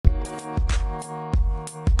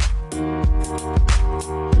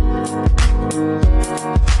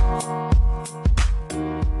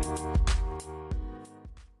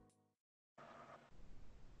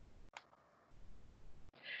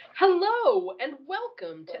and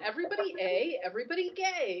welcome to Everybody A, Everybody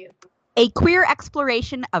Gay, A queer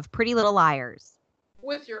exploration of Pretty Little Liars.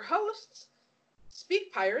 with your hosts,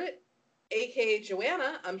 Speak Pirate, aka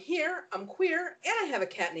Joanna. I'm here, I'm queer, and I have a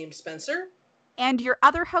cat named Spencer. And your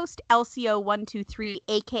other host, LCO123,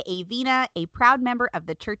 aka Vina, a proud member of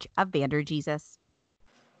the Church of Vander Jesus.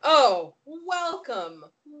 Oh, welcome.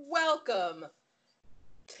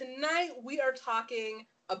 Tonight we are talking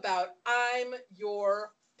about I'm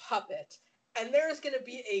Your Puppet. And there is going to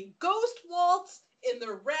be a ghost waltz in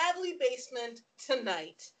the Radley basement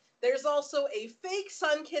tonight. There's also a fake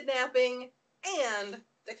son kidnapping, and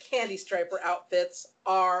the Candy Striper outfits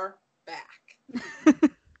are back.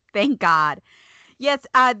 Thank God. Yes,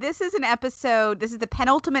 this is the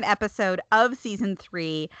penultimate episode of season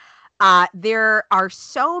 3. There are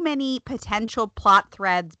so many potential plot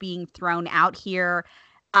threads being thrown out here,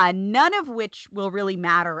 none of which will really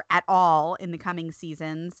matter at all in the coming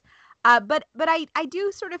seasons. But I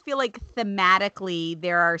do sort of feel like thematically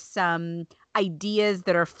there are some ideas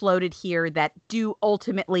that are floated here that do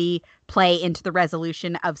ultimately play into the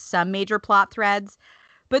resolution of some major plot threads.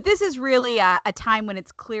 But this is really a time when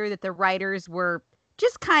it's clear that the writers were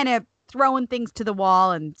just kind of throwing things to the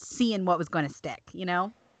wall and seeing what was going to stick, you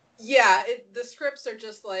know? Yeah, the scripts are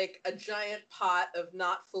just like a giant pot of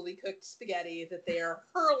not fully cooked spaghetti that they are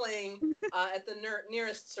hurling at the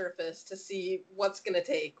nearest surface to see what's going to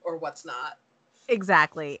take or what's not.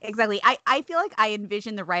 Exactly. I feel like I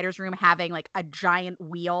envision the writer's room having like a giant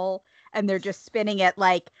wheel and they're just spinning it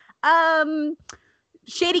like,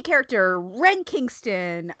 shady character, Ren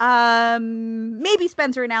Kingston, maybe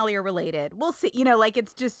Spencer and Allie are related. We'll see. You know, like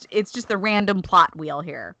it's just the random plot wheel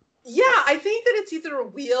here. Yeah, I think that it's either a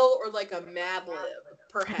wheel or like a Mad Lib,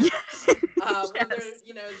 perhaps. Yes. Where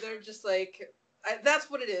they're just like,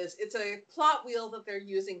 that's what it is. It's a plot wheel that they're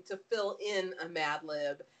using to fill in a Mad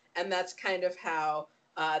Lib, and that's kind of how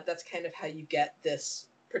you get this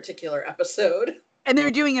particular episode. And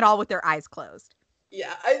they're doing it all with their eyes closed.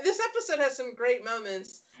 Yeah, this episode has some great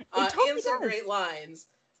moments Totally and some does. great lines,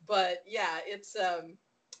 but yeah, it's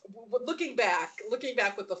looking back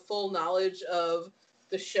with the full knowledge of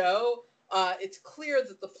the show, it's clear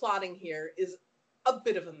that the plotting here is a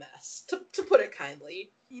bit of a mess, to put it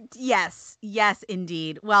kindly. Yes,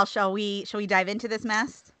 indeed. Well, shall we dive into this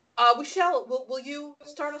mess? We shall. Will you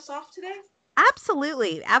start us off today?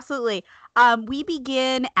 Absolutely. We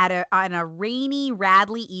begin on a rainy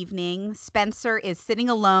Radley evening. Spencer is sitting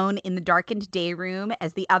alone in the darkened day room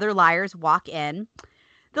as the other liars walk in.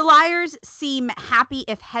 The liars seem happy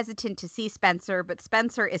if hesitant to see Spencer, but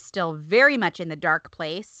Spencer is still very much in the dark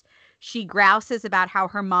place. She grouses about how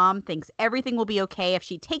her mom thinks everything will be okay if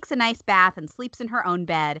she takes a nice bath and sleeps in her own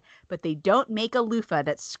bed, but they don't make a loofah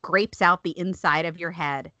that scrapes out the inside of your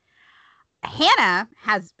head. Hannah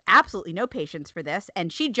has absolutely no patience for this,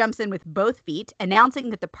 and she jumps in with both feet, announcing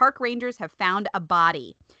that the park rangers have found a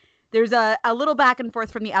body. There's a little back and forth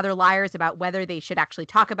from the other liars about whether they should actually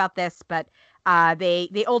talk about this, but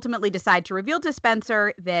they ultimately decide to reveal to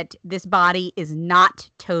Spencer that this body is not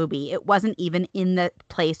Toby. It wasn't even in the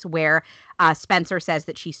place where Spencer says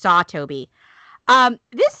that she saw Toby.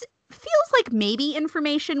 This feels like maybe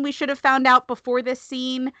information we should have found out before this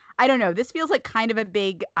scene. I don't know. This feels like kind of a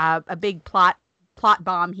big plot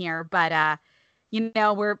bomb here, but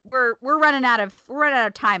we're running out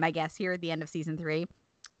of time, I guess, here at the end of season 3.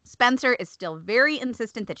 Spencer is still very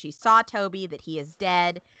insistent that she saw Toby, that he is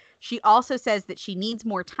dead. She also says that she needs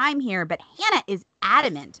more time here, but Hannah is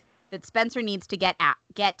adamant that Spencer needs to get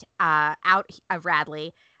out of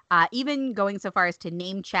Radley, even going so far as to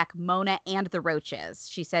name check Mona and the Roaches.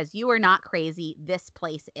 She says, "You are not crazy. This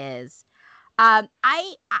place is." I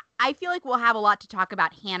feel like we'll have a lot to talk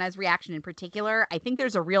about Hannah's reaction in particular. I think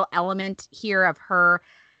there's a real element here of her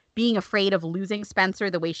being afraid of losing Spencer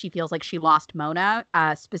the way she feels like she lost Mona,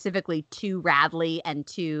 specifically to Radley and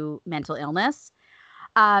to mental illness.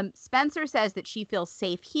 Spencer says that she feels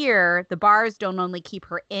safe here. The bars don't only keep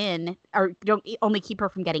her in, or don't only keep her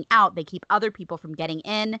from getting out, they keep other people from getting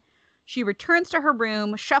in. She returns to her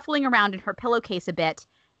room, shuffling around in her pillowcase a bit,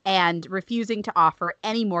 and refusing to offer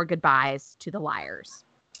any more goodbyes to the liars.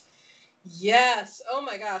 Yes. Oh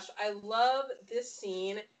my gosh. I love this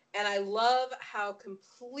scene, and I love how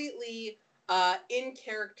completely in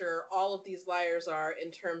character all of these liars are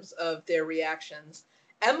in terms of their reactions.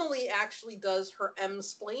 Emily actually does her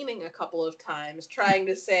M-splaining a couple of times, trying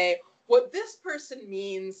to say what this person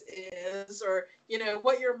means is, or,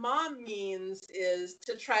 what your mom means is,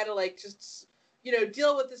 to try to like just,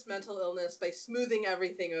 deal with this mental illness by smoothing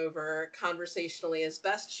everything over conversationally as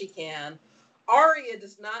best she can. Aria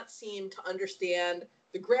does not seem to understand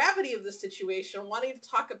the gravity of the situation, wanting to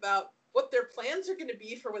talk about what their plans are going to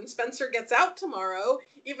be for when Spencer gets out tomorrow,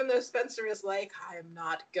 even though Spencer is like, I am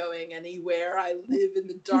not going anywhere. I live in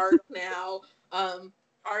the dark now.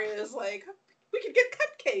 Arya is like, we could get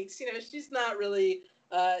cupcakes. You know, she's not really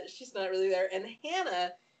there. And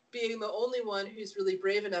Hannah, being the only one who's really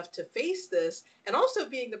brave enough to face this, and also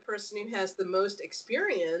being the person who has the most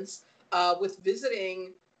experience with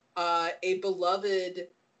visiting a beloved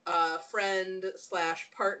friend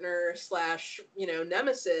 / partner /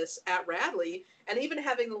 nemesis at Radley, and even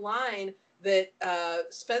having the line that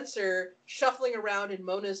Spencer shuffling around in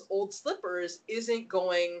Mona's old slippers isn't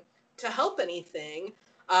going to help anything.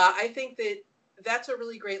 I think that that's a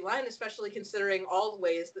really great line, especially considering all the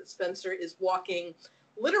ways that Spencer is walking,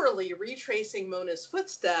 literally retracing Mona's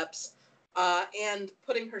footsteps and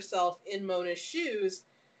putting herself in Mona's shoes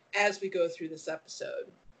as we go through this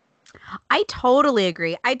episode. I totally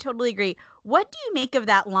agree. What do you make of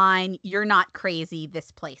that line, "You're not crazy,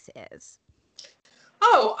 this place is"?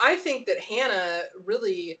 Oh, I think that Hannah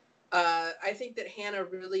really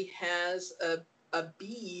has a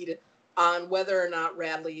bead on whether or not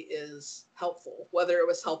Radley is helpful, whether it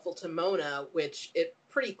was helpful to Mona, which it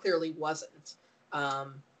pretty clearly wasn't.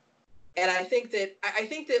 And I think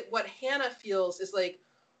that what Hannah feels is like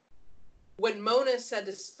when Mona said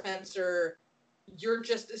to Spencer, "You're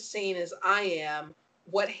just as sane as I am,"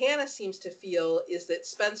 what Hannah seems to feel is that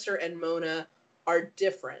Spencer and Mona are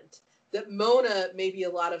different. That Mona maybe a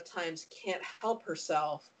lot of times can't help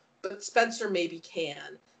herself, but Spencer maybe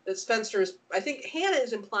can. I think Hannah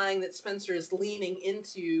is implying that Spencer is leaning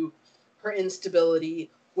into her instability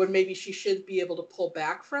when maybe she should be able to pull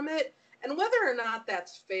back from it. And whether or not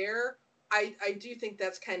that's fair, I do think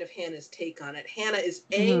that's kind of Hannah's take on it. Hannah is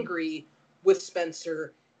angry with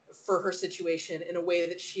Spencer for her situation in a way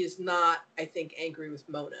that she is not, I think, angry with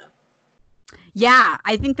Mona. Yeah,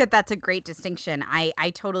 I think that that's a great distinction.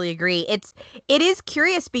 I totally agree. It is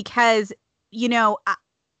curious because,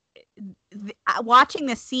 watching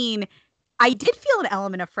this scene, I did feel an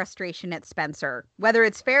element of frustration at Spencer, whether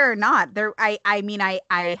it's fair or not. I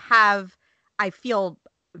feel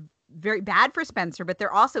very bad for Spencer, but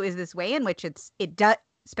there also is this way in which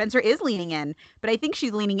Spencer is leaning in, but I think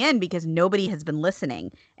she's leaning in because nobody has been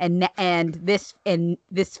listening, and this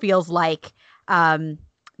feels like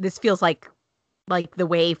like the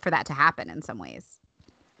way for that to happen in some ways.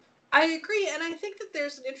 I agree, and I think that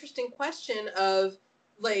there's an interesting question of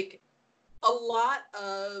like a lot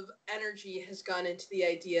of energy has gone into the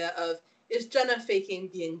idea of, is Jenna faking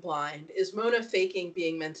being blind? Is Mona faking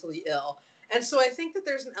being mentally ill? And so I think that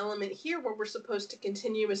there's an element here where we're supposed to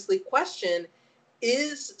continuously question,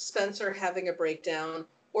 is Spencer having a breakdown,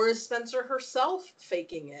 or is Spencer herself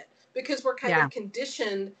faking it? Because we're kind of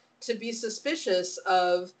conditioned to be suspicious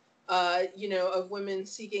of women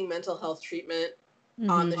seeking mental health treatment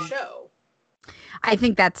on the show. I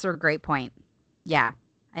think that's a great point. Yeah,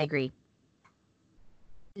 I agree.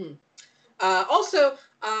 Also,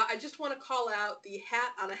 I just want to call out the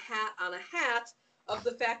hat on a hat on a hat of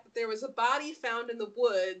the fact that there was a body found in the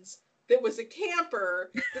woods that was a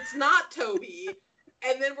camper that's not Toby.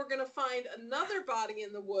 And then we're going to find another body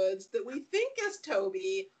in the woods that we think is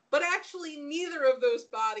Toby, but actually neither of those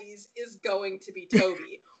bodies is going to be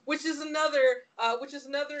Toby, which is another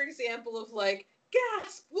example of like,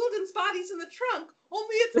 gasp, Wilden's body's in the trunk,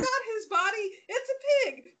 only it's not his body, it's a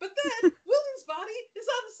pig. But then Wilden's body is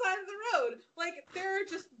on the side of the road. Like, there are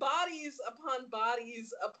just bodies upon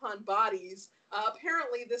bodies upon bodies.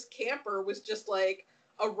 Apparently this camper was just like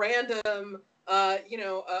a random, a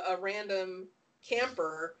random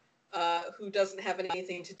camper who doesn't have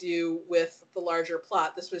anything to do with the larger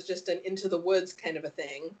plot. This was just an into the woods kind of a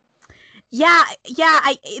thing. Yeah.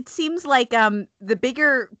 It seems like the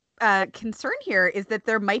bigger concern here is that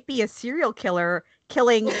there might be a serial killer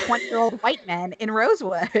killing 20-year-old white men in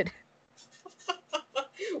Rosewood.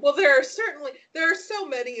 Well, there are so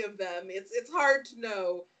many of them. It's hard to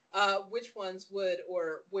know which ones would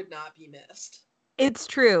or would not be missed. It's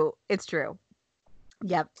true.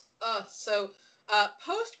 Yep. So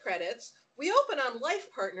post credits, we open on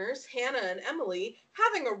life partners Hannah and Emily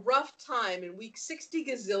having a rough time in week 60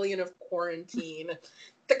 gazillion of quarantine.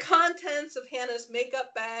 The contents of Hannah's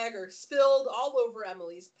makeup bag are spilled all over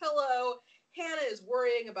Emily's pillow. Hannah is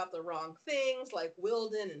worrying about the wrong things, like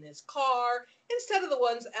Wilden and his car, instead of the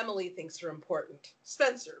ones Emily thinks are important.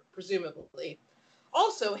 Spencer, presumably.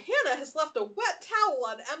 Also, Hannah has left a wet towel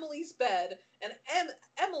on Emily's bed, and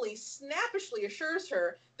Emily snappishly assures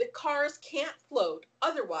her that cars can't float,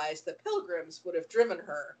 otherwise the Pilgrims would have driven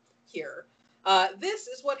her here. This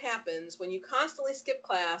is what happens when you constantly skip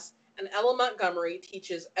class and Ella Montgomery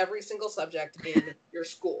teaches every single subject in your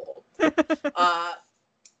school. Hannah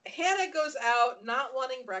goes out not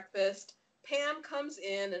wanting breakfast. Pam comes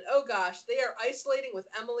in, and oh gosh, they are isolating with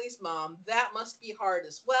Emily's mom. That must be hard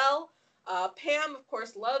as well. Pam, of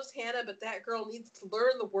course, loves Hannah, but that girl needs to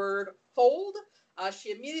learn the word fold.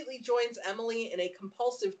 She immediately joins Emily in a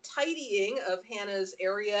compulsive tidying of Hannah's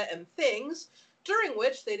area and things, during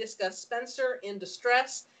which they discuss Spencer in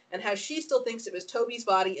distress and how she still thinks it was Toby's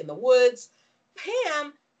body in the woods.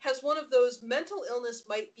 Pam has one of those mental illness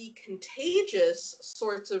might be contagious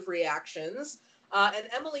sorts of reactions, and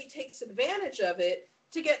Emily takes advantage of it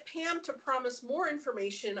to get Pam to promise more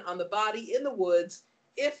information on the body in the woods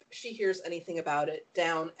if she hears anything about it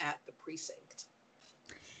down at the precinct.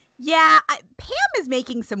 Yeah, Pam is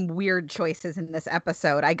making some weird choices in this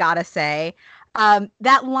episode, I gotta say.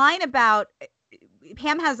 That line about,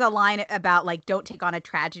 Pam has a line about, like, don't take on a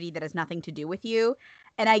tragedy that has nothing to do with you.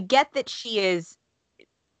 And I get that she is,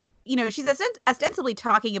 you know, she's ostensibly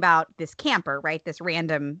talking about this camper, right? This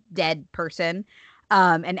random dead person,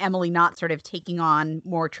 and Emily not sort of taking on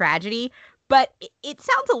more tragedy. But it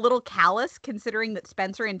sounds a little callous considering that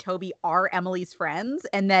Spencer and Toby are Emily's friends,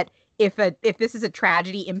 and that if this is a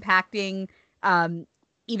tragedy impacting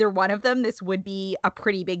either one of them, this would be a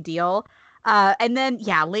pretty big deal. And then,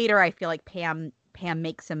 yeah, later I feel like Pam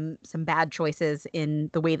makes some bad choices in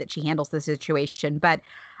the way that she handles the situation. But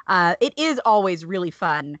it is always really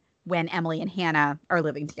fun when Emily and Hannah are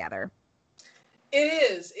living together.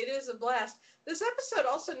 It is a blast. This episode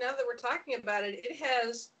also, now that we're talking about it, it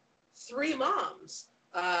has 3 moms.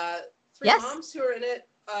 Three moms who are in it,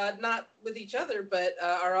 not with each other, but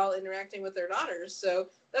are all interacting with their daughters. So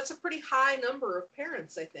that's a pretty high number of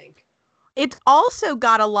parents, I think. It's also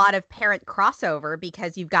got a lot of parent crossover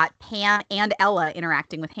because you've got Pam and Ella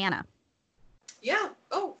interacting with Hannah. Yeah.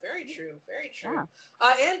 Oh, very true. Very true.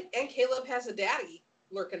 Yeah. And Caleb has a daddy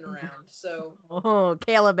lurking around. So. Oh,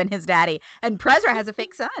 Caleb and his daddy. And Prezra has a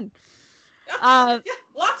fake son. Yeah,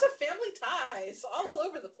 lots of family ties all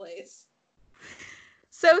over the place.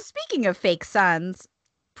 So speaking of fake sons,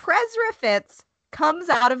 Prezra Fitz comes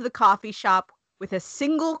out of the coffee shop with a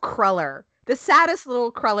single cruller, the saddest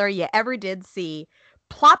little cruller you ever did see,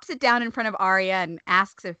 plops it down in front of Arya and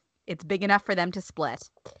asks if it's big enough for them to split.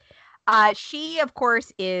 She, of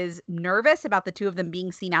course, is nervous about the two of them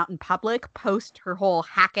being seen out in public post her whole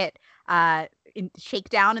Hackett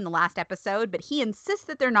shakedown in the last episode, but he insists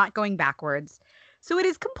that they're not going backwards. So it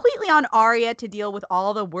is completely on Arya to deal with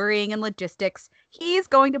all the worrying and logistics. He's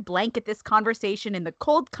going to blanket this conversation in the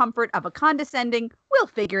cold comfort of a condescending, we'll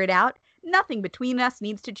figure it out. Nothing between us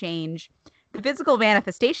needs to change. The physical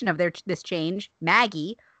manifestation of this change,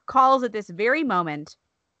 Maggie, calls at this very moment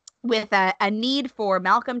with a need for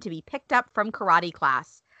Malcolm to be picked up from karate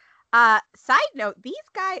class. Side note,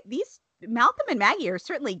 these Malcolm and Maggie are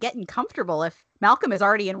certainly getting comfortable if Malcolm is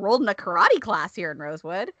already enrolled in a karate class here in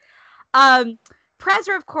Rosewood.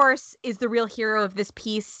 Prezra, of course, is the real hero of this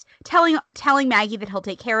piece, telling Maggie that he'll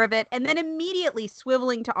take care of it, and then immediately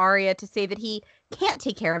swiveling to Arya to say that he can't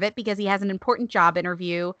take care of it because he has an important job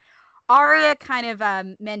interview. Arya kind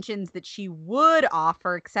of mentions that she would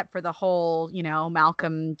offer, except for the whole,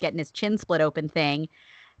 Malcolm getting his chin split open thing.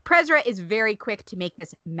 Prezra is very quick to make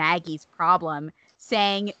this Maggie's problem,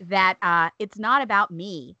 saying that it's not about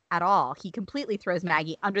me at all. He completely throws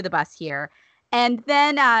Maggie under the bus here. And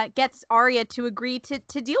then gets Arya to agree to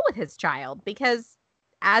deal with his child because,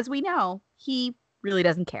 as we know, he really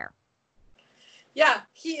doesn't care. Yeah,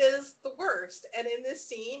 he is the worst. And in this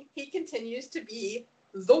scene, he continues to be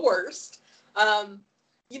the worst. I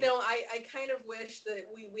kind of wish that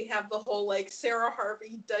we have the whole, like, Sarah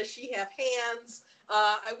Harvey, does she have hands?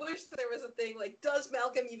 I wish that there was a thing like, does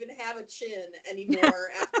Malcolm even have a chin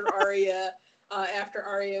anymore after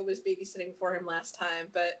Arya was babysitting for him last time?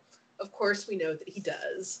 But of course, we know that he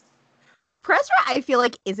does. Prezra, I feel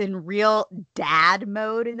like, is in real dad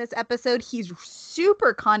mode in this episode. He's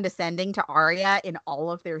super condescending to Arya in all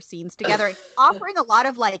of their scenes together, offering a lot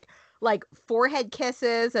of like forehead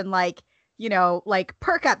kisses and like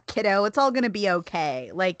perk up, kiddo. It's all gonna be okay.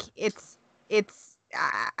 Like it's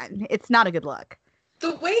not a good look.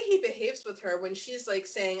 The way he behaves with her when she's like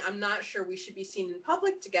saying, I'm not sure we should be seen in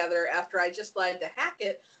public together after I just lied to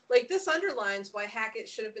Hackett, like this underlines why Hackett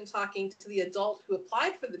should have been talking to the adult who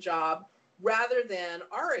applied for the job rather than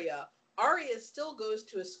Arya. Arya still goes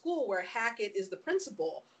to a school where Hackett is the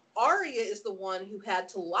principal. Arya is the one who had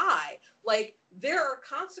to lie. Like, there are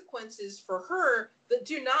consequences for her that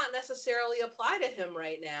do not necessarily apply to him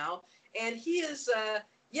right now. And he is,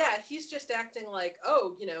 he's just acting like,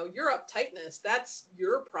 oh, your uptightness, that's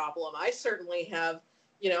your problem. I certainly have,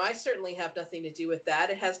 I certainly have nothing to do with that.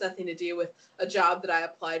 It has nothing to do with a job that I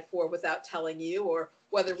applied for without telling you, or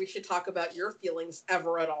whether we should talk about your feelings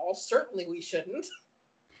ever at all. Certainly we shouldn't.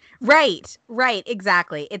 Right,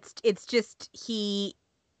 exactly. It's just he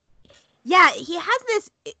has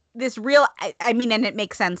this real, I mean, and it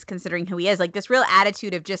makes sense considering who he is, like this real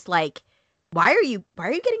attitude of just like, why are you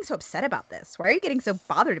getting so upset about this? Why are you getting so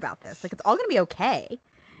bothered about this? Like, it's all going to be okay,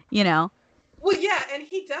 you know? Well, yeah, and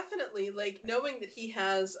he definitely, like, knowing that he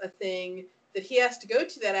has a thing that he has to go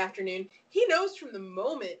to that afternoon, he knows from the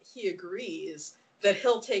moment he agrees that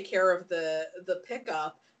he'll take care of the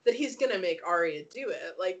pickup, that he's going to make Arya do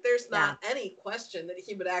it. Like, there's not any question that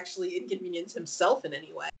he would actually inconvenience himself in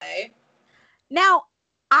any way. Now,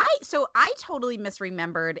 I totally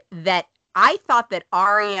misremembered that. I thought that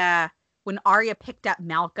when Arya picked up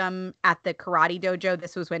Malcolm at the karate dojo,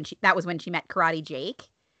 that was when she met Karate Jake.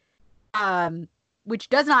 Which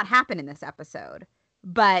does not happen in this episode,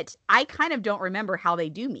 but I kind of don't remember how they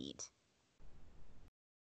do meet.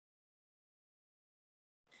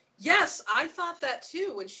 Yes, I thought that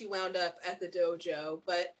too when she wound up at the dojo,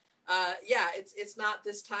 but yeah, it's not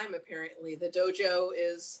this time apparently. The dojo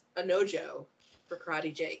is a no-jo for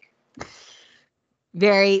Karate Jake.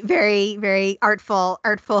 Very, very, very artful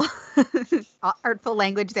artful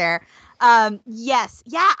language there. Yes.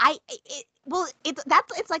 Yeah,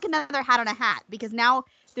 it's like another hat on a hat, because now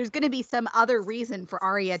there's going to be some other reason for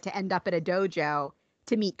Arya to end up at a dojo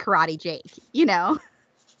to meet Karate Jake,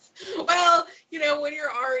 Well, when you're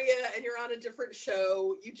Arya and you're on a different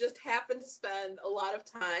show, you just happen to spend a lot of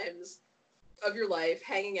times of your life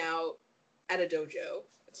hanging out at a dojo.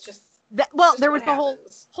 It's just there was the whole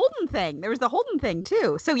Holden thing. There was the Holden thing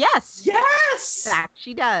too. So yes. Yes! In fact,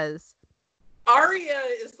 she does. Arya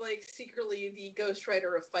is like secretly the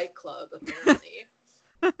ghostwriter of Fight Club, apparently.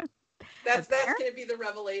 That's going to be the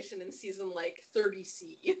revelation in season like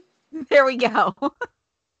 30C. There we go.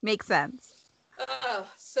 Makes sense.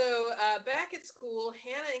 So back at school,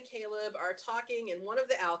 Hannah and Caleb are talking in one of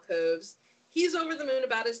the alcoves. He's over the moon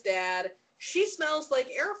about his dad. She smells like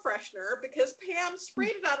air freshener because Pam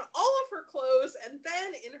sprayed it on all of her clothes and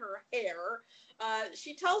then in her hair.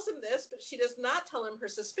 She tells him this, but she does not tell him her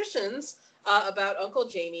suspicions about Uncle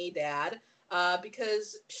Jamie, Dad,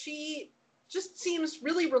 because she just seems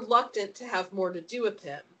really reluctant to have more to do with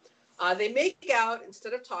him. They make out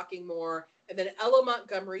instead of talking more, and then Ella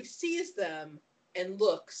Montgomery sees them and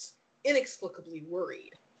looks inexplicably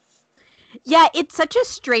worried. Yeah, it's such a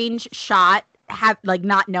strange shot,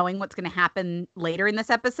 not knowing what's going to happen later in this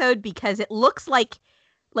episode, because it looks like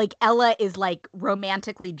Ella is like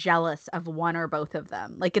romantically jealous of one or both of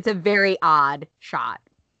them. Like, it's a very odd shot.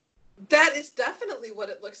 That is definitely what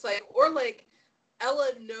it looks like. Or like Ella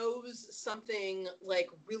knows something like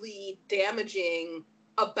really damaging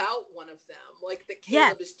about one of them, like that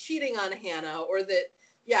Caleb is cheating on Hannah, or that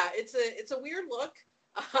it's a weird look.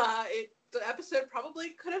 The episode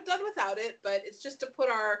probably could have done without it, but it's just to put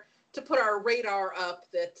our radar up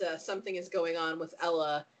that something is going on with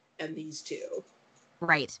Ella and these two.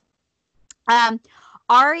 Right.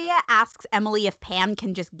 Arya asks Emily if Pam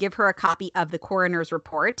can just give her a copy of the coroner's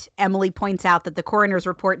report. Emily points out that the coroner's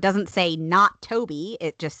report doesn't say not Toby,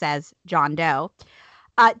 it just says John Doe.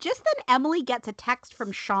 Just then, Emily gets a text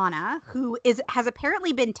from Shauna, who has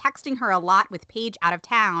apparently been texting her a lot with Paige out of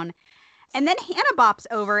town. And then Hannah bops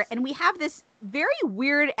over, and we have this very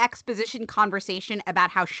weird exposition conversation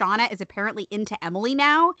about how Shauna is apparently into Emily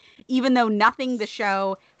now, even though nothing the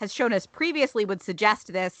show has shown us previously would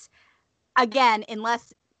suggest this. Again,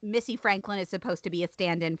 unless Missy Franklin is supposed to be a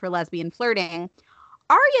stand-in for lesbian flirting.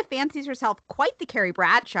 Arya fancies herself quite the Carrie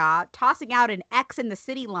Bradshaw, tossing out an X in the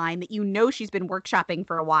City line that she's been workshopping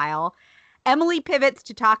for a while. Emily pivots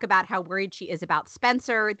to talk about how worried she is about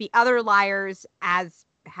Spencer. The other liars, as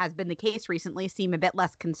has been the case recently, seem a bit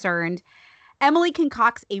less concerned. Emily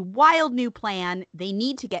concocts a wild new plan. They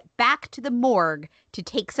need to get back to the morgue to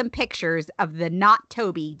take some pictures of the not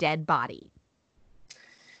Toby dead body.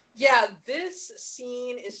 Yeah, this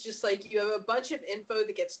scene is just like you have a bunch of info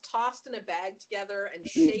that gets tossed in a bag together and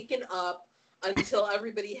shaken up until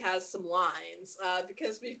everybody has some lines.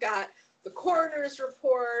 Because we've got the coroner's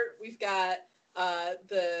report, we've got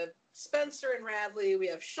the Spencer and Radley, we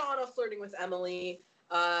have Shauna flirting with Emily,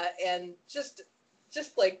 and just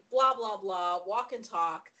like blah, blah, blah, walk and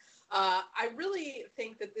talk. I really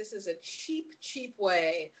think that this is a cheap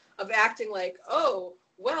way of acting like, oh,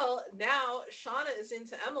 well, now Shauna is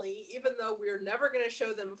into Emily, even though we're never going to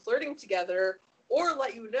show them flirting together or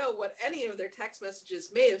let you know what any of their text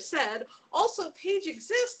messages may have said. Also, Paige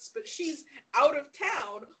exists, but she's out of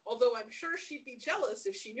town, although although I'm sure she'd be jealous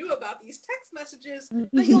if she knew about these text messages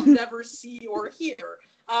that you'll never see or hear.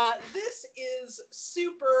 This is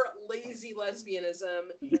super lazy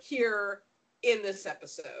lesbianism here in this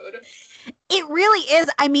episode. It really is.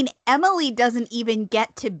 I mean, Emily doesn't even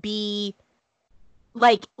get to be,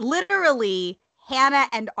 like, literally, Hannah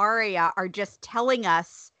and Aria are just telling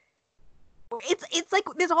us, it's like,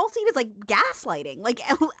 this whole scene is like gaslighting. Like,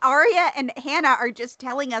 Aria and Hannah are just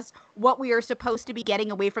telling us what we are supposed to be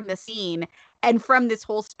getting away from the scene and from this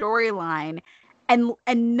whole storyline. And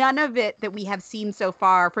none of it that we have seen so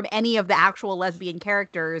far from any of the actual lesbian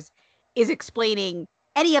characters is explaining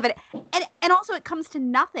any of it. And also it comes to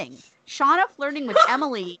nothing. Shauna flirting with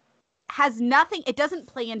Emily has nothing. It doesn't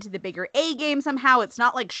play into the bigger A game somehow. It's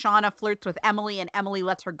not like Shauna flirts with Emily and Emily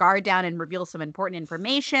lets her guard down and reveals some important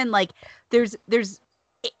information. Like I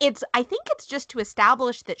think it's just to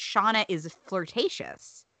establish that Shauna is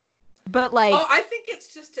flirtatious. But like, oh, I think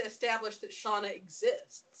it's just to establish that Shauna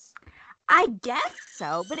exists. I guess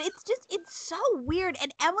so, but it's so weird.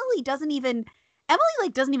 And Emily doesn't even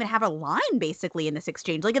have a line basically in this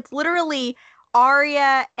exchange. Like, it's literally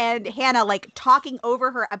Aria and Hannah like talking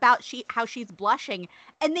over her about how she's blushing,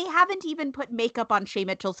 and they haven't even put makeup on Shay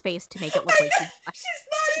Mitchell's face to make it look like she's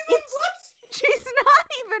not even blushing. She's not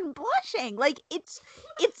even blushing. Like, it's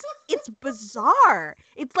bizarre.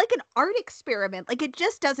 It's like an art experiment. Like, it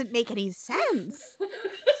just doesn't make any sense.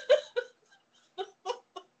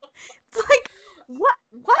 It's like, what?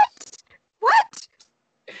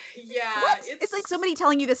 Yeah. What? It's like somebody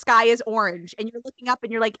telling you the sky is orange and you're looking up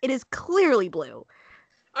and you're like, it is clearly blue.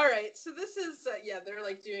 All right. So this is, they're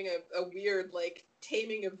like doing a weird, like,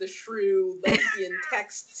 taming of the shrew lesbian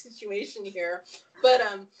text situation here. But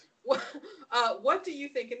what do you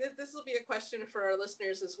think? And this will be a question for our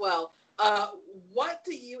listeners as well. What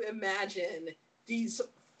do you imagine these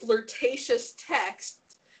flirtatious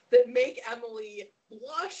texts that make Emily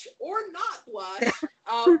blush or not blush?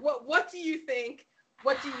 What do you think?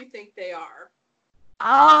 What do you think they are?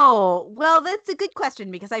 Oh, well, that's a good question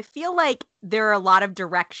because I feel like there are a lot of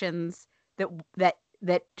directions that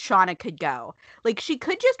Shauna could go. Like, she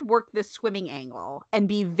could just work the swimming angle and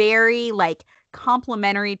be very like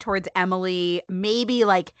complimentary towards Emily, maybe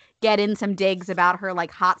like get in some digs about her like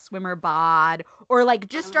hot swimmer bod, or like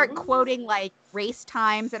just start quoting like race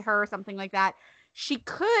times at her or something like that. She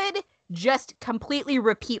could just completely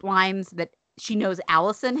repeat lines that she knows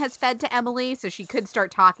Allison has fed to Emily, so she could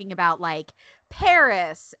start talking about like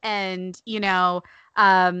Paris and,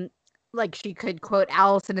 like she could quote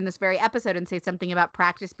Allison in this very episode and say something about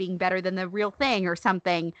practice being better than the real thing or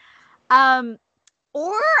something.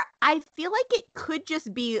 Or I feel like it could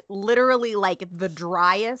just be literally like the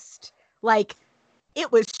driest, like it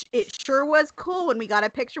sure was cool when we got a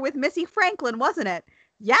picture with Missy Franklin, wasn't it?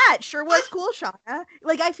 Yeah, it sure was cool, Shauna.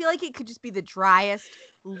 Like, I feel like it could just be the driest,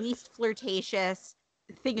 least flirtatious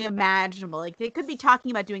thing imaginable. Like, they could be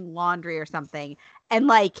talking about doing laundry or something. And,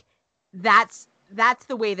 like, that's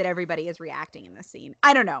the way that everybody is reacting in this scene.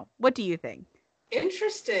 I don't know. What do you think?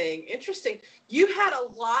 Interesting. You had a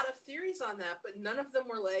lot of theories on that, but none of them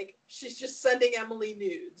were like, she's just sending Emily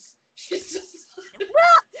nudes. She's just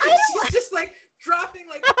she's just like dropping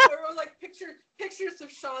like or like pictures of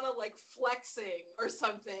Shauna like flexing or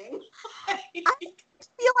something. I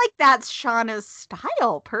feel like that's Shauna's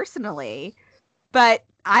style personally, but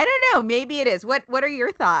I don't know. Maybe it is. What are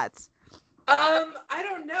your thoughts? I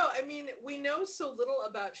don't know. I mean, we know so little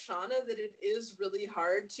about Shauna that it is really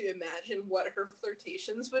hard to imagine what her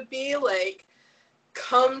flirtations would be. Like,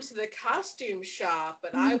 come to the costume shop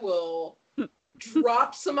and I will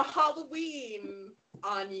drop some Halloween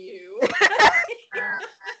on you.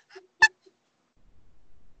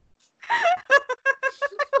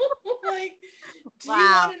 Like, do you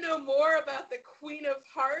want to know more about the Queen of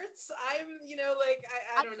Hearts? I'm,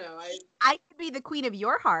 I don't know. I could be the Queen of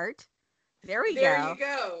your heart. There you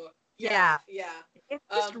go. Yeah. It's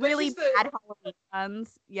just really bad Halloween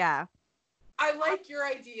puns. Yeah. I like your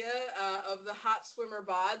idea of the hot swimmer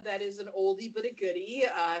bod. That is an oldie but a goodie,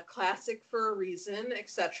 classic for a reason,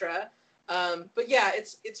 etc. But yeah,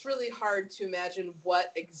 it's really hard to imagine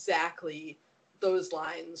what exactly those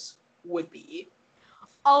lines would be.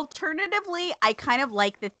 Alternatively, I kind of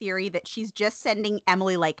like the theory that she's just sending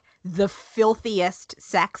Emily like the filthiest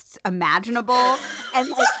sex imaginable, and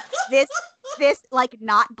like this like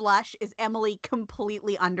not blush is Emily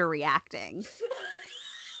completely underreacting.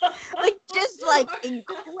 Like, just like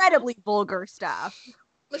incredibly vulgar stuff.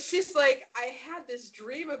 She's like, I had this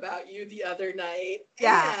dream about you the other night.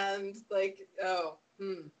 Yeah. And like,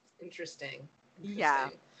 interesting. Yeah.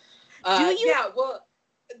 Yeah, well,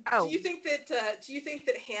 Oh. Do you think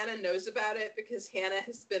that Hannah knows about it because Hannah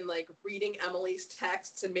has been like reading Emily's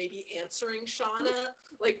texts and maybe answering Shauna?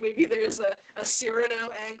 Like maybe there's a Cyrano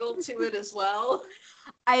angle to it as well.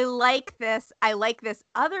 I like this. I like this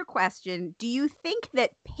other question. Do you think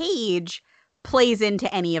that Paige plays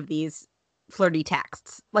into any of these flirty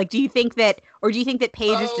texts? Like, do you think that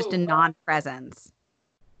Paige is just a non-presence?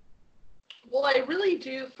 Well, I really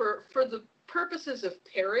do for the purposes of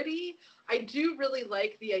parody. I do really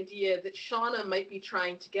like the idea that Shauna might be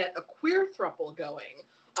trying to get a queer throuple going,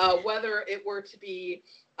 whether it were to be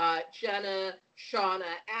Jenna,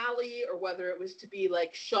 Shauna, Allie, or whether it was to be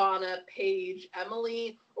like Shauna, Paige,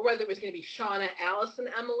 Emily, or whether it was going to be Shauna, Allison,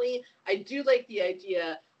 Emily. I do like the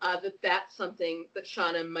idea that that's something that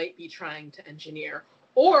Shauna might be trying to engineer,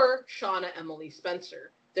 or Shauna, Emily,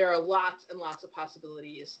 Spencer. There are lots and lots of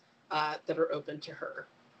possibilities that are open to her.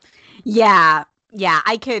 Yeah. Yeah,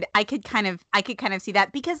 I could kind of see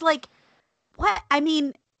that because like what I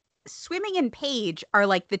mean, Swimming and Paige are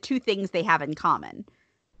like the two things they have in common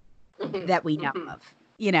that we know of,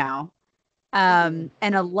 you know. And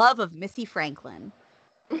a love of Missy Franklin.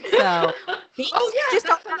 So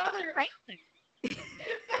that's another Franklin.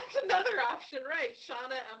 That's another option, right?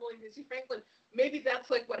 Shauna, Emily, Missy Franklin. Maybe that's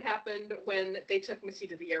like what happened when they took Missy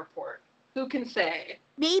to the airport. Who can say?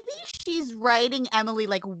 Maybe she's writing Emily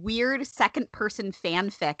like weird second person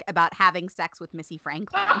fanfic about having sex with Missy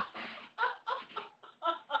Franklin.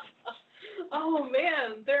 Oh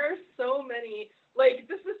man, there are so many. Like,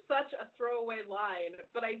 this is such a throwaway line,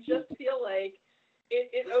 but I just feel like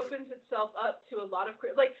it opens itself up to a lot of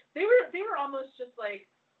queer. Like, they were almost just like,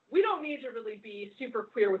 we don't need to really be super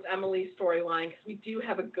queer with Emily's storyline because we do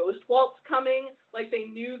have a Ghost Waltz coming. Like, they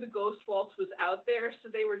knew the Ghost Waltz was out there, so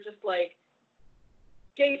they were just like,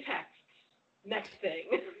 gay texts, next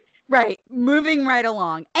thing. Right, moving right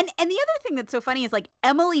along. And the other thing that's so funny is like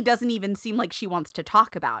Emily doesn't even seem like she wants to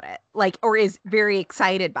talk about it, like, or is very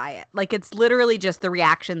excited by it. Like it's literally just the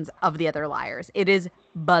reactions of the other liars. It is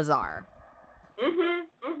bizarre.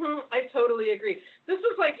 I totally agree. This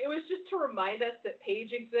was like, it was just to remind us that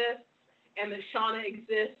Paige exists and that Shauna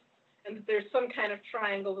exists and that there's some kind of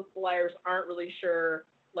triangle that the liars aren't really sure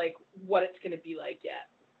like what it's going to be like yet.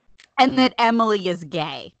 And that Emily is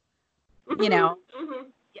gay. You know?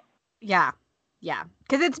 Yeah. Yeah.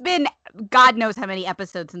 Because it's been God knows how many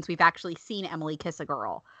episodes since we've actually seen Emily kiss a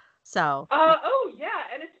girl. So. Oh yeah,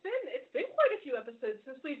 and it's been quite a few episodes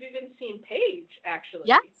since we've even seen Paige,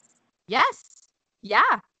 actually. Yes. Yeah.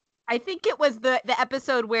 I think it was the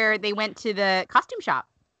episode where they went to the costume shop.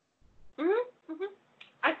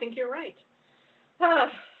 I think you're right.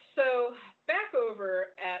 So back over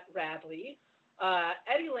at Radley,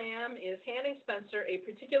 Eddie Lamb is handing Spencer a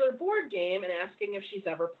particular board game and asking if she's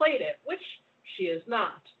ever played it, which she is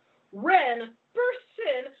not. Ren bursts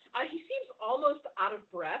in. He seems almost out of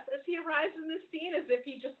breath as he arrives in this scene, as if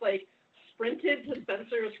he just like sprinted to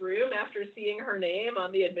Spencer's room after seeing her name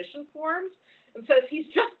on the admission forms, and says he's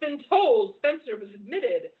just been told Spencer was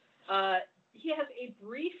admitted. He has a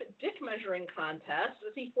brief dick measuring contest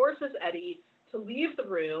as he forces Eddie to leave the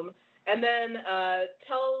room, and then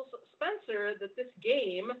tells Spencer that this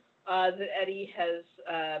game that Eddie has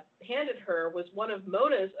handed her was one of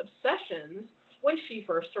Mona's obsessions when she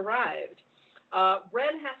first arrived.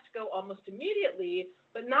 Ren has to go almost immediately,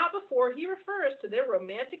 but not before he refers to their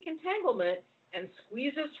romantic entanglement and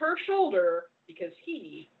squeezes her shoulder because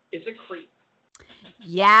he is a creep.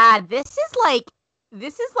 Yeah, this is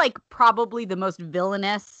like probably the most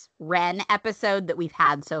villainous Ren episode that we've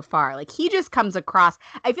had so far. Like he just comes across,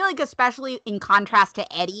 I feel like especially in contrast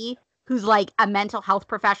to Eddie, who's like a mental health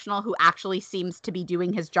professional who actually seems to be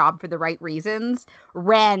doing his job for the right reasons,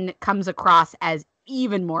 Ren comes across as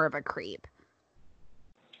even more of a creep.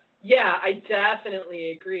 Yeah, I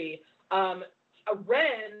definitely agree.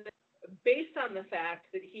 Ren, based on the fact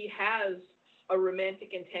that he has a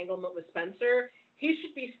romantic entanglement with Spencer, he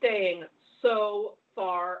should be staying so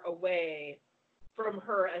far away from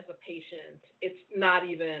her as a patient. It's not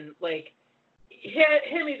even like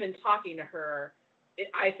him even talking to her,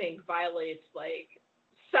 I think violates like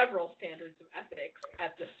several standards of ethics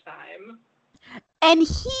at this time. And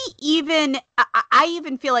I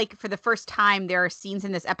even feel like for the first time there are scenes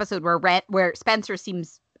in this episode where Spencer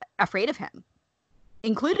seems afraid of him,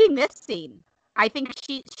 including this scene. I think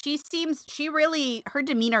she really, her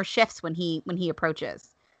demeanor shifts when he approaches.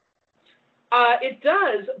 It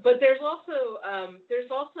does, but there's also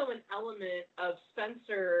an element of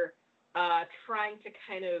Spencer trying to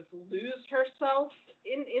kind of lose herself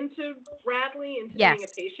into Radley, into being a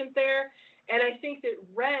patient there. And I think that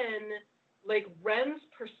Ren's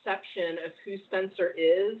perception of who Spencer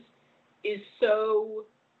is so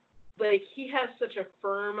like he has such a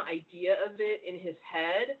firm idea of it in his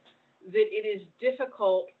head that it is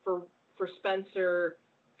difficult for Spencer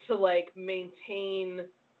to like maintain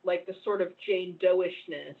like the sort of Jane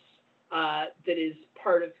Doe-ishness that is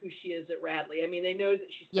part of who she is at Radley. I mean, they know that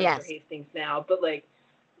she's Spencer Hastings now, but like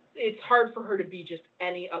it's hard for her to be just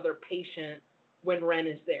any other patient when Wren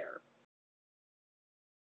is there.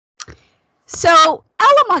 So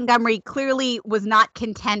Ella Montgomery clearly was not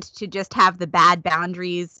content to just have the bad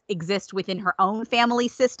boundaries exist within her own family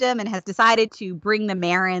system and has decided to bring the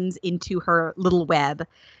Marins into her little web.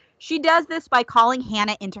 She does this by calling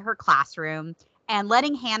Hannah into her classroom and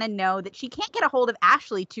letting Hannah know that she can't get a hold of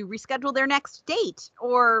Ashley to reschedule their next date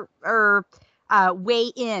or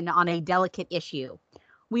weigh in on a delicate issue.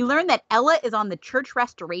 We learn that Ella is on the church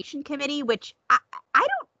restoration committee, which I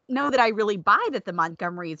don't know that I really buy that the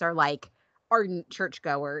Montgomerys are like ardent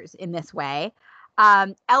churchgoers in this way.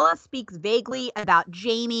 Ella speaks vaguely about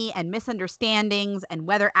Jamie and misunderstandings and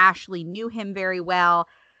whether Ashley knew him very well,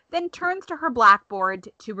 then turns to her blackboard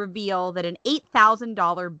to reveal that an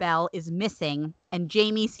 $8,000 bell is missing and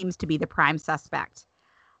Jamie seems to be the prime suspect.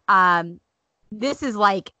 This is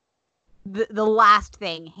like the last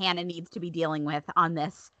thing Hannah needs to be dealing with on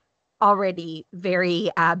this already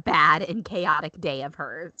very bad and chaotic day of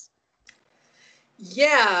hers.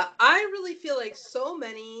 Yeah, I really feel like so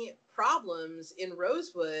many problems in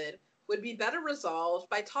Rosewood would be better resolved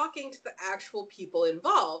by talking to the actual people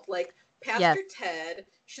involved. Like Pastor Ted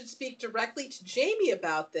should speak directly to Jamie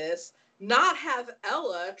about this, not have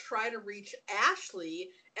Ella try to reach Ashley,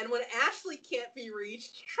 and when Ashley can't be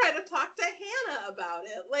reached, try to talk to Hannah about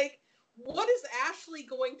it. Like, what is Ashley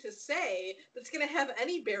going to say that's going to have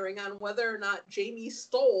any bearing on whether or not Jamie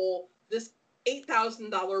stole this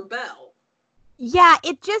 $8,000 bell? Yeah,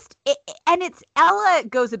 and it's Ella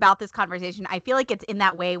goes about this conversation. I feel like it's in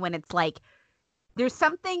that way when it's like there's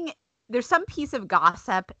some piece of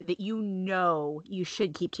gossip that you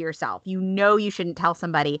should keep to yourself. You shouldn't tell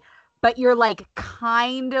somebody, but you're like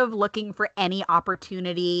kind of looking for any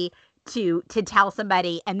opportunity to tell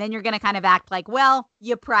somebody, and then you're going to kind of act like, well,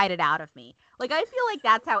 you pried it out of me. Like, I feel like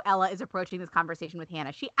that's how Ella is approaching this conversation with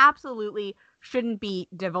Hannah. She absolutely shouldn't be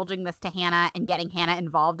divulging this to Hannah and getting Hannah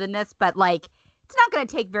involved in this, but like, it's not going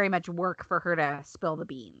to take very much work for her to spill the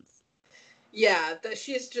beans. Yeah, that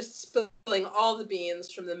she's just spilling all the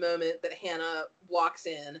beans from the moment that Hannah walks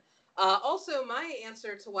in. Also, my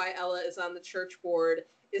answer to why Ella is on the church board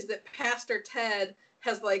is that Pastor Ted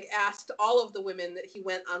has like asked all of the women that he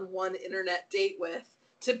went on one internet date with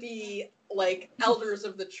to be like elders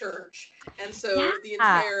of the church, and so the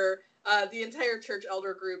entire church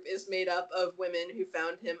elder group is made up of women who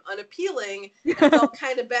found him unappealing and felt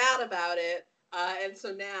kind of bad about it. And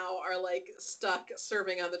so now are like stuck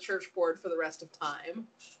serving on the church board for the rest of time.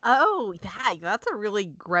 Oh, that's a really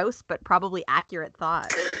gross but probably accurate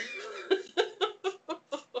thought.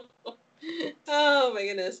 Oh my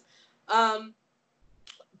goodness.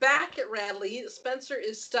 Back at Radley, Spencer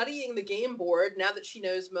is studying the game board now that she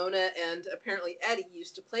knows Mona and apparently Eddie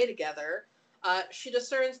used to play together. She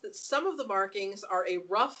discerns that some of the markings are a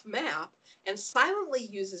rough map and silently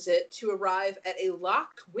uses it to arrive at a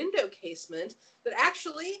locked window casement that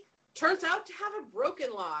actually turns out to have a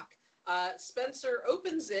broken lock. Spencer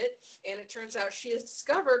opens it, and it turns out she has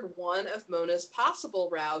discovered one of Mona's possible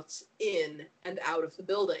routes in and out of the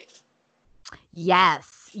building.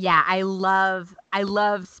 Yes. Yeah, I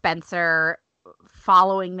love Spencer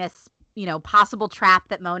following this, possible trap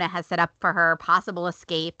that Mona has set up for her, possible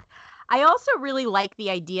escape. I also really like the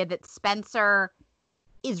idea that Spencer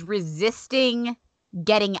is resisting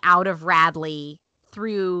getting out of Radley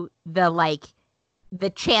through the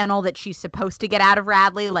channel that she's supposed to get out of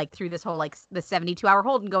Radley, like through this whole like the 72-hour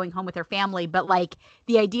hold and going home with her family. But like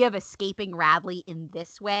the idea of escaping Radley in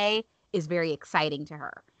this way is very exciting to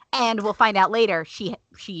her. And we'll find out later she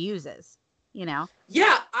uses,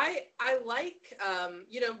 Yeah, I like,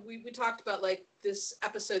 we talked about like this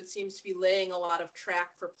episode seems to be laying a lot of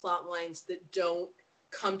track for plot lines that don't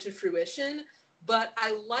come to fruition. But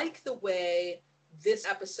I like the way this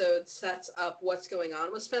episode sets up what's going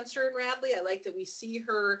on with Spencer and Radley. I like that we see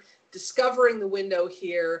her discovering the window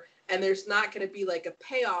here, and there's not going to be like a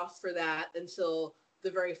payoff for that until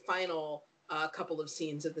the very final couple of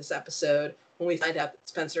scenes of this episode when we find out that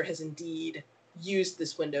Spencer has indeed used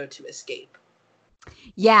this window to escape.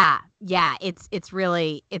 Yeah, it's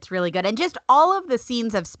really good. And just all of the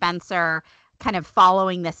scenes of Spencer kind of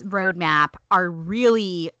following this roadmap are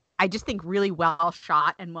really, I just think, really well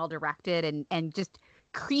shot and well directed and just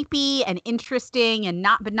creepy and interesting and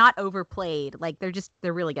not overplayed. Like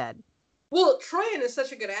they're really good. Well, Troyan is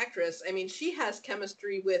such a good actress. I mean, she has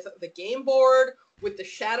chemistry with the game board, with the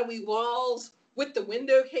shadowy walls, with the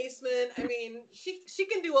window casement. I mean, she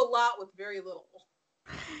can do a lot with very little.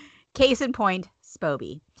 Case in point,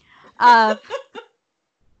 Spoby. Uh,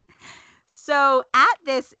 so at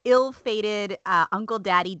this ill-fated Uncle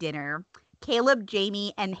Daddy dinner, Caleb,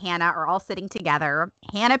 Jamie, and Hannah are all sitting together.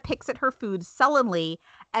 Hannah picks at her food sullenly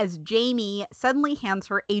as Jamie suddenly hands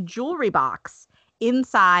her a jewelry box.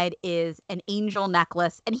 Inside is an angel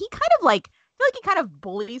necklace, and he kind of like I feel like he kind of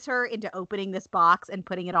bullies her into opening this box and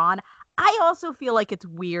putting it on. I also feel like it's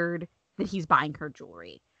weird that he's buying her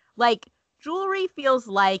jewelry. Like jewelry feels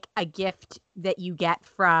like a gift that you get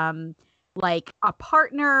from like a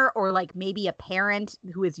partner or like maybe a parent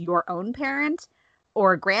who is your own parent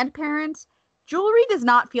or a grandparent. Jewelry does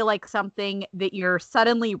not feel like something that your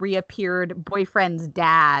suddenly reappeared boyfriend's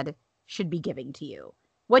dad should be giving to you.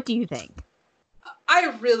 What do you think?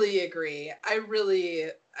 I really agree. I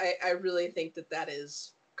really think that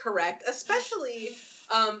is correct. Especially,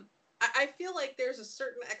 I feel like there's a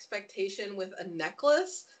certain expectation with a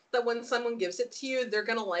necklace that when someone gives it to you, they're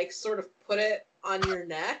gonna like sort of put it on your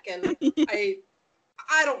neck, and I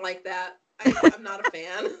don't like that. I'm not a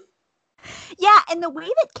fan. Yeah, and the way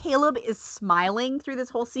that Caleb is smiling through this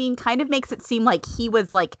whole scene kind of makes it seem like he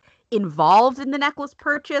was like involved in the necklace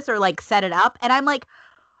purchase or like set it up. And I'm like,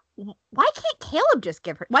 why can't Caleb just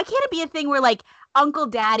give her? Why can't it be a thing where like Uncle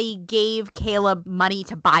Daddy gave Caleb money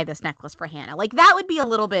to buy this necklace for Hannah? Like that would be a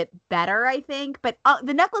little bit better, I think. But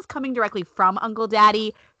the necklace coming directly from Uncle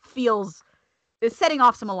Daddy is setting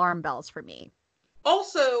off some alarm bells for me.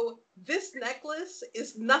 Also, this necklace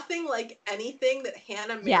is nothing like anything that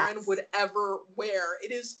Hannah Marin would ever wear.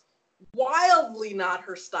 It is wildly not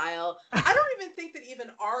her style. I don't even think that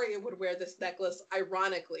even Arya would wear this necklace,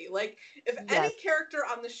 ironically. Like, if any character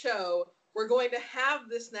on the show were going to have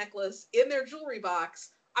this necklace in their jewelry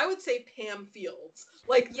box, I would say Pam Fields.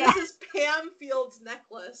 Like, this is Pam Fields'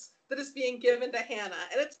 necklace that is being given to Hannah,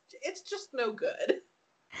 and it's just no good.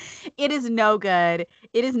 It is no good.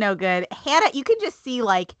 It is no good. Hannah, you can just see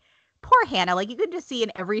like poor Hannah. Like you can just see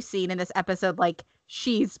in every scene in this episode, like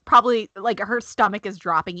she's probably like her stomach is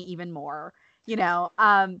dropping even more. You know,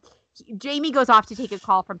 Jamie goes off to take a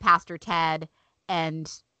call from Pastor Ted, and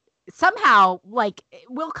somehow like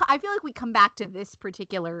I feel like we come back to this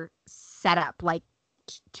particular setup like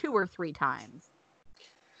 2 or 3 times.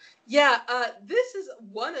 Yeah, this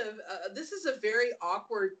is a very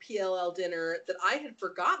awkward PLL dinner that I had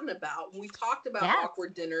forgotten about. When we talked about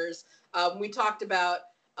awkward dinners, we talked about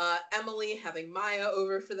Emily having Maya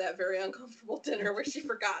over for that very uncomfortable dinner where she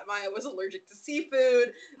forgot Maya was allergic to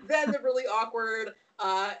seafood. Then the really awkward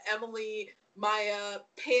Emily, Maya,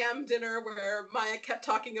 Pam dinner where Maya kept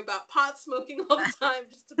talking about pot smoking all the time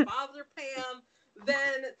just to bother Pam.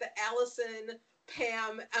 Then the Allison,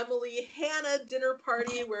 Pam, Emily, Hannah dinner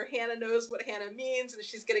party where Hannah knows what Hannah means and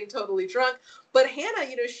she's getting totally drunk. But Hannah,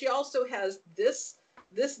 she also has this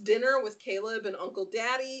dinner with Caleb and Uncle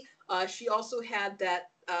Daddy. She also had that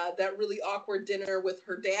really awkward dinner with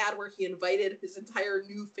her dad where he invited his entire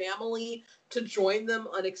new family to join them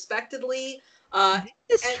unexpectedly.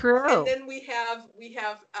 It's true. And then we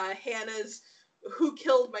have Hannah's Who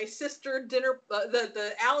Killed My Sister dinner,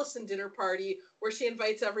 the Allison dinner party where she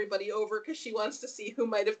invites everybody over because she wants to see who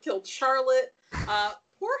might have killed Charlotte.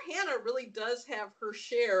 Poor Hannah really does have her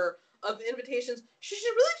share of invitations. She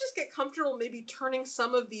should really just get comfortable maybe turning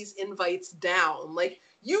some of these invites down. Like,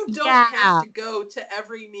 you don't have to go to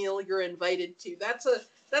every meal you're invited to. That's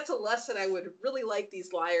a lesson I would really like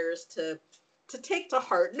these liars to take to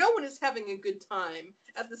heart. No one is having a good time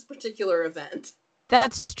at this particular event.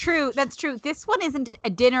 That's true. That's true. This one isn't a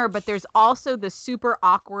dinner, but there's also the super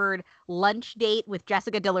awkward lunch date with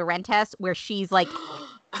Jessica De Laurentiis where she's like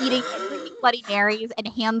eating and drinking Bloody Marys and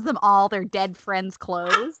hands them all their dead friends'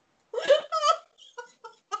 clothes.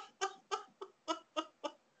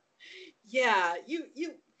 Yeah, you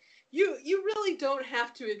really don't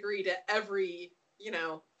have to agree to every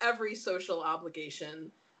social obligation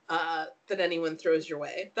that anyone throws your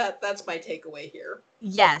way. That's my takeaway here.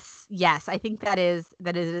 Yes, I think that is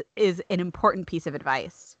an important piece of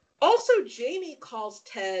advice. Also, Jamie calls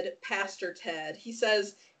Ted Pastor Ted. He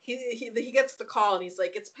says he gets the call and he's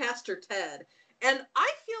like, "It's Pastor Ted," and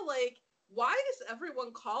I feel like, why does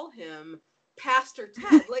everyone call him Pastor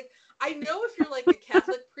Ted? Like, I know if you're like a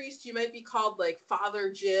Catholic priest, you might be called like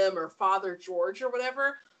Father Jim or Father George or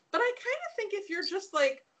whatever. But I kind of think if you're just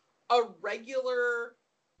like a regular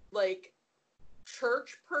like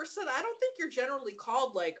church person, I don't think you're generally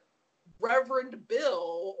called like Reverend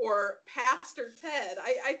Bill or Pastor Ted.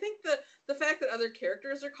 I think the fact that other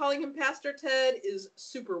characters are calling him Pastor Ted is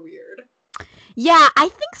super weird. Yeah, I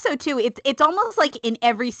think so too. It's almost like in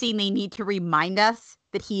every scene they need to remind us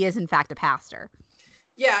that he is in fact a pastor.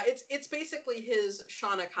 Yeah, it's basically his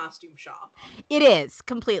Shauna costume shop. It is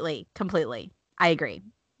completely. I agree.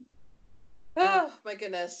 Oh my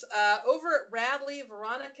goodness. Over at Radley,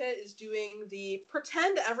 Veronica is doing the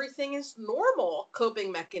pretend everything is normal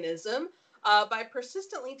coping mechanism by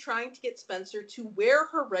persistently trying to get Spencer to wear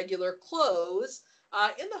her regular clothes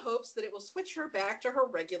in the hopes that it will switch her back to her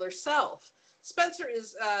regular self. Spencer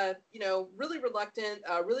is, really reluctant,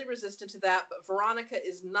 really resistant to that, but Veronica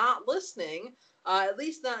is not listening, at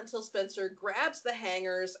least not until Spencer grabs the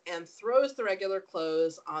hangers and throws the regular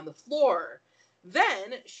clothes on the floor.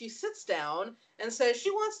 Then she sits down and says she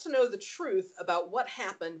wants to know the truth about what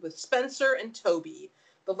happened with Spencer and Toby.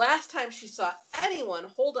 The last time she saw anyone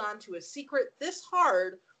hold on to a secret this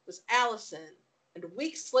hard was Allison, and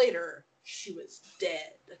weeks later, she was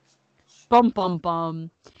dead. Bum bum bum.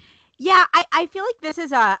 Yeah, I feel like this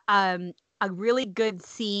is a really good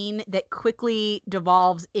scene that quickly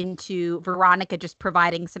devolves into Veronica just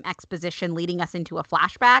providing some exposition leading us into a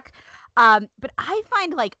flashback. But I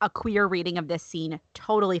find like a queer reading of this scene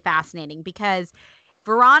totally fascinating because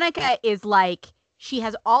Veronica is like she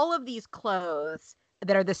has all of these clothes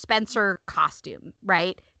that are the Spencer costume,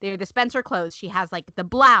 right? They're the Spencer clothes. She has like the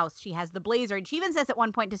blouse, she has the blazer, and she even says at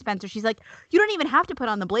one point to Spencer, she's like, "You don't even have to put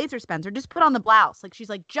on the blazer, Spencer. Just put on the blouse." Like she's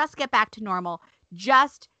like, "Just get back to normal.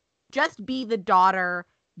 Just just be the daughter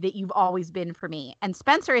that you've always been for me." And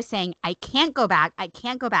Spencer is saying, "I can't go back. I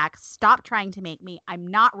can't go back. Stop trying to make me. I'm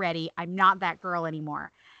not ready. I'm not that girl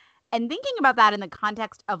anymore." And thinking about that in the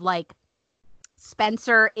context of like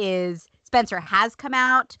Spencer has come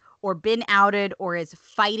out or been outed or is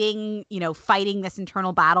fighting this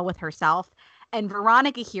internal battle with herself. And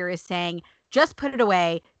Veronica here is saying, just put it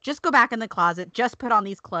away, just go back in the closet, just put on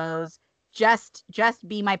these clothes, just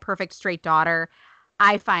be my perfect straight daughter.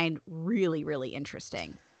 I find really, really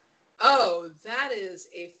interesting. Oh, that is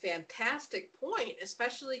a fantastic point,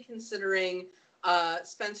 especially considering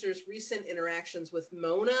Spencer's recent interactions with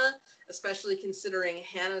Mona, especially considering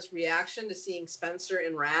Hannah's reaction to seeing Spencer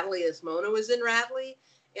in Radley as Mona was in Radley,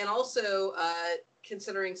 and also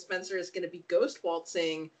considering Spencer is going to be ghost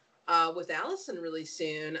waltzing with Allison really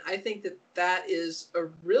soon. I think that that is a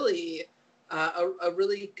really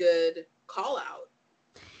good call out.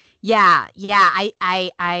 Yeah.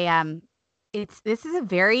 I it's this is a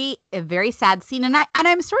very sad scene, and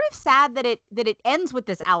I'm sort of sad that it ends with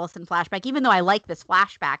this Allison flashback, even though I like this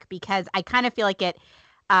flashback because I kind of feel like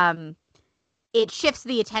um it shifts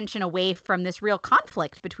the attention away from this real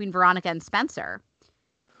conflict between Veronica and Spencer.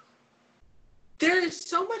 There is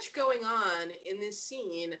so much going on in this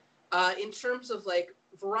scene in terms of like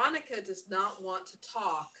Veronica does not want to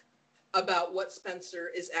talk about what Spencer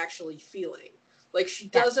is actually feeling. Like she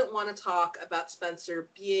Yeah. doesn't want to talk about Spencer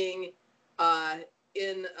being uh,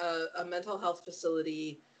 in a mental health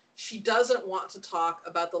facility. She doesn't want to talk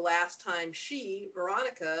about the last time she,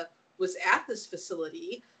 Veronica, was at this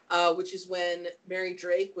facility, which is when Mary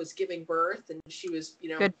Drake was giving birth and she was,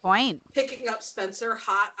 Good point. picking up Spencer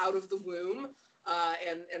hot out of the womb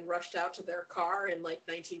and rushed out to their car in like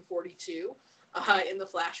 1942 in the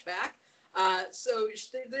flashback. So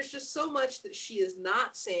there's just so much that she is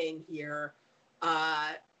not saying here.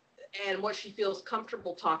 Uh, and what she feels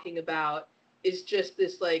comfortable talking about is just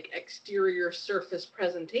this like exterior surface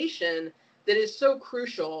presentation that is so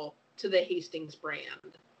crucial to the Hastings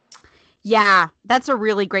brand. Yeah, that's a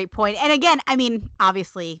really great point. And again, I mean,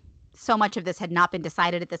 obviously, so much of this had not been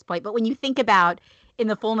decided at this point, but when you think about in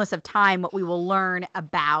the fullness of time what we will learn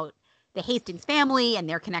about the Hastings family and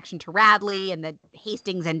their connection to Radley and the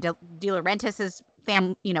Hastings and De Laurentiis's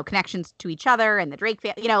connections to each other and the Drake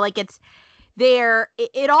family, like it's there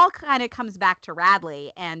it all kind of comes back to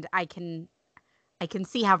Radley, and I can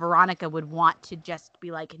see how Veronica would want to just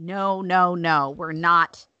be like, no, no, no, we're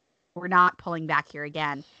not pulling back here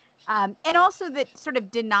again. And also that sort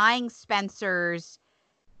of denying Spencer's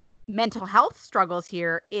mental health struggles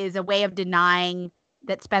here is a way of denying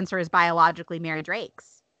that Spencer is biologically Mary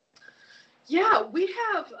Drake's. Yeah, we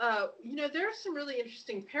have, there are some really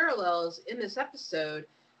interesting parallels in this episode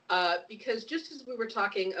because just as we were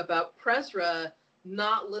talking about Presra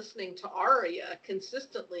not listening to Arya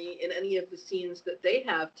consistently in any of the scenes that they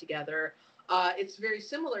have together, it's very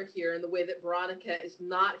similar here in the way that Veronica is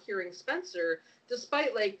not hearing Spencer,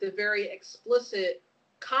 despite like the very explicit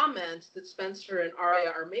comments that Spencer and Arya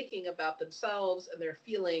are making about themselves and their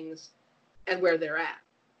feelings and where they're at.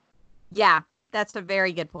 Yeah, that's a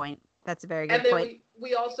very good point. That's a very And good then point.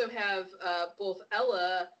 we also have both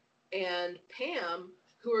Ella and Pam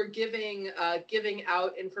who are giving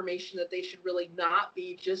out information that they should really not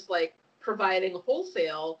be just like providing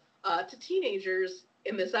wholesale to teenagers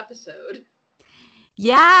in this episode.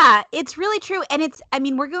 Yeah, it's really true.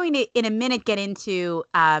 And we're going to, in a minute, get into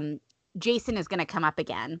Jason is going to come up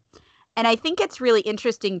again. And I think it's really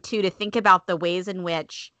interesting, too, to think about the ways in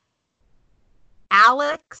which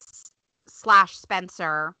Alex /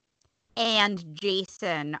 Spencer and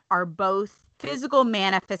Jason are both physical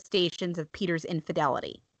manifestations of Peter's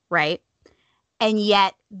infidelity, right? And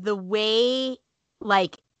yet the way,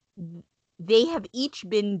 like, they have each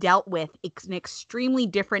been dealt with in extremely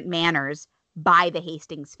different manners by the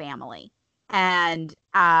Hastings family. And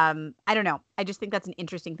I don't know. I just think that's an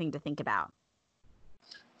interesting thing to think about.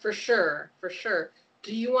 For sure.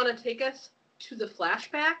 Do you want to take us to the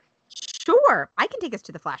flashback? Sure. I can take us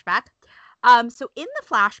to the flashback. So in the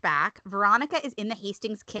flashback, Veronica is in the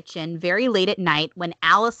Hastings kitchen very late at night when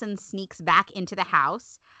Allison sneaks back into the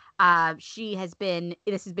house. This has been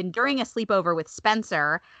during a sleepover with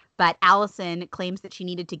Spencer, but Allison claims that she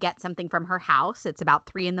needed to get something from her house. It's about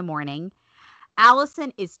 3 a.m.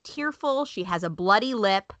 Allison is tearful. She has a bloody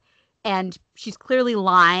lip, and she's clearly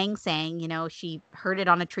lying, saying, she heard it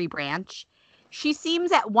on a tree branch. She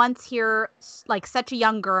seems at once here like such a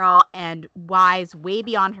young girl and wise, way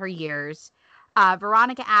beyond her years.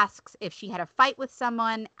 Veronica asks if she had a fight with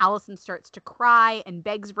someone. Allison starts to cry and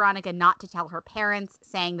begs Veronica not to tell her parents,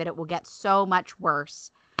 saying that it will get so much worse.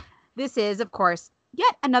 This is, of course,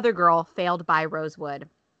 yet another girl failed by Rosewood.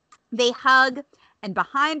 They hug, and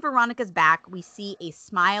behind Veronica's back, we see a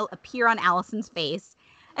smile appear on Allison's face.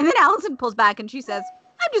 And then Allison pulls back and she says,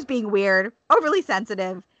 "I'm just being weird, overly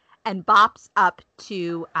sensitive," and bops up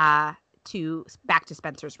to back to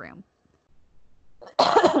Spencer's room.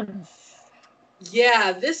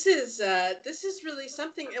 Yeah, this is really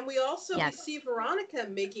something, and we see Veronica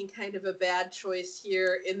making kind of a bad choice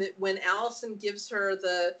here in that when Allison gives her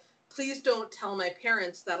the "please don't tell my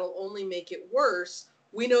parents, that'll only make it worse,"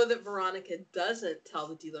 we know that Veronica doesn't tell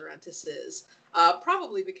the De Laurentises,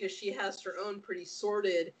 probably because she has her own pretty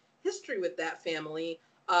sordid history with that family,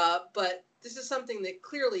 but this is something that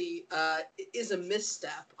clearly is a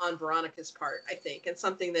misstep on Veronica's part, I think, and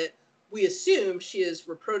something that we assume she has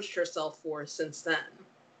reproached herself for since then.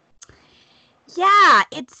 Yeah,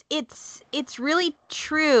 it's really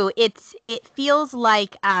true. It feels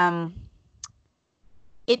like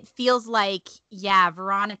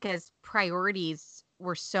Veronica's priorities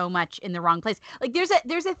were so much in the wrong place. Like there's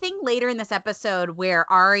a thing later in this episode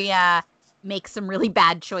where Aria makes some really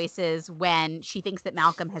bad choices when she thinks that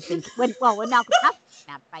Malcolm has been when Malcolm has been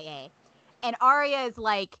kidnapped by A, and Aria is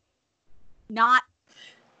like not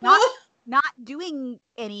doing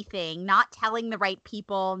anything, not telling the right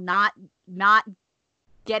people, not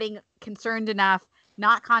getting concerned enough,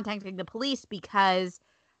 not contacting the police because,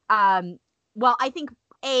 I think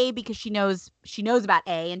because she knows about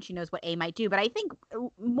A and she knows what A might do, but I think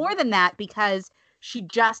more than that because she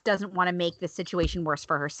just doesn't want to make the situation worse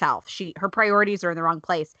for herself. Her priorities are in the wrong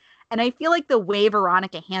place, and I feel like the way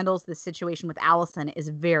Veronica handles this situation with Allison is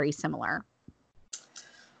very similar.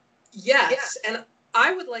 Yes, and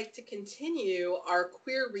I would like to continue our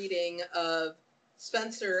queer reading of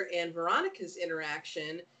Spencer and Veronica's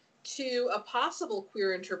interaction to a possible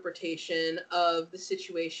queer interpretation of the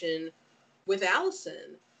situation with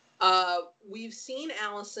Allison. We've seen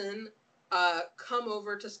Allison come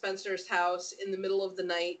over to Spencer's house in the middle of the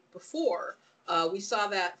night before. We saw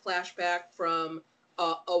that flashback from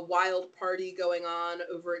a wild party going on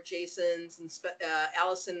over at Jason's, and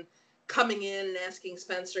Allison coming in and asking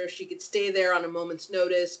Spencer if she could stay there on a moment's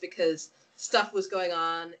notice because stuff was going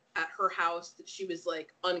on at her house that she was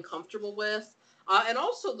like uncomfortable with, and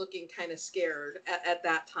also looking kind of scared at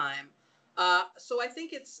that time. So I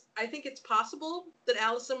think it's possible that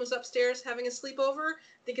Allison was upstairs having a sleepover.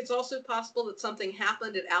 I think it's also possible that something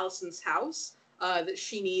happened at Allison's house that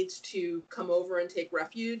she needs to come over and take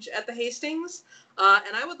refuge at the Hastings.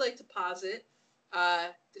 And I would like to posit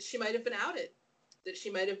that she might have been outed.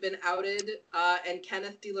 And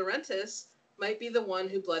Kenneth De Laurentiis might be the one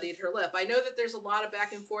who bloodied her lip. I know that there's a lot of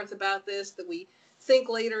back and forth about this, that we think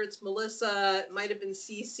later it's Melissa, it might have been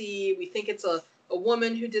Cece, we think it's a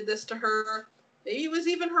woman who did this to her. Maybe it was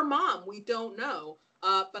even her mom, we don't know.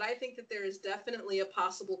 But I think that there is definitely a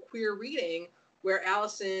possible queer reading where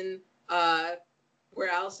Allison got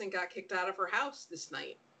kicked out of her house this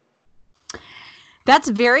night. That's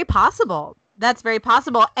very possible.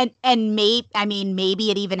 And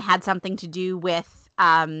maybe it even had something to do with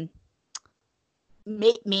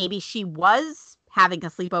maybe she was having a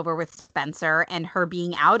sleepover with Spencer, and her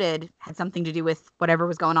being outed had something to do with whatever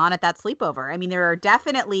was going on at that sleepover. I mean, there are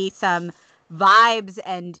definitely some vibes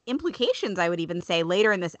and implications, I would even say,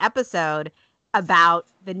 later in this episode about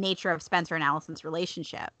the nature of Spencer and Allison's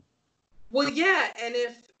relationship. Well, yeah, and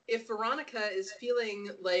if Veronica is feeling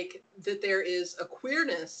like that there is a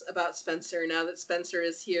queerness about Spencer now that Spencer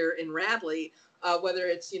is here in Radley, whether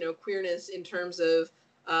it's, queerness in terms of,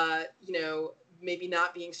 maybe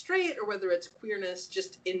not being straight, or whether it's queerness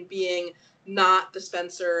just in being not the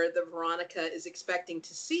Spencer that Veronica is expecting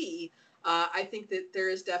to see, I think that there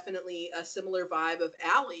is definitely a similar vibe of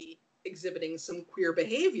Allie exhibiting some queer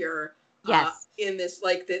behavior. Yes. In this,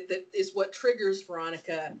 like, that is what triggers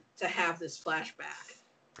Veronica to have this flashback.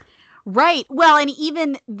 Right. Well, and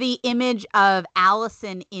even the image of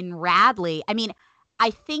Allison in Radley, I mean,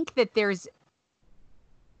 I think that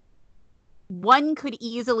one could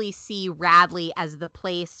easily see Radley as the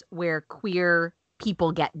place where queer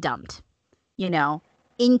people get dumped.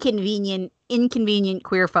 Inconvenient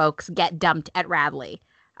queer folks get dumped at Radley.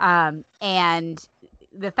 And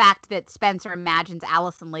the fact that Spencer imagines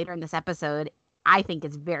Allison later in this episode, I think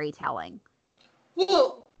is very telling.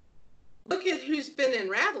 Well, look at who's been in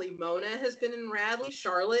Radley. Mona has been in Radley.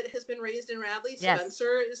 Charlotte has been raised in Radley. Yes.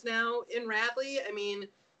 Spencer is now in Radley. I mean,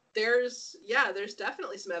 there's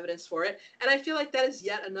definitely some evidence for it. And I feel like that is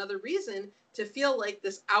yet another reason to feel like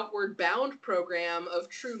this Outward Bound program of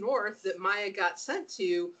True North that Maya got sent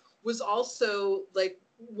to was also like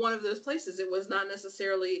one of those places. It was not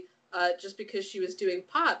necessarily just because she was doing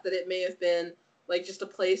pot, that it may have been like just a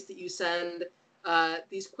place that you send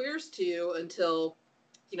these queers to until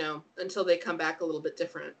they come back a little bit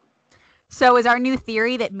different. So is our new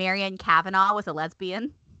theory that Marianne Cavanaugh was a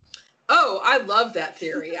lesbian? Oh, I love that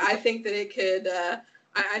theory. I think that it could.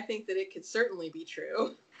 I think that it could certainly be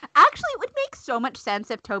true. Actually, it would make so much sense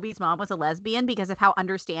if Toby's mom was a lesbian because of how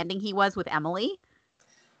understanding he was with Emily.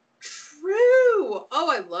 True. Oh,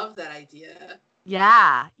 I love that idea.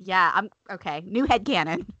 Yeah. I'm okay. New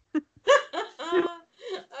headcanon.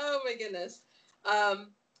 Oh my goodness.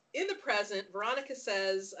 In the present, Veronica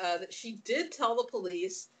says that she did tell the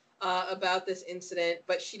police about this incident,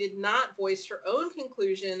 but she did not voice her own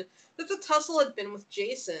conclusion that the tussle had been with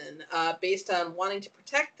Jason, based on wanting to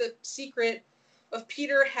protect the secret of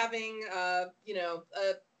Peter having, a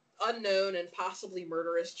unknown and possibly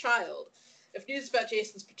murderous child. If news about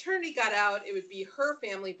Jason's paternity got out, it would be her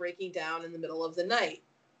family breaking down in the middle of the night.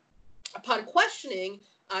 Upon questioning,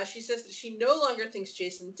 she says that she no longer thinks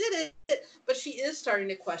Jason did it, but she is starting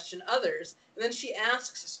to question others. And then she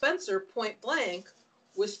asks Spencer point blank,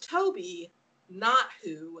 was Toby not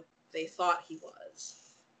who they thought he was?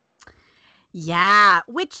 Yeah,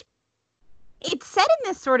 which it's said in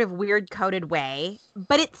this sort of weird coded way,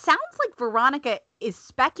 but it sounds like Veronica is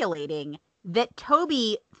speculating that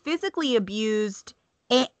Toby physically abused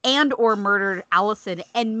and or murdered Allison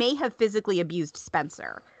and may have physically abused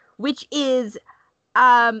Spencer, which is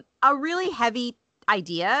a really heavy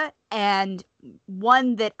idea and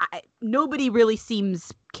one that nobody really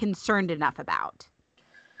seems concerned enough about.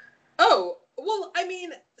 Oh, well, I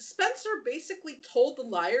mean, Spencer basically told the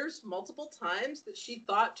liars multiple times that she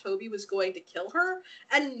thought Toby was going to kill her,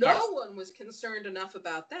 and no one was concerned enough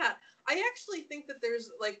about that. I actually think that there's,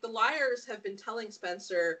 like, the liars have been telling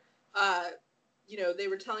Spencer, they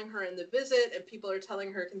were telling her in the visit, and people are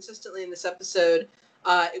telling her consistently in this episode,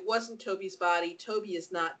 it wasn't Toby's body, Toby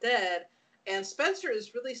is not dead, and Spencer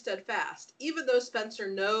is really steadfast. Even though Spencer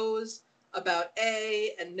knows about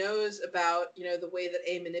A and knows about, the way that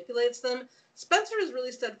A manipulates them, Spencer is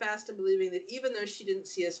really steadfast in believing that even though she didn't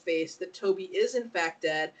see his face, that Toby is in fact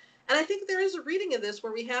dead. And I think there is a reading of this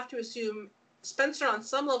where we have to assume Spencer on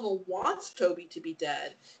some level wants Toby to be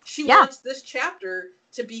dead. She wants this chapter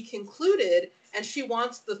to be concluded, and she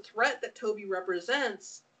wants the threat that Toby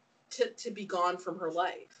represents to be gone from her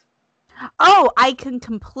life. Oh, I can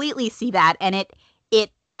completely see that. And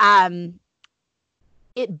it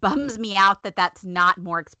bums me out that that's not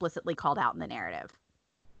more explicitly called out in the narrative.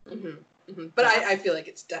 Mm-hmm. Mm-hmm. But I feel like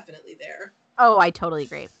it's definitely there. Oh, I totally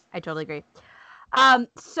agree.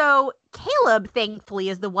 So Caleb, thankfully,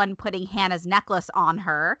 is the one putting Hannah's necklace on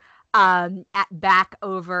her. Back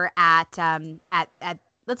over at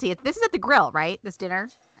let's see, this is at the grill, right? This dinner.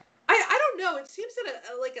 I don't know. It seems at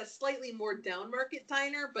a slightly more down market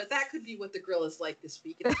diner, but that could be what the grill is like this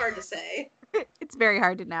week. It's hard to say. It's very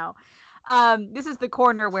hard to know. This is the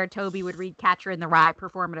corner where Toby would read Catcher in the Rye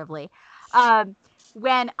performatively.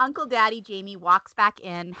 When Uncle Daddy Jamie walks back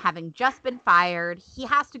in, having just been fired, he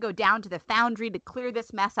has to go down to the foundry to clear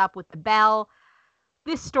this mess up with the bell.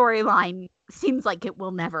 This storyline seems like it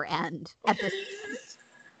will never end at this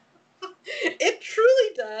point. It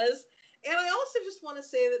truly does. And I also just want to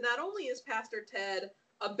say that not only is Pastor Ted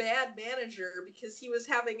a bad manager because he was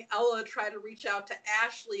having Ella try to reach out to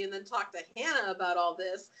Ashley and then talk to Hannah about all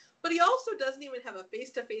this. But he also doesn't even have a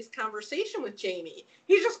face-to-face conversation with Jamie.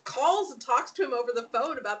 He just calls and talks to him over the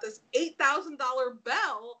phone about this $8,000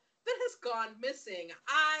 bell that has gone missing.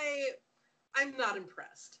 I'm not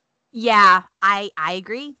impressed. Yeah, I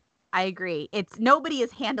agree. I agree. It's nobody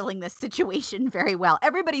is handling this situation very well.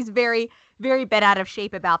 Everybody's very, very bent out of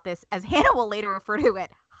shape about this, as Hannah will later refer to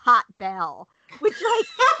it, hot bell. Which, like,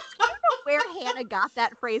 I don't know where Hannah got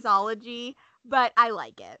that phraseology, but I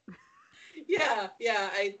like it. Yeah,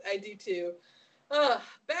 I do too.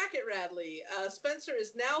 Back at Radley, Spencer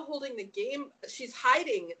is now holding the game. She's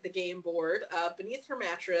hiding the game board beneath her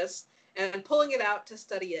mattress and pulling it out to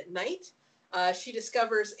study at night. She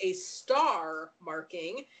discovers a star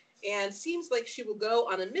marking and seems like she will go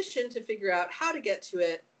on a mission to figure out how to get to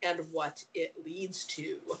it and what it leads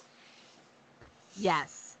to.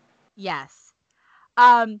 Yes. Yes.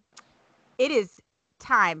 It is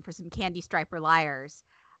time for some Candy Striper liars.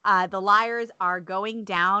 The liars are going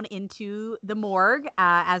down into the morgue,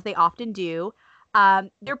 as they often do.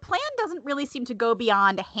 Their plan doesn't really seem to go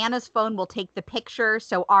beyond Hannah's phone will take the picture,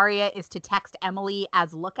 so Aria is to text Emily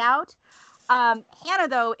as lookout. Hannah,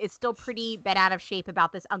 though, is still pretty bent out of shape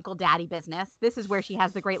about this Uncle Daddy business. This is where she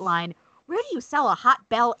has the great line, "Where do you sell a hot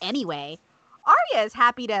bell anyway?" Aria is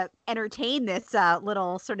happy to entertain this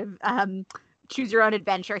little sort of choose your own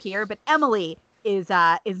adventure here, but Emily is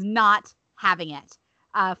not having it.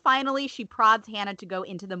 Finally, she prods Hannah to go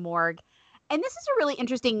into the morgue. And this is a really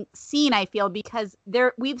interesting scene, I feel, because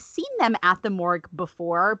we've seen them at the morgue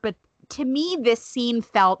before, but to me, this scene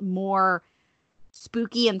felt more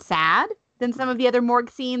spooky and sad than some of the other morgue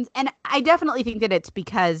scenes. And I definitely think that it's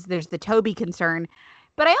because there's the Toby concern.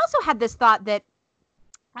 But I also had this thought that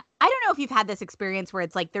I don't know if you've had this experience where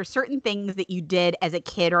it's like there's certain things that you did as a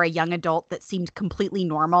kid or a young adult that seemed completely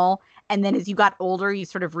normal. And then as you got older, you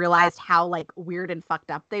sort of realized how like weird and fucked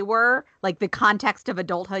up they were. Like the context of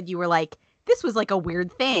adulthood, you were like, this was like a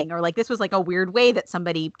weird thing, or like this was like a weird way that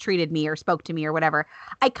somebody treated me or spoke to me or whatever.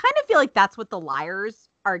 I kind of feel like that's what the liars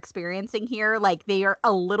are experiencing here. Like they are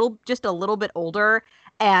just a little bit older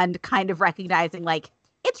and kind of recognizing like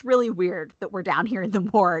it's really weird that we're down here in the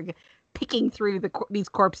morgue picking through these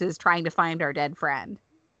corpses trying to find our dead friend.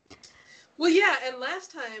 Well, yeah, and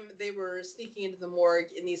last time they were sneaking into the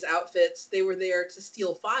morgue in these outfits, they were there to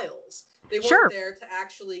steal files. They weren't there to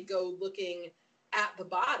actually go looking at the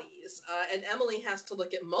bodies. And Emily has to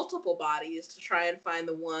look at multiple bodies to try and find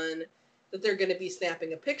the one that they're going to be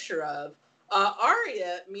snapping a picture of.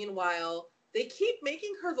 Aria, meanwhile, they keep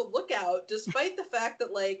making her the lookout, despite the fact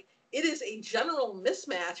that, like, it is a general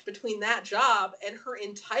mismatch between that job and her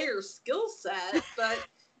entire skill set. But,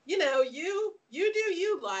 you know, you do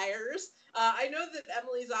you, liars. I know that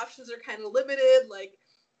Emily's options are kind of limited. Like,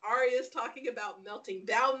 Aria's talking about melting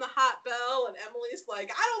down the hot bell, and Emily's like,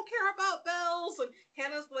 I don't care about bells. And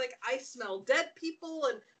Hannah's like, I smell dead people.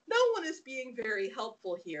 And no one is being very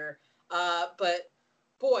helpful here. But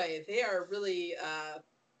boy, they are really,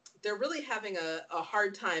 they're really having a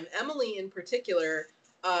hard time. Emily in particular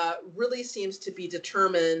really seems to be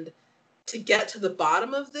determined to get to the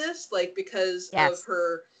bottom of this, like, because of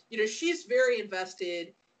her, you know, she's very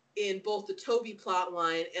invested in both the Toby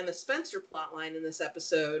plotline and the Spencer plotline in this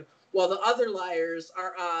episode, while the other liars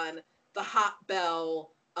are on the hot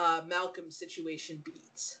bell Malcolm situation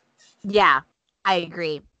beats. Yeah, I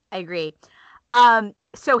agree.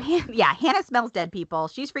 So Hannah smells dead people.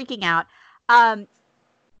 She's freaking out. Hannah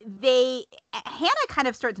kind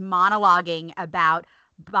of starts monologuing about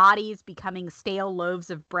bodies becoming stale loaves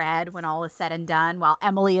of bread when all is said and done, while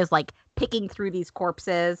Emily is like picking through these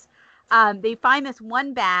corpses. They find this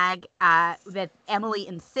one bag that Emily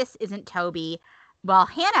insists isn't Toby, while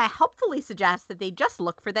Hannah helpfully suggests that they just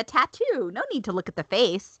look for the tattoo. No need to look at the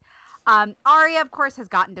face. Aria, of course, has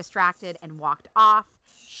gotten distracted and walked off.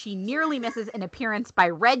 She nearly misses an appearance by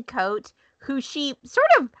Redcoat, who she sort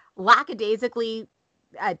of lackadaisically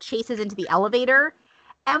chases into the elevator.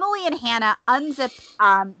 Emily and Hannah unzip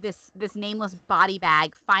this nameless body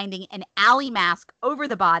bag, finding an alley mask over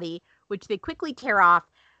the body, which they quickly tear off.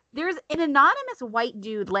 There's an anonymous white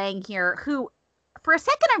dude laying here who, for a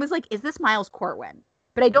second, I was like, is this Miles Corwin?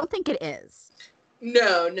 But I don't think it is.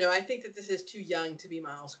 No, I think that this is too young to be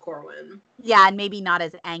Miles Corwin. Yeah, and maybe not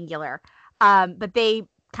as angular. But they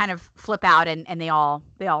kind of flip out and they all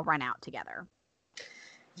run out together.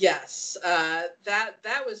 Yes, that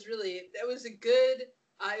was a good.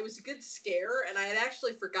 It was a good scare, and I had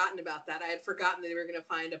actually forgotten about that. I had forgotten that they were going to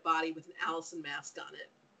find a body with an Allison mask on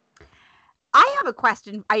it. I have a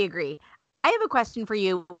question. I agree. I have a question for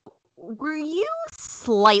you. were you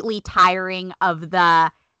slightly tiring of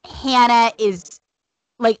the Hannah is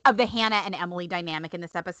like of the Hannah and Emily dynamic in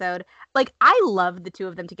this episode? Like, I loved the two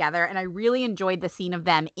of them together, and I really enjoyed the scene of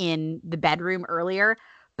them in the bedroom earlier.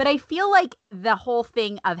 But I feel like the whole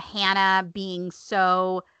thing of Hannah being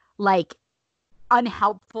so like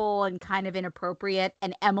unhelpful and kind of inappropriate,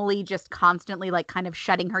 and Emily just constantly like kind of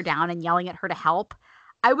shutting her down and yelling at her to help.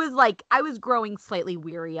 I was growing slightly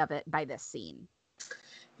weary of it by this scene.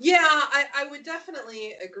 Yeah, I would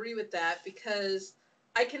definitely agree with that, because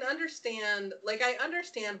I can understand, like, I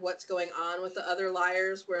understand what's going on with the other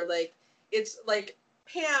liars, where, like, it's, like,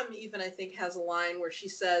 Pam even, I think, has a line where she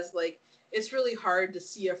says, like, it's really hard to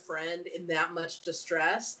see a friend in that much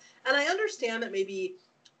distress. And I understand that maybe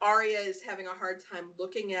Arya is having a hard time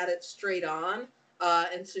looking at it straight on.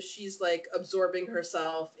 And so she's, like, absorbing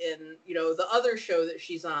herself in, you know, the other show that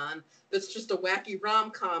she's on that's just a wacky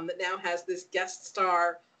rom-com that now has this guest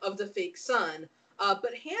star of the fake son.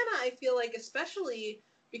 But Hannah, I feel like, especially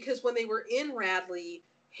because when they were in Radley,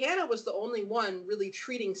 Hannah was the only one really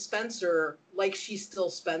treating Spencer like she's still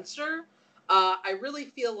Spencer. I really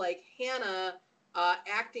feel like Hannah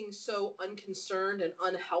acting so unconcerned and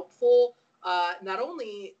unhelpful, not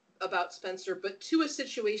only about Spencer, but to a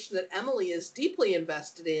situation that Emily is deeply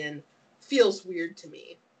invested in, feels weird to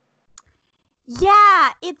me.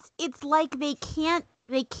 Yeah, it's like they can't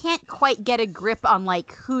quite get a grip on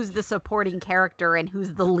like who's the supporting character and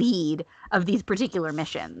who's the lead of these particular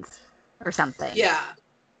missions or something. Yeah,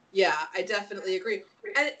 I definitely agree.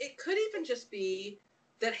 And it could even just be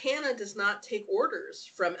that Hannah does not take orders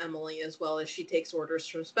from Emily as well as she takes orders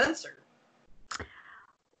from Spencer.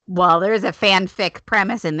 Well, there's a fanfic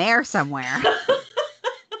premise in there somewhere.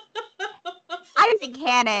 I think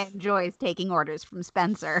Hannah enjoys taking orders from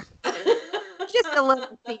Spencer. Just a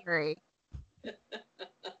little theory.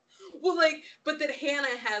 Well, like, but that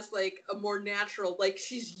Hannah has, like, a more natural, like,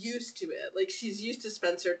 she's used to it. Like, she's used to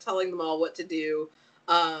Spencer telling them all what to do.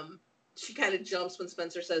 She kind of jumps when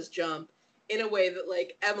Spencer says jump in a way that,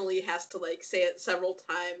 like, Emily has to, like, say it several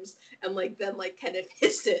times and, like, then, like, kind of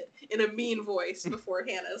hiss it in a mean voice before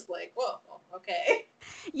Hannah's like, whoa, okay.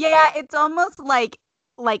 Yeah, it's almost like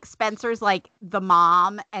Spencer's like the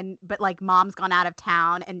mom, but like mom's gone out of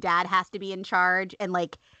town and dad has to be in charge, and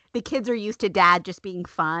like the kids are used to dad just being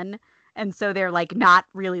fun, and so they're like not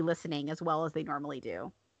really listening as well as they normally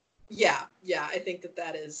do. Yeah, I think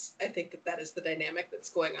that is the dynamic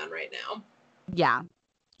that's going on right now.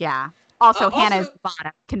 Yeah. Also, Hannah's Also,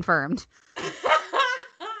 bottom confirmed.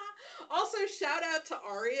 Also, shout out to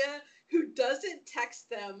Arya, who doesn't text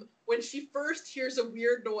them when she first hears a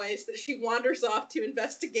weird noise that she wanders off to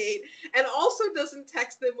investigate, and also doesn't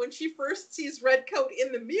text them when she first sees Redcoat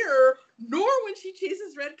in the mirror, nor when she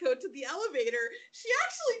chases Redcoat to the elevator. She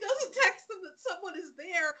actually doesn't text them that someone is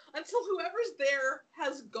there until whoever's there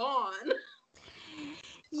has gone.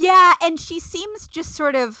 Yeah, and she seems just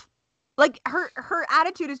sort of like her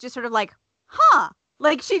attitude is just sort of like, huh?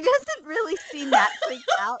 Like she doesn't really seem that freaked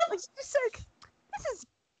out. Like she's just like, this is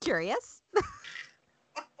curious.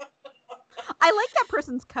 I like that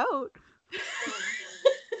person's coat.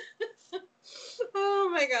 Oh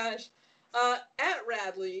my gosh. At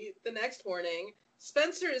Radley, the next morning,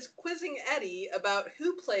 Spencer is quizzing Eddie about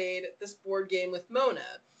who played this board game with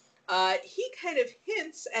Mona. He kind of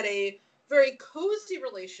hints at a very cozy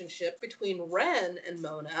relationship between Ren and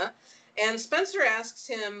Mona, and Spencer asks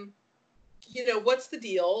him, you know, what's the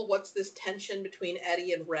deal? What's this tension between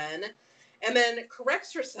Eddie and Ren? And then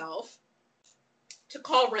corrects herself to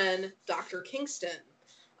call Ren Dr. Kingston,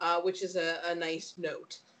 which is a nice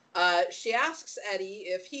note. She asks Eddie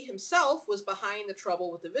if he himself was behind the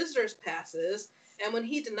trouble with the visitors' passes, and when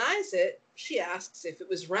he denies it, she asks if it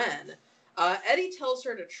was Ren. Eddie tells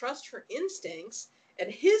her to trust her instincts,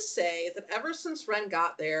 and his say that ever since Ren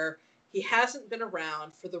got there, he hasn't been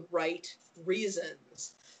around for the right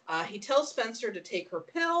reasons. He tells Spencer to take her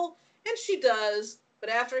pill, and she does, but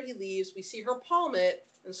after he leaves, we see her palm it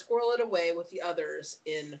and squirrel it away with the others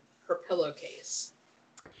in her pillowcase.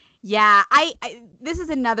 Yeah, I this is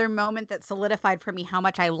another moment that solidified for me how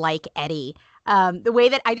much I like Eddie. The way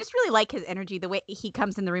that I just really like his energy, the way he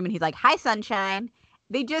comes in the room and he's like, "Hi, sunshine."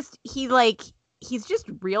 He's just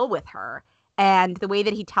real with her, and the way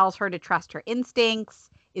that he tells her to trust her instincts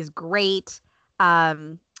is great.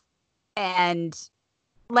 And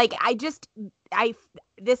like I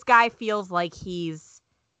this guy feels like he's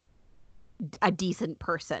a decent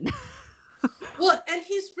person. Well, and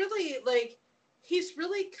he's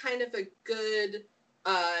really kind of a good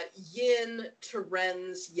yin to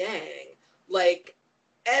Ren's yang. Like,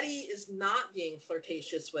 Eddie is not being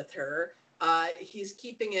flirtatious with her. He's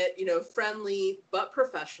keeping it, friendly but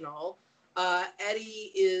professional.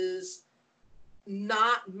 Eddie is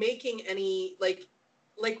not making any, like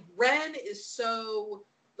Ren is so,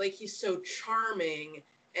 he's so charming,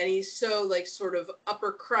 and he's so, sort of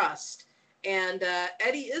upper crust. And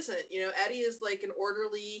Eddie isn't. Eddie is like an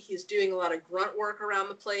orderly. He's doing a lot of grunt work around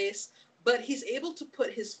the place, but he's able to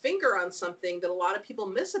put his finger on something that a lot of people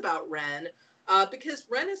miss about Ren, because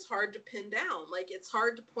Ren is hard to pin down. It's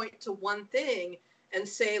hard to point to one thing and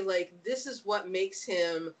say, this is what makes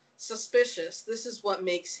him suspicious. This is what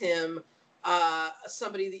makes him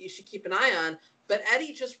somebody that you should keep an eye on. But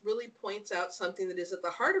Eddie just really points out something that is at the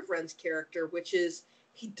heart of Ren's character, which is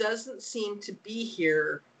he doesn't seem to be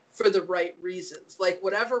here for the right reasons.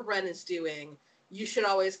 Whatever Ren is doing, you should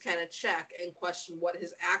always kind of check and question what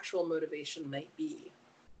his actual motivation might be.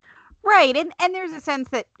 Right. And there's a sense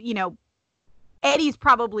that, Eddie's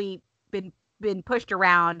probably been pushed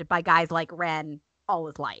around by guys like Ren all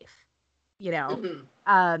his life, Mm-hmm.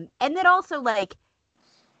 And then also,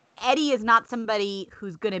 Eddie is not somebody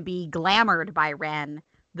who's going to be glamored by Ren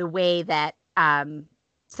the way that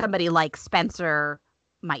somebody like Spencer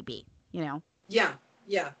might be, Yeah,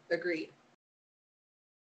 agreed.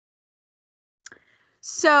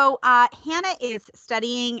 So Hannah is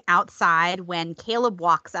studying outside when Caleb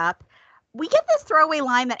walks up. We get this throwaway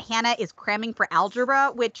line that Hannah is cramming for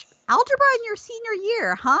algebra, which algebra in your senior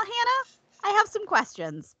year, huh, Hannah? I have some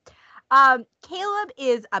questions. Caleb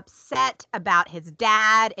is upset about his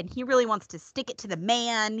dad, and he really wants to stick it to the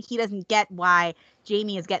man. He doesn't get why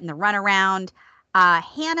Jamie is getting the runaround.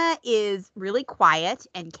 Hannah is really quiet,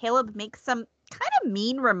 and Caleb makes some kind of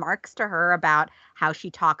mean remarks to her about how she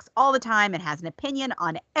talks all the time and has an opinion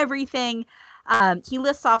on everything. He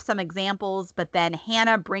lists off some examples, but then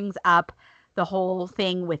Hannah brings up the whole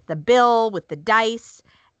thing with the bill, with the dice,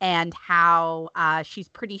 and how she's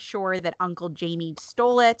pretty sure that Uncle Jamie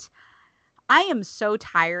stole it. I am so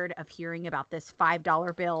tired of hearing about this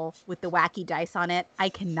 $5 bill with the wacky dice on it. I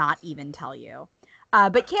cannot even tell you.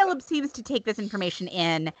 But Caleb seems to take this information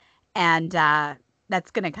in, and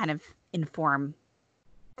that's going to kind of inform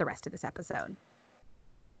the rest of this episode.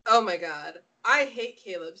 Oh my God. I hate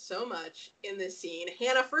Caleb so much in this scene.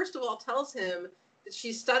 Hannah, first of all, tells him that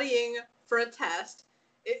she's studying for a test.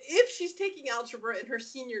 If she's taking algebra in her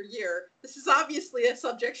senior year, this is obviously a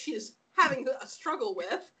subject she is having a struggle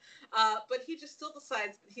with. But he just still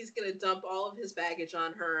decides that he's going to dump all of his baggage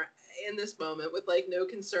on her in this moment with no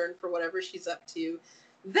concern for whatever she's up to.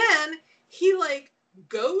 Then he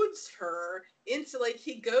goads her into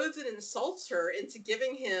he goads and insults her into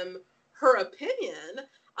giving him her opinion.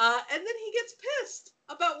 And then he gets pissed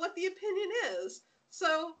about what the opinion is.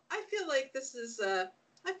 So I feel like this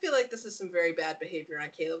is some very bad behavior on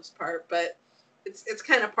Caleb's part, but it's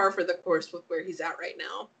kind of par for the course with where he's at right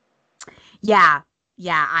now. Yeah,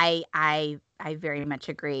 I very much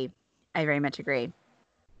agree. I very much agree.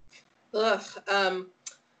 Ugh.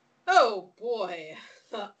 Oh boy,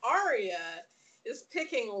 Aria is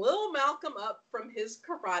picking little Malcolm up from his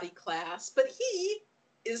karate class, but he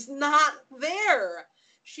is not there.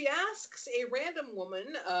 She asks a random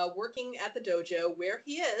woman working at the dojo where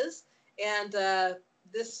he is, and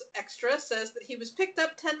this extra says that he was picked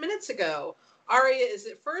up 10 minutes ago. Aria is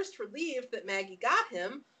at first relieved that Maggie got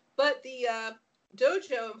him, but the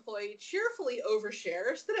dojo employee cheerfully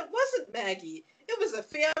overshares that it wasn't Maggie. It was a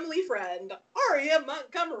family friend, Aria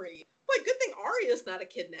Montgomery. Boy, good thing Aria's not a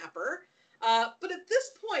kidnapper. But at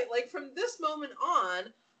this point, from this moment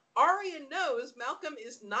on, Aria knows Malcolm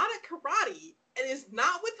is not at karate and is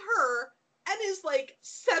not with her and is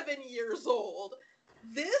 7 years old.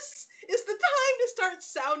 This is the time to start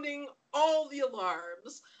sounding all the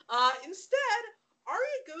alarms. Instead,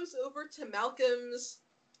 Aria goes over to Malcolm's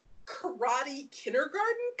karate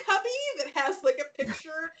kindergarten cubby that has a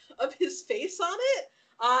picture of his face on it,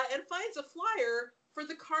 and finds a flyer for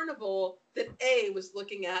the carnival that A was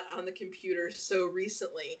looking at on the computer so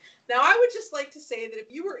recently. Now, I would just like to say that if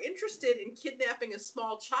you were interested in kidnapping a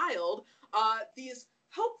small child, these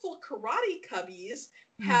helpful karate cubbies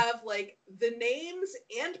have the names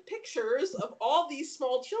and pictures of all these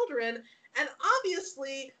small children, and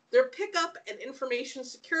obviously their pickup and information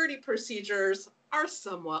security procedures are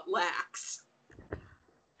somewhat lax.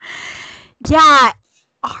 Yeah,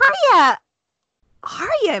 Aria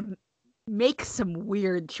makes some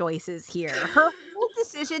weird choices here. Her whole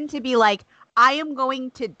decision to be I am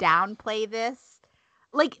going to downplay this.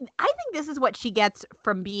 I think this is what she gets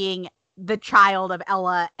from being the child of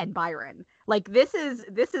Ella and Byron. This is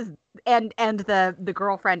and the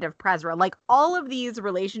girlfriend of Prezra. All of these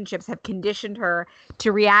relationships have conditioned her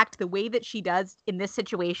to react the way that she does in this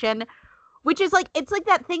situation, which is like, it's like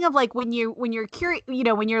that thing of like when you're curious,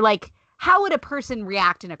 when you're like, how would a person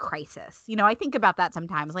react in a crisis? I think about that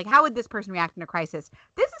sometimes. Like, how would this person react in a crisis?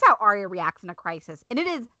 This is how Arya reacts in a crisis, and it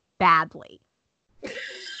is badly.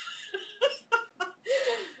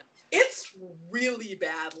 It's really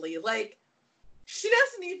badly. Like, she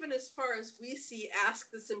doesn't even, as far as we see,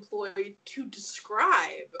 ask this employee to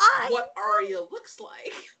describe what Arya looks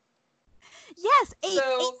like. Yes, a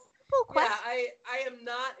simple question. Yeah, I am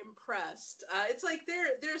not impressed. It's like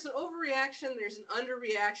there's an overreaction, there's an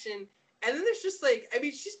underreaction, and then there's just like, I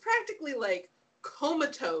mean, she's practically like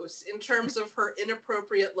comatose in terms of her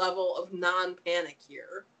inappropriate level of non-panic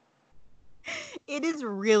here. It is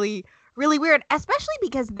really, really weird, especially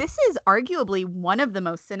because this is arguably one of the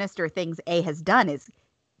most sinister things A has done is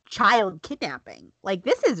child kidnapping. Like,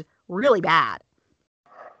 this is really bad.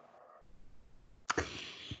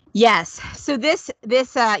 Yes. So this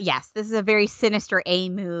is a very sinister A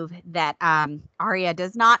move that Arya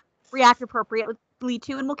does not react appropriately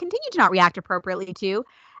to and will continue to not react appropriately to,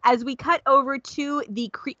 as we cut over to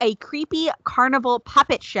a creepy carnival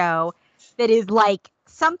puppet show that is like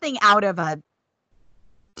something out of a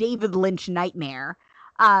David Lynch nightmare.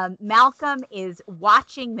 Malcolm is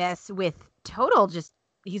watching this with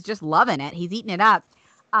he's just loving it. He's eating it up.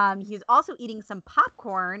 He's also eating some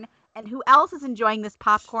popcorn. And who else is enjoying this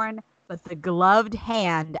popcorn but the gloved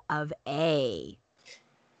hand of A?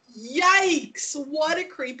 Yikes! What a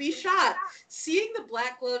creepy shot. Seeing the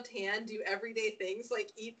black gloved hand do everyday things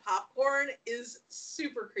like eat popcorn is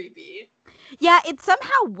super creepy. Yeah, it's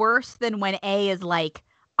somehow worse than when A is like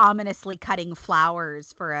ominously cutting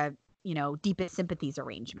flowers for a, deepest sympathies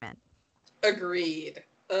arrangement. Agreed.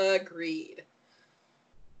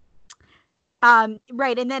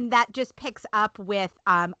 Right, and then that just picks up with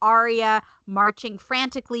Arya marching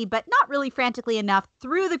frantically, but not really frantically enough,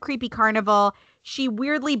 through the creepy carnival. She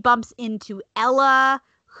weirdly bumps into Ella,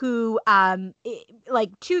 who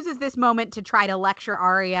chooses this moment to try to lecture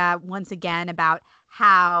Arya once again about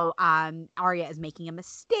how Arya is making a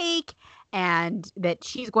mistake and that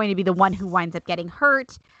she's going to be the one who winds up getting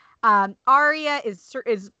hurt. Arya is,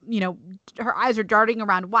 her eyes are darting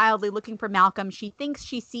around wildly looking for Malcolm. She thinks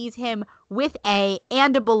she sees him with A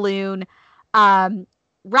and a balloon.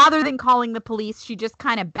 Rather than calling the police, she just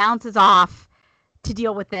kind of bounces off to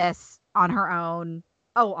deal with this on her own.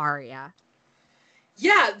 Oh, Arya.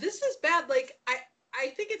 Yeah, this is bad. Like, I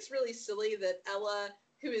think it's really silly that Ella,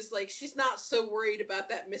 who is like, she's not so worried about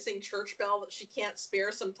that missing church bell that she can't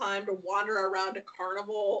spare some time to wander around a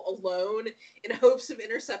carnival alone in hopes of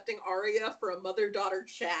intercepting Arya for a mother-daughter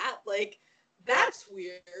chat. Like, that's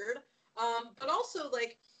weird. But also,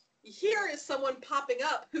 like, here is someone popping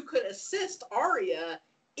up who could assist Arya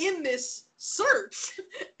in this search.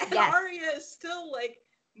 And yes. Arya is still, like,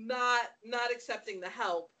 not accepting the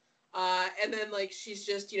help. And then, like, she's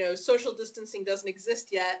just, social distancing doesn't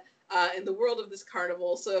exist yet. In the world of this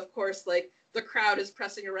carnival. So, of course, like, the crowd is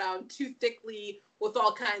pressing around too thickly with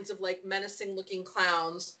all kinds of, like, menacing-looking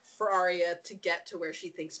clowns for Arya to get to where she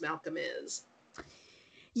thinks Malcolm is.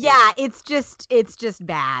 Yeah, it's just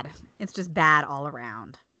bad. It's just bad all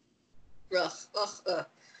around. Back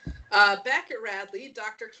at Radley,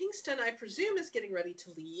 Dr. Kingston, I presume, is getting ready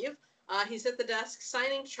to leave. He's at the desk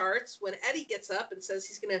signing charts when Eddie gets up and says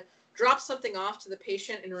he's going to drop something off to the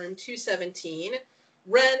patient in room 217.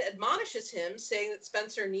 Wren admonishes him, saying that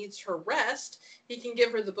Spencer needs her rest. He can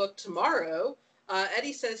give her the book tomorrow.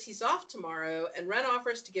 Eddie says he's off tomorrow, and Wren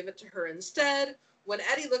offers to give it to her instead. When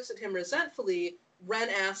Eddie looks at him resentfully, Wren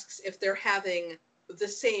asks if they're having the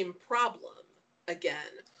same problem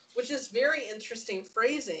again, which is very interesting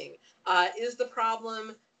phrasing. Is the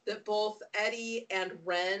problem that both Eddie and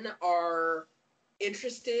Wren are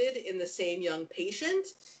interested in the same young patient?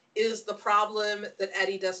 Is the problem that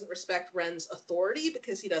Eddie doesn't respect Wren's authority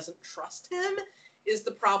because he doesn't trust him? Is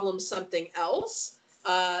the problem something else?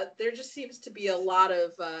 There just seems to be a lot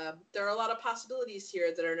of possibilities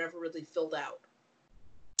here that are never really filled out.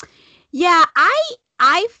 Yeah,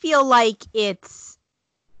 I feel like it's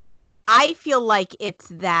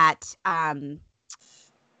that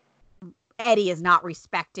Eddie is not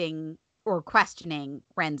respecting or questioning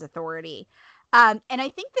Wren's authority. And I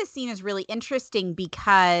think this scene is really interesting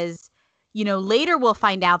because, later we'll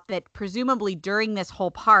find out that presumably during this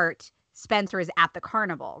whole part, Spencer is at the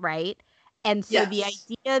carnival, right? And so yes. The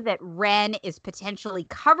idea that Wren is potentially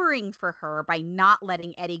covering for her by not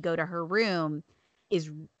letting Eddie go to her room is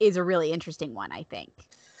a really interesting one, I think.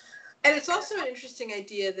 And it's also an interesting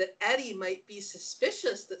idea that Eddie might be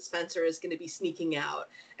suspicious that Spencer is going to be sneaking out.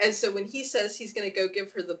 And so when he says he's going to go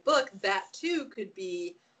give her the book, that too could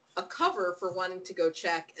be a cover for wanting to go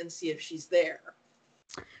check and see if she's there.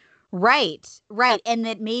 Right, right. And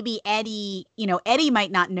that maybe Eddie, Eddie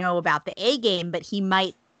might not know about the A game, but he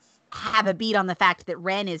might have a beat on the fact that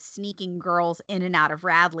Ren is sneaking girls in and out of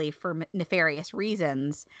Radley for nefarious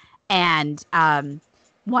reasons and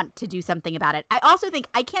want to do something about it. I also think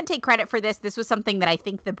I can't take credit for this. This was something that I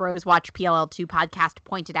think the Bros Watch PLL2 podcast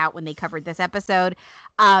pointed out when they covered this episode.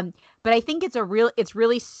 But I think it's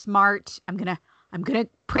really smart. I'm gonna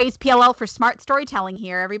praise PLL for smart storytelling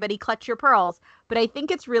here. Everybody clutch your pearls. But I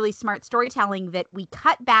think it's really smart storytelling that we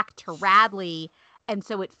cut back to Radley, and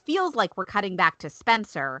so it feels like we're cutting back to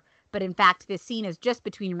Spencer. But in fact, this scene is just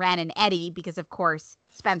between Ren and Eddie because, of course,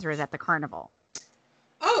 Spencer is at the carnival.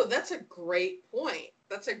 Oh, that's a great point.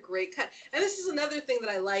 That's a great cut. And this is another thing that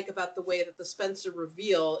I like about the way that the Spencer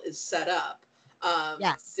reveal is set up.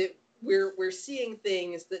 Yes. That we're seeing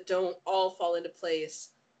things that don't all fall into place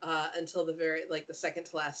until the second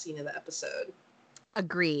to last scene of the episode.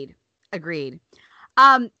 Agreed.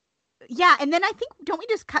 Yeah, and then I think, don't we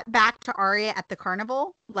just cut back to Arya at the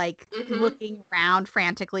carnival, looking around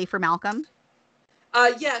frantically for Malcolm?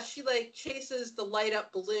 Yeah, she chases the light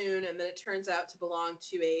up balloon, and then it turns out to belong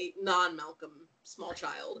to a non-Malcolm small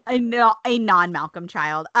child. A non-Malcolm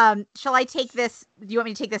child. Shall I take this? Do you want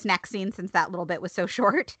me to take this next scene since that little bit was so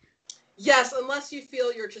short? Yes, unless you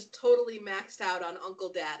feel you're just totally maxed out on Uncle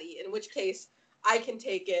Daddy, in which case I can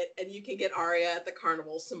take it and you can get Arya at the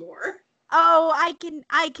carnival some more. Oh,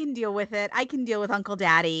 I can deal with it. I can deal with Uncle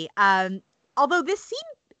Daddy. Although this scene,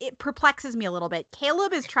 it perplexes me a little bit.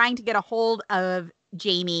 Caleb is trying to get a hold of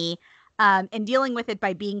Jamie, and dealing with it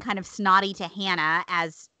by being kind of snotty to Hannah,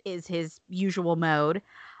 as is his usual mode.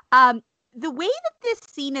 The way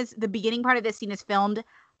that the beginning part of this scene is filmed,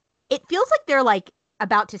 it feels like they're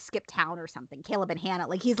about to skip town or something. Caleb and Hannah,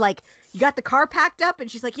 he's like, "You got the car packed up?" And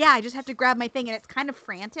she's like, "Yeah, I just have to grab my thing." And it's kind of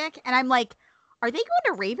frantic. And I'm like, are they going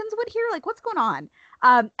to Ravenswood here? What's going on?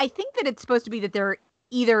 I think that it's supposed to be that they're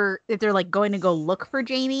going to go look for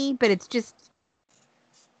Jamie, but it's just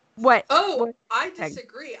what? Oh, I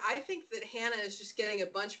disagree. I think that Hannah is just getting a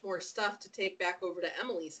bunch more stuff to take back over to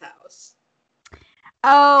Emily's house.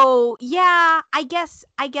 Oh, yeah, I guess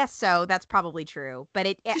so. That's probably true. But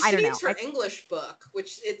I don't know. She needs her English book,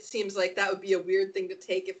 which it seems like that would be a weird thing to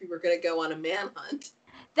take if we were going to go on a manhunt.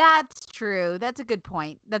 That's true. That's a good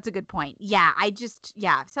point. Yeah,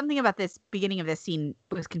 something about this beginning of this scene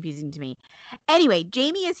was confusing to me. Anyway,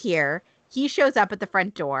 Jamie is here. He shows up at the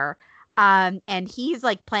front door, and he's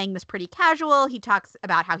playing this pretty casual. He talks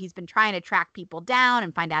about how he's been trying to track people down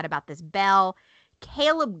and find out about this bell.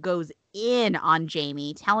 Caleb goes in on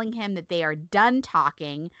Jamie, telling him that they are done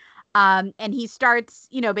talking, and he starts,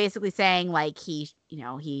 basically saying he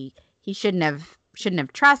shouldn't have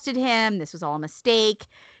trusted him. This was all a mistake.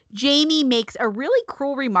 Jamie makes a really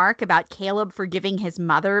cruel remark about Caleb forgiving his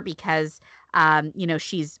mother because,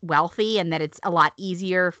 she's wealthy, and that it's a lot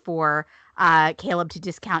easier for Caleb to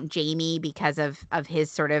discount Jamie because of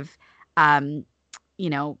his sort of,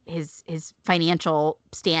 his financial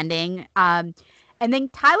standing. And then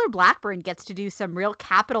Tyler Blackburn gets to do some real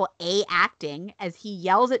capital A acting as he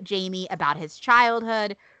yells at Jamie about his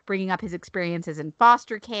childhood, bringing up his experiences in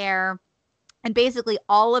foster care, and basically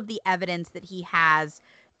all of the evidence that he has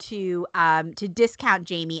to discount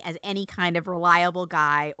Jamie as any kind of reliable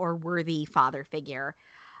guy or worthy father figure.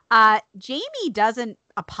 Jamie doesn't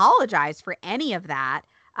apologize for any of that,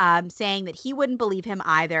 saying that he wouldn't believe him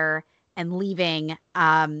either, and leaving.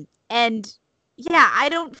 And yeah, I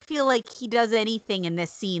don't feel like he does anything in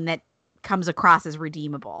this scene that comes across as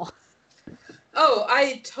redeemable. Oh,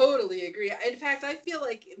 I totally agree. In fact, I feel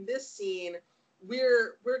like in this scene,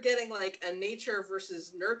 we're getting a nature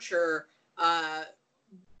versus nurture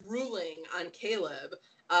ruling on Caleb,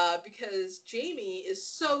 because Jamie is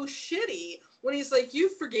so shitty when he's like, you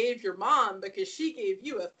forgave your mom because she gave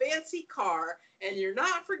you a fancy car, and you're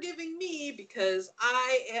not forgiving me because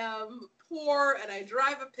I am poor and I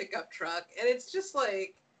drive a pickup truck. And it's just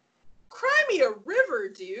cry me a river,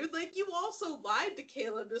 dude. You also lied to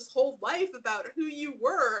Caleb this whole life about who you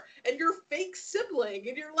were and your fake sibling,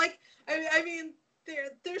 and you're I mean,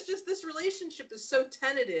 there's just this relationship is so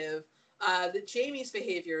tentative that Jamie's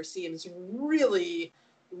behavior seems really,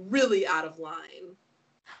 really out of line.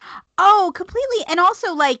 Oh, completely. And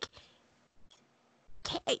also,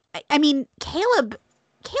 I mean, Caleb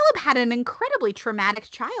had an incredibly traumatic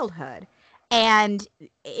childhood, and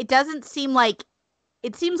it seems like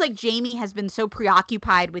Jamie has been so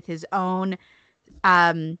preoccupied with his own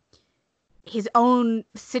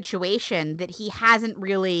situation that he hasn't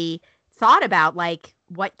really thought about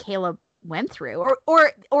what Caleb went through,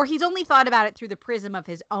 or he's only thought about it through the prism of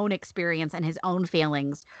his own experience and his own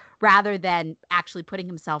failings, rather than actually putting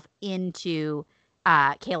himself into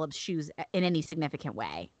Caleb's shoes in any significant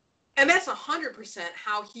way. And that's 100%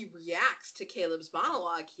 how he reacts to Caleb's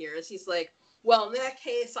monologue here. Is he's like, well, in that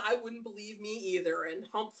case, I wouldn't believe me either. And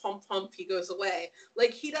hump, hump, hump, he goes away.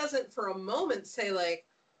 Like, he doesn't for a moment say, like,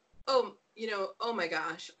 oh, oh my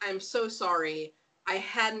gosh, I'm so sorry. I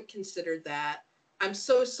hadn't considered that. I'm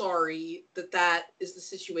so sorry that is the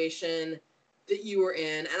situation that you were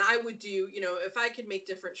in. And I would do, if I could make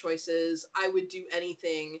different choices, I would do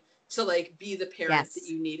anything to, like, be the parent that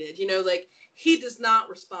you needed. Like, he does not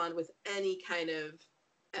respond with any kind of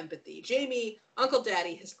empathy. Jamie, Uncle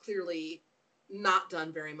Daddy, has clearly not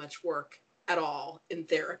done very much work at all in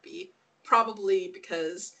therapy, probably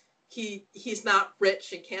because he's not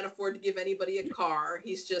rich and can't afford to give anybody a car.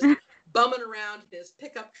 He's just bumming around in his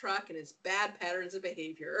pickup truck and his bad patterns of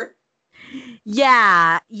behavior.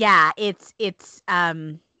 Yeah, it's he's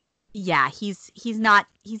not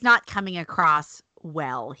coming across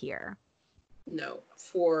well here. No,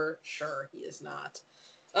 for sure he is not.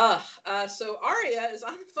 So Aria is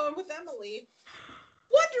on the phone with Emily,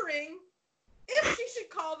 wondering if she should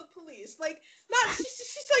call the police. Like,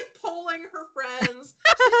 she's like polling her friends.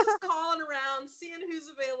 She's just calling around, seeing who's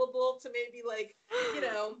available to maybe, like,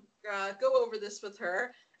 go over this with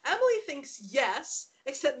her. Emily thinks yes,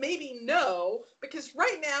 except maybe no, because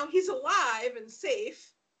right now he's alive and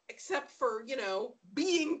safe, except for,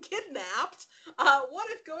 being kidnapped. What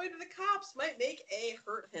if going to the cops might make A,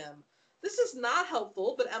 hurt him? This is not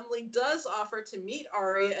helpful, but Emily does offer to meet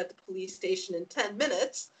Aria at the police station in 10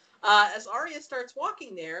 minutes. As Aria starts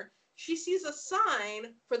walking there, she sees a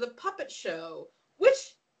sign for the puppet show,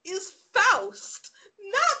 which is Faust.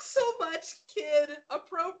 Not so much kid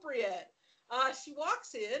appropriate. She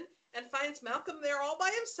walks in and finds Malcolm there all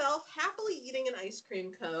by himself, happily eating an ice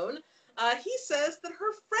cream cone. He says that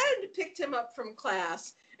her friend picked him up from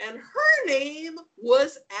class, and her name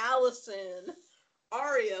was Allison.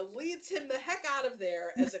 Aria leads him the heck out of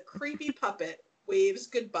there as a creepy puppet waves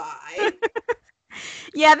goodbye.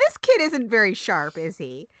 Yeah, this kid isn't very sharp, is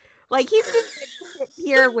he? Like, he's just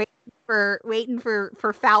here waiting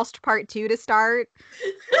for Faust Part 2 to start.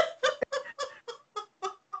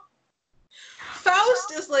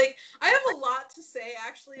 Faust is like, I have a lot to say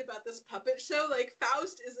actually about this puppet show. Like,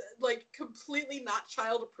 Faust is, like, completely not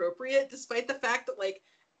child appropriate, despite the fact that, like,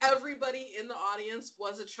 everybody in the audience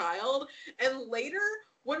was a child. And later,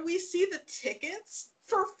 when we see the tickets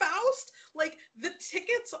for Faust, like, the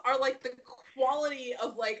tickets are like the quality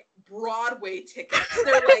of, like, Broadway tickets.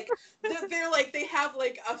 They're like they have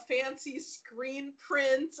like a fancy screen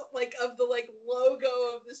print, like, of the, like,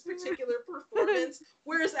 logo of this particular performance,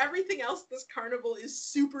 whereas everything else this carnival is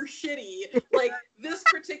super shitty. Like, this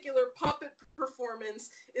particular puppet performance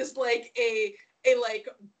is like a like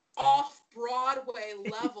off-Broadway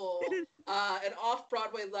level,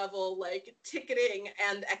 like, ticketing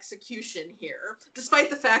and execution here, despite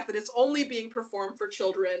the fact that it's only being performed for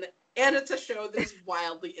children, and it's a show that is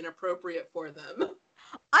wildly inappropriate for them.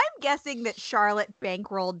 I'm guessing that Charlotte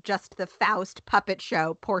bankrolled just the Faust puppet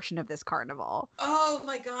show portion of this carnival. Oh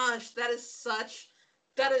my gosh, that is such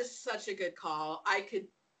a good call. I could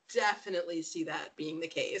definitely see that being the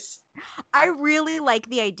case. I really like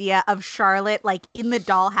the idea of Charlotte, like, in the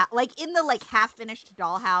dollhouse, like, in the, like, half-finished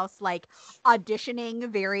dollhouse, like, auditioning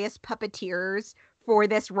various puppeteers for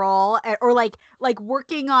this role, or like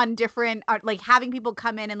working on different, like, having people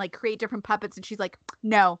come in and, like, create different puppets, and she's like,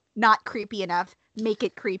 no, not creepy enough, make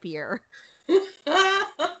it creepier. Oh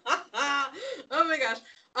my gosh.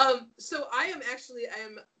 So I am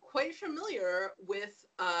quite familiar with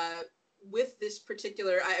this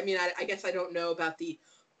particular, I guess I don't know about the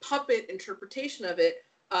puppet interpretation of it,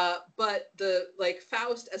 but the, like,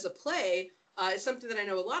 Faust as a play is something that I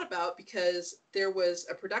know a lot about, because there was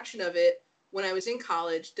a production of it when I was in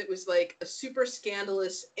college that was, like, a super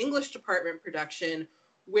scandalous English department production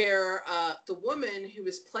where the woman who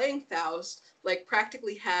was playing Faust, like,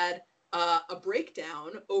 practically had a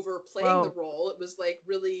breakdown over playing the role. It was, like,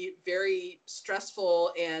 really very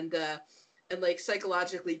stressful and like,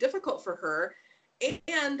 psychologically difficult for her.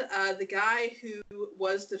 And the guy who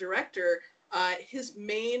was the director, his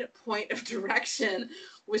main point of direction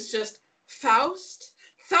was just, Faust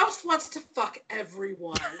wants to fuck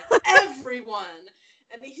everyone. Everyone.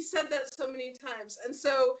 And he said that so many times. And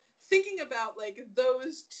so, thinking about, like,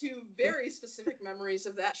 those two very specific memories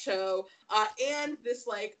of that show, and this,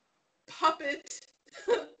 like, puppet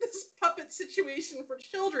situation for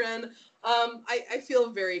children, I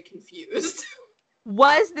feel very confused.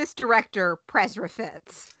 Was this director Prez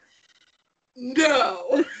Raffitz?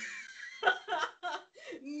 No.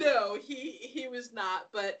 No, he was not.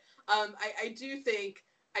 But I do think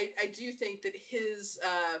that his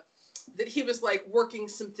that he was like working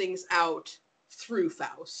some things out through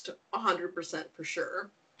Faust, 100% for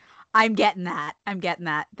sure. I'm getting that.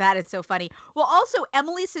 That is so funny. Well, also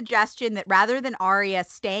Emily's suggestion that rather than Aria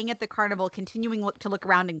staying at the carnival, continuing to look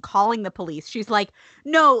around and calling the police, she's like,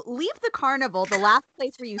 no, leave the carnival, the last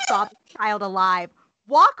place where you saw the child alive.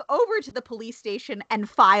 Walk over to the police station and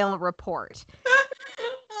file a report.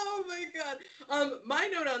 Oh my god. My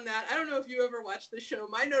note on that, I don't know if you ever watched the show.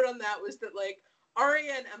 My note on that was that like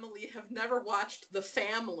Aria and Emily have never watched The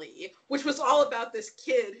Family, which was all about this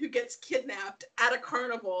kid who gets kidnapped at a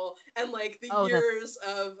carnival and like the years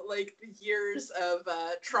of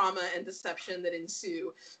trauma and deception that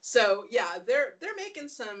ensue. So yeah, they're making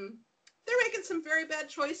some very bad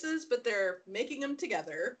choices, but they're making them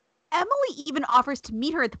together. Emily even offers to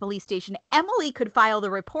meet her at the police station. Emily could file the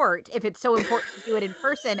report if it's so important to do it in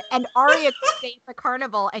person, and Aria could stay at the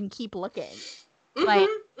carnival and keep looking. Like,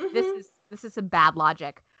 this is some bad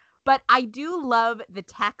logic. But I do love the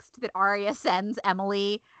text that Aria sends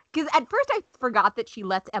Emily, because at first I forgot that she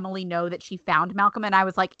lets Emily know that she found Malcolm, and I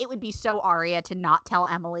was like, it would be so Aria to not tell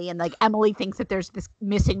Emily, and like Emily thinks that there's this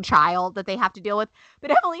missing child that they have to deal with.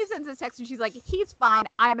 But Emily sends this text and she's like, he's fine,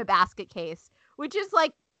 I'm a basket case, which is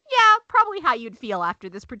like, yeah, probably how you'd feel after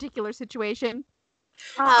this particular situation.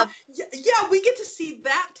 Yeah, we get to see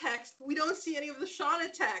that text. We don't see any of the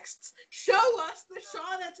Shauna texts. Show us the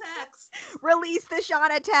Shauna texts. Release the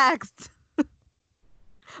Shauna texts.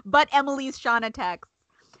 But Emily's Shauna texts.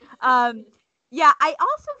 Yeah, I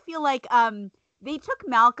also feel like they took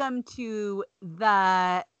Malcolm to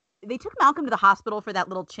the hospital for that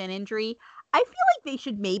little chin injury. I feel like they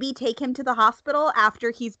should maybe take him to the hospital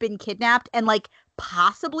after he's been kidnapped and like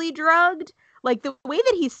possibly drugged. Like the way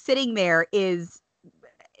that he's sitting there is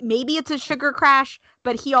maybe it's a sugar crash,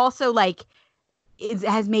 but he also like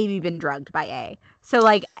has maybe been drugged by A. So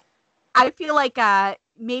like I feel like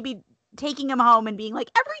maybe taking him home and being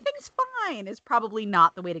like everything's fine is probably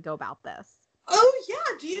not the way to go about this. Oh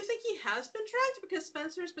yeah, do you think he has been drugged because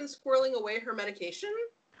Spencer's been squirreling away her medication?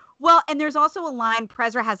 Well, and there's also a line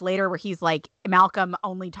Prezra has later where he's like, Malcolm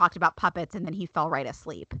only talked about puppets and then he fell right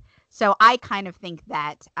asleep. So I kind of think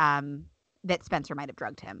that that Spencer might have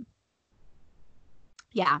drugged him.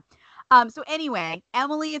 Yeah. So anyway,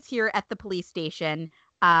 Emily is here at the police station.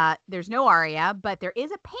 There's no Aria, but there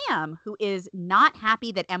is a Pam who is not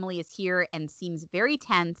happy that Emily is here and seems very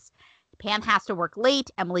tense. Pam has to work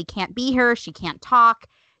late. Emily can't be here. She can't talk.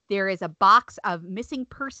 There is a box of missing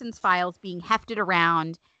persons files being hefted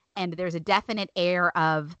around, and there's a definite air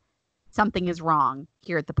of something is wrong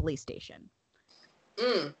here at the police station.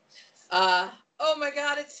 Oh my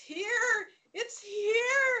God, it's here! It's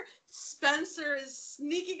here! Spencer is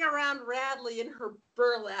sneaking around Radley in her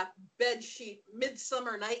burlap bedsheet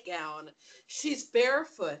midsummer nightgown. She's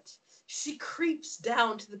barefoot. She creeps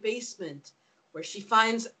down to the basement where she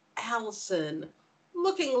finds Allison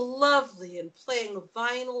looking lovely and playing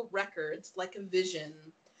vinyl records like a vision.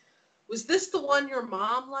 Was this the one your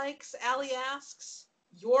mom likes? Allie asks.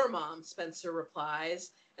 Your mom, Spencer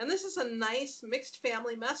replies. And this is a nice mixed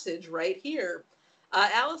family message right here.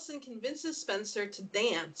 Allison convinces Spencer to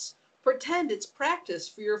dance. Pretend it's practice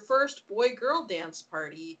for your first boy-girl dance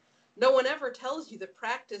party. No one ever tells you that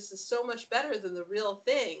practice is so much better than the real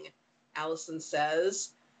thing, Allison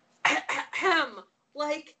says. Ahem,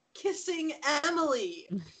 like kissing Emily.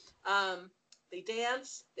 They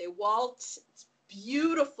dance, they waltz. It's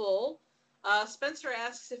beautiful. Spencer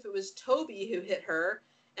asks if it was Toby who hit her,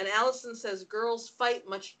 and Allison says girls fight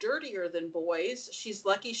much dirtier than boys. She's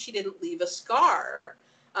lucky she didn't leave a scar.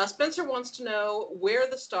 Spencer wants to know where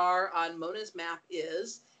the star on Mona's map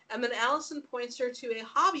is, and then Allison points her to a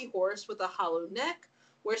hobby horse with a hollow neck,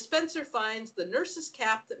 where Spencer finds the nurse's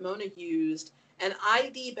cap that Mona used, an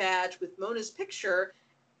ID badge with Mona's picture,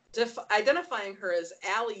 identifying her as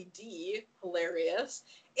Allie D, hilarious,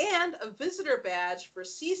 and a visitor badge for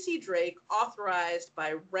Cece Drake authorized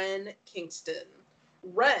by Wren Kingston.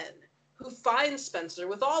 Wren, who finds Spencer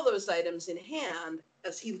with all those items in hand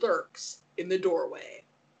as he lurks in the doorway.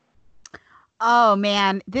 Oh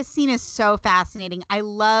man, this scene is so fascinating. I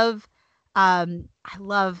love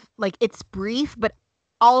like it's brief, but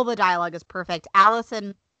all the dialogue is perfect.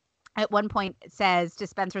 Allison at one point says to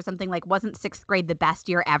Spencer something like, wasn't 6th grade the best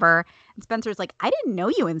year ever? And Spencer's like, I didn't know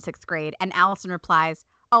you in 6th grade. And Allison replies,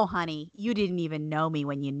 oh, honey, you didn't even know me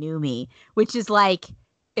when you knew me, which is like,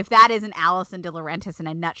 if that isn't Allison De Laurentiis in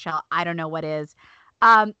a nutshell, I don't know what is.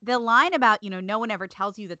 The line about, no one ever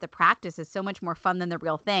tells you that the practice is so much more fun than the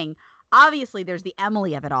real thing. Obviously, there's the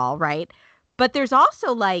Emily of it all, right? But there's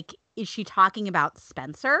also like, is she talking about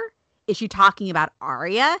Spencer? Is she talking about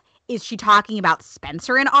Aria? is she talking about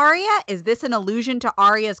Spencer and Arya? Is this an allusion to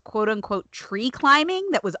Arya's quote unquote tree climbing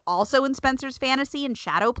that was also in Spencer's fantasy and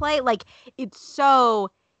shadow play? Like it's so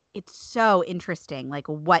interesting, like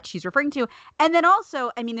what she's referring to. And then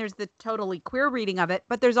also, I mean, there's the totally queer reading of it,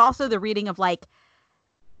 but there's also the reading of like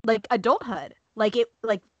adulthood. Like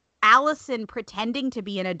Allison pretending to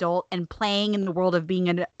be an adult and playing in the world of being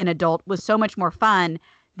an adult was so much more fun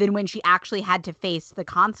than when she actually had to face the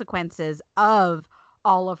consequences of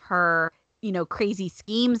all of her, crazy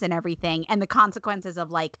schemes and everything, and the consequences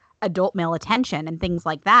of like adult male attention and things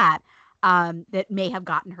like that, that may have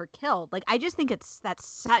gotten her killed. Like, I just think that's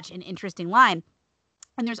such an interesting line.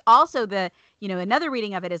 And there's also another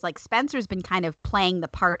reading of it is like Spencer's been kind of playing the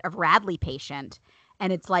part of Radley patient.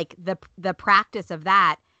 And it's like the practice of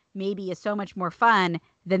that maybe is so much more fun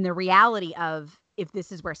than the reality of if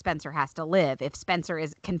this is where Spencer has to live, if Spencer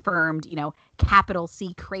is confirmed, capital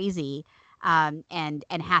C crazy, and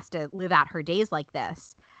has to live out her days like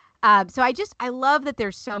this. So I love that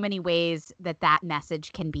there's so many ways that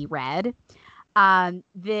message can be read.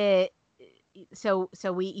 So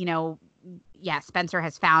we, Spencer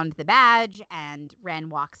has found the badge and Wren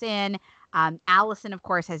walks in. Allison, of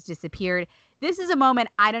course, has disappeared. This is a moment,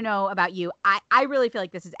 I don't know about you. I really feel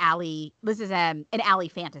like this is Allie. This is an Allie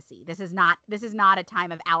fantasy. This is not a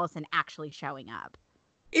time of Allison actually showing up.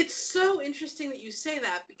 It's so interesting that you say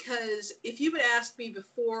that, because if you had asked me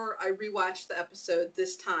before I rewatched the episode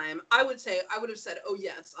this time, I would have said, oh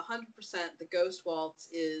yes, 100% the Ghost Waltz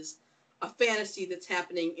is a fantasy that's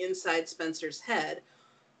happening inside Spencer's head.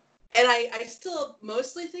 And I still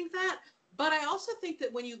mostly think that, but I also think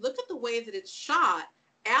that when you look at the way that it's shot,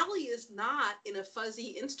 Allie is not in a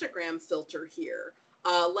fuzzy Instagram filter here,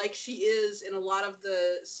 like she is in a lot of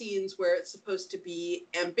the scenes where it's supposed to be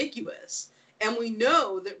ambiguous. And we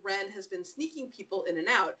know that Wren has been sneaking people in and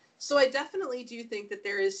out. So I definitely do think that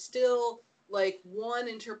there is still like one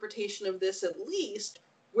interpretation of this at least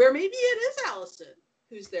where maybe it is Allison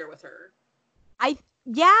who's there with her. I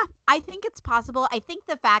think it's possible. I think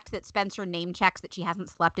the fact that Spencer name checks that she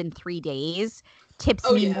hasn't slept in 3 days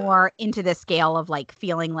tips me more into the scale of like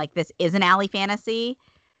feeling like this is an Allie fantasy.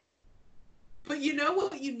 But you know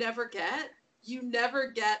what you never get? You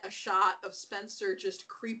never get a shot of Spencer just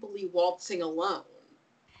creepily waltzing alone.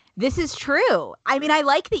 This is true. I mean, I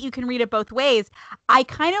like that you can read it both ways. I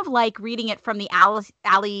kind of like reading it from the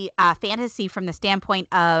Allie fantasy from the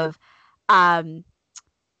standpoint of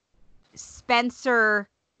Spencer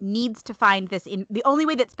needs to find this in the only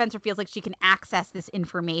way that Spencer feels like she can access this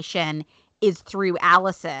information is through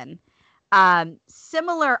Allison.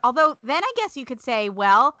 Similar, although then I guess you could say,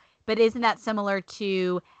 well, but isn't that similar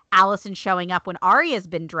to Allison showing up when Arya's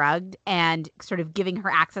been drugged and sort of giving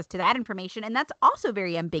her access to that information? And that's also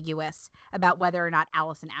very ambiguous about whether or not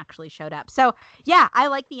Allison actually showed up. So yeah, I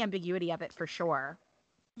like the ambiguity of it for sure.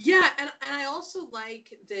 Yeah, and I also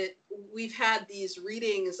like that we've had these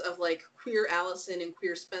readings of like queer Allison and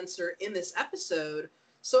queer Spencer in this episode.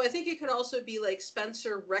 So I think it could also be like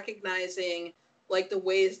Spencer recognizing like the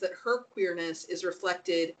ways that her queerness is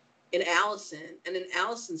reflected in Allison and in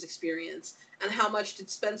Allison's experience. And how much did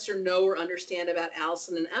Spencer know or understand about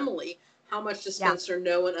Allison and Emily? How much does Spencer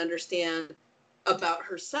know and understand about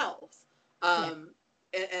herself? And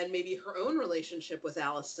maybe her own relationship with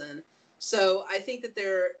Allison. So I think that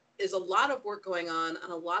there is a lot of work going on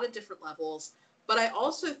a lot of different levels. But I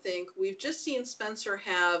also think we've just seen Spencer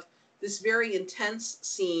have this very intense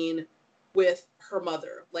scene with her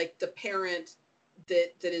mother, like the parent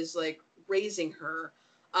that is like raising her.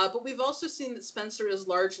 But we've also seen that Spencer is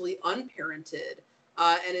largely unparented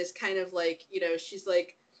and is kind of like, she's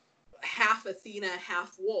like half Athena,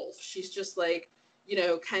 half wolf. She's just like,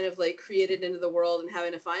 kind of like created into the world and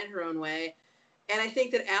having to find her own way. And I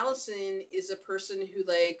think that Allison is a person who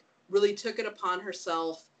like really took it upon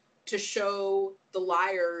herself to show the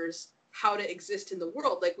liars how to exist in the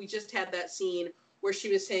world. Like we just had that scene where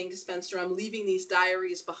she was saying to Spencer, I'm leaving these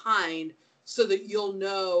diaries behind so that you'll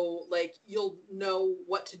know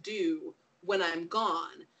what to do when I'm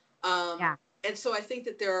gone. And so I think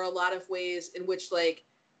that there are a lot of ways in which like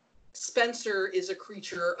Spencer is a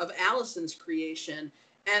creature of Allison's creation.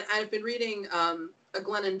 And I've been reading a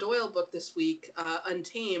Glennon Doyle book this week,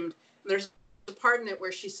 Untamed. And there's a part in it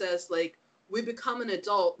where she says, like, we become an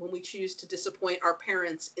adult when we choose to disappoint our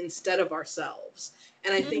parents instead of ourselves.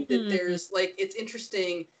 And I think that there's, like, it's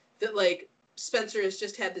interesting that, like, Spencer has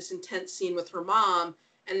just had this intense scene with her mom,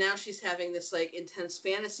 and now she's having this, like, intense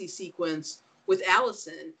fantasy sequence with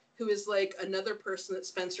Allison, who is, like, another person that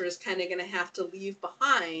Spencer is kind of going to have to leave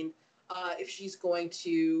behind if she's going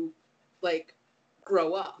to, like,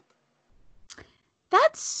 grow up.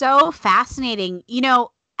 That's so fascinating.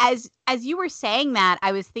 as you were saying that,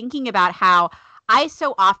 I was thinking about how I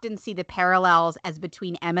so often see the parallels as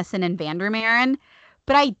between Emerson and Vandermeeren,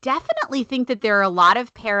 but I definitely think that there are a lot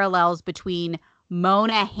of parallels between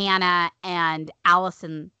Mona, Hannah, and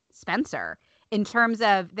Allison Spencer in terms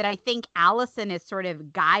of that. I think Allison is sort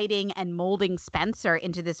of guiding and molding Spencer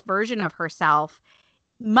into this version of herself,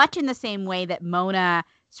 much in the same way that Mona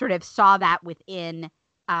sort of saw that within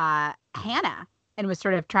Hannah and was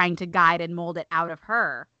sort of trying to guide and mold it out of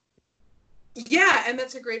her. Yeah, and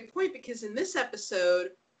that's a great point, because in this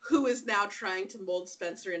episode, who is now trying to mold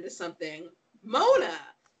Spencer into something? Mona.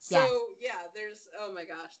 So yeah, there's, oh my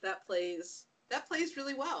gosh, that plays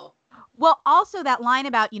really well. Well, also that line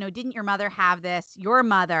about, didn't your mother have this? Your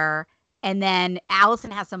mother. And then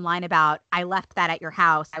Allison has some line about, I left that at your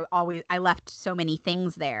house. I left so many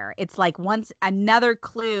things there. It's like once another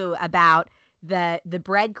clue about the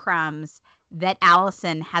breadcrumbs that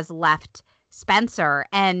Allison has left Spencer.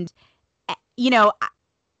 And,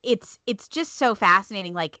 it's just so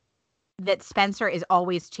fascinating, like that Spencer is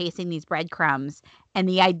always chasing these breadcrumbs. And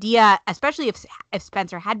the idea, especially if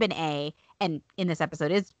Spencer had been A, and in this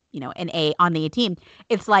episode is, an A on the A team,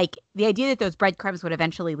 it's like the idea that those breadcrumbs would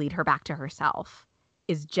eventually lead her back to herself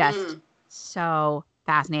is just so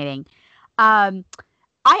fascinating. I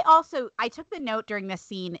took the note during this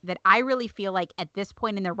scene that I really feel like at this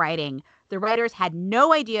point in the writing, the writers had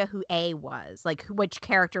no idea who A was, like which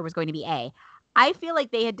character was going to be A. I feel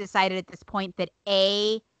like they had decided at this point that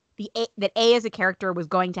A as a character was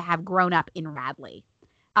going to have grown up in Radley.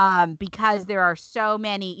 Because there are so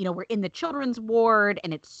many, we're in the children's ward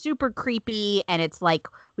and it's super creepy, and it's like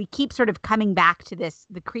we keep sort of coming back to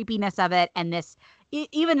the creepiness of it. And this,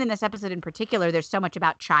 even in this episode in particular, there's so much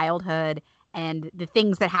about childhood and the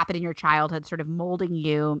things that happen in your childhood sort of molding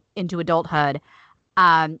you into adulthood.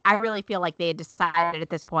 I really feel like they had decided at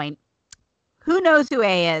this point, who knows who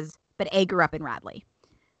A is, but A grew up in Radley.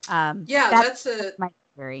 That's my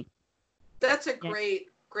theory. That's a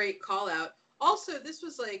great call out. Also, this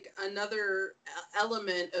was like another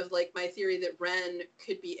element of like my theory that Ren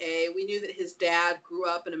could be A. We knew that his dad grew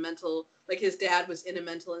up in his dad was in a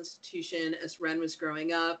mental institution as Ren was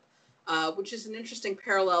growing up, which is an interesting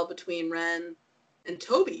parallel between Ren and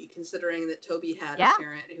Toby, considering that Toby had a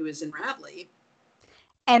parent who was in Radley.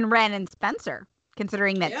 And Ren and Spencer,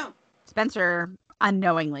 considering that Spencer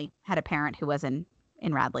unknowingly had a parent who was in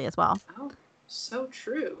Radley as well. Oh, so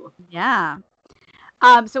true. Yeah.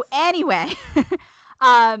 So anyway,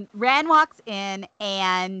 Ren walks in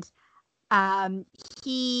and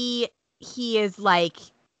he is like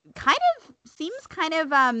seems kind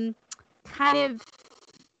of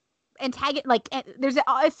antagonist, like there's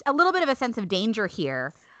a little bit of a sense of danger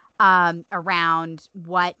here around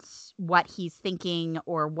what he's thinking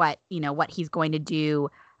or what he's going to do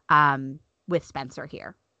with Spencer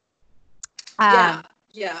here.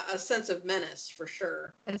 Yeah, a sense of menace for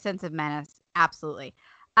sure. A sense of menace, absolutely.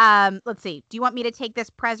 Let's see. Do you want me to take this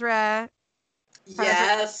Prezra?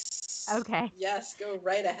 Yes. Okay. Yes, go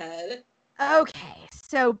right ahead. Okay,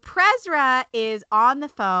 so Prezra is on the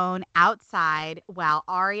phone outside while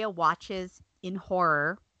Arya watches in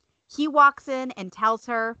horror. He walks in and tells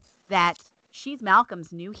her that she's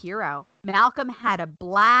Malcolm's new hero. Malcolm had a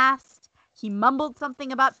blast. He mumbled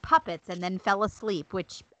something about puppets and then fell asleep,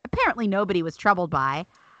 which apparently nobody was troubled by.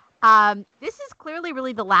 This is clearly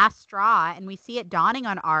really the last straw, and we see it dawning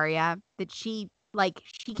on Arya that she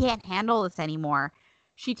can't handle this anymore.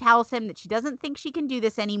 She tells him that she doesn't think she can do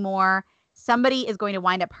this anymore. Somebody is going to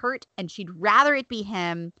wind up hurt, and she'd rather it be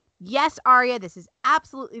him. Yes, Arya, this is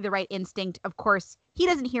absolutely the right instinct. Of course, he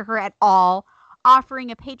doesn't hear her at all, offering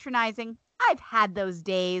a patronizing, "I've had those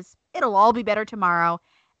days. It'll all be better tomorrow,"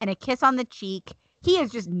 and a kiss on the cheek. He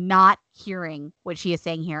is just not hearing what she is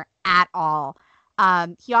saying here at all.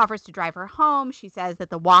 He offers to drive her home. She says that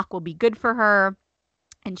the walk will be good for her,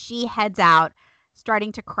 and she heads out,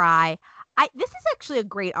 starting to cry. This is actually a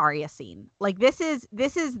great Arya scene. Like this is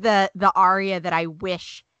the Arya that I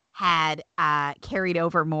wish had carried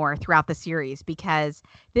over more throughout the series, because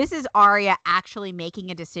this is Arya actually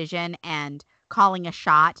making a decision and calling a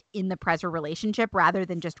shot in the Prezra relationship rather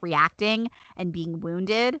than just reacting and being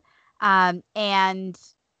wounded. And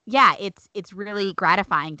yeah, it's really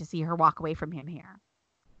gratifying to see her walk away from him here.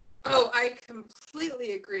 Oh, I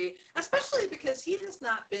completely agree, especially because he has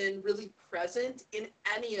not been really present in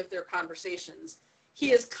any of their conversations.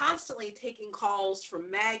 He is constantly taking calls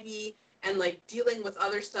from Maggie and like dealing with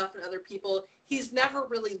other stuff and other people. He's never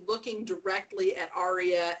really looking directly at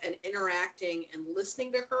Arya and interacting and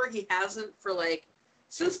listening to her. He hasn't for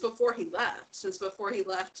since before he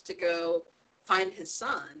left to go find his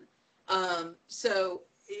son. So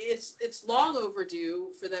it's long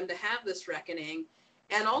overdue for them to have this reckoning.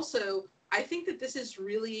 And also, I think that this is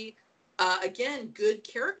really, again, good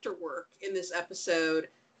character work in this episode,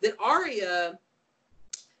 that Arya,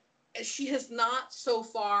 she has not so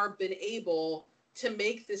far been able to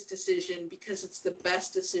make this decision because it's the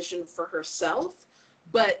best decision for herself.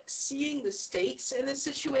 But seeing the stakes in this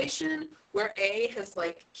situation, where A has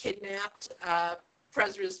like kidnapped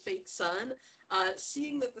Prezra's fake son,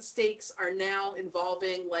 seeing that the stakes are now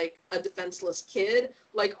involving like a defenseless kid,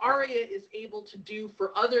 like Arya is able to do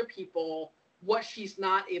for other people what she's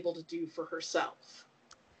not able to do for herself.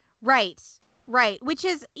 Right. Which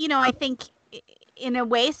is, I think in a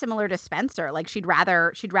way similar to Spencer. Like she'd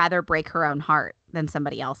rather break her own heart than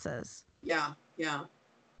somebody else's. Yeah.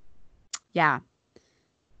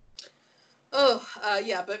 Oh,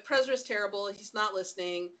 yeah, but Prezra's terrible. He's not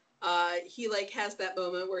listening. He like has that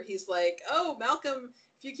moment where he's like, "Oh, Malcolm,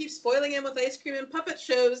 if you keep spoiling him with ice cream and puppet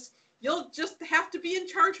shows, you'll just have to be in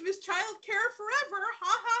charge of his child care forever."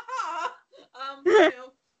 Ha ha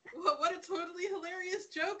ha. What a totally hilarious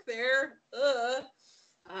joke there.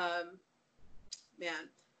 Man.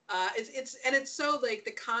 It's so like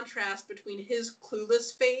the contrast between his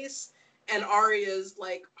clueless face and Arya's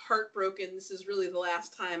like heartbroken, this is really the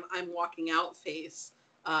last time I'm walking out face,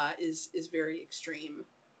 is very extreme.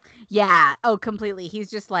 Yeah. Oh, completely.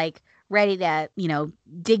 He's just like ready to,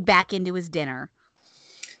 dig back into his dinner.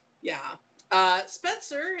 Yeah.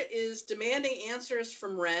 Spencer is demanding answers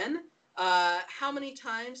from Wren. How many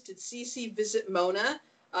times did Cece visit Mona?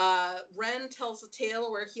 Wren tells a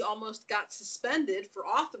tale where he almost got suspended for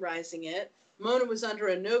authorizing it. Mona was under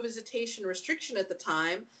a no visitation restriction at the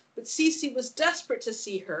time, but Cece was desperate to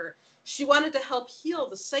see her. She wanted to help heal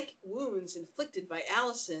the psychic wounds inflicted by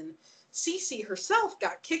Allison. Cece herself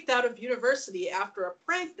got kicked out of university after a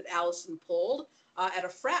prank that Allison pulled at a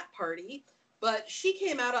frat party, but she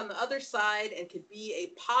came out on the other side and could be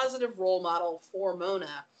a positive role model for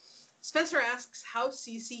Mona. Spencer asks how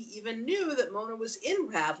Cece even knew that Mona was in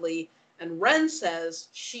Radley, and Wren says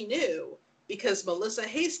she knew because Melissa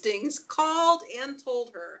Hastings called and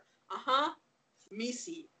told her.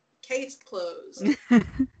 Missy. Case closed.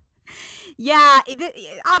 Yeah,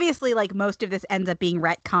 obviously, like, most of this ends up being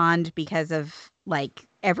retconned because of, like,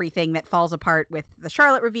 everything that falls apart with the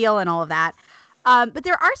Charlotte reveal and all of that. But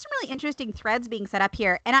there are some really interesting threads being set up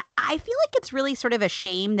here. And I feel like it's really sort of a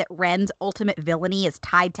shame that Wren's ultimate villainy is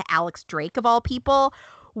tied to Alex Drake, of all people,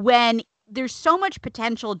 when there's so much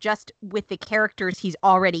potential just with the characters he's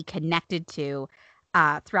already connected to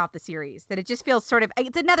throughout the series, that it just feels sort of,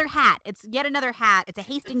 it's another hat. It's yet another hat. It's a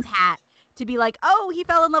Hastings hat to be like, oh, he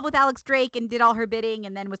fell in love with Alex Drake and did all her bidding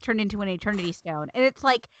and then was turned into an Eternity Stone. And it's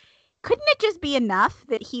like, couldn't it just be enough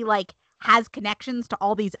that he, like, has connections to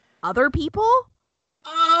all these other people?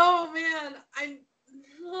 Oh man,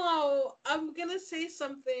 I'm gonna say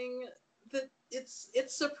something that it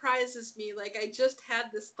surprises me. Like, I just had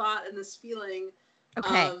this thought and this feeling.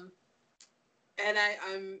 Okay. And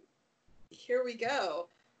I'm here we go.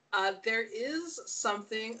 There is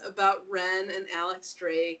something about Wren and Alex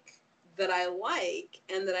Drake that I like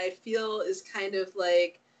and that I feel is kind of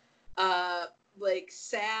like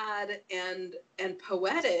sad and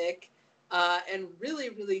poetic and really,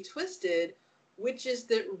 really twisted, which is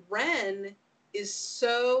that Wren is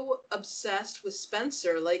so obsessed with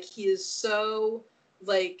Spencer. Like, he is so,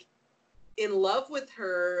 like, in love with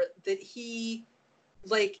her that he'll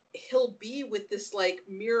be with this, like,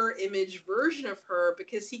 mirror image version of her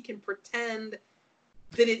because he can pretend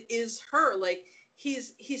that it is her. Like,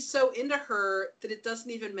 he's so into her that it doesn't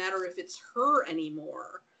even matter if it's her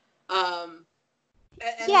anymore. And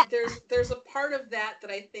there's a part of that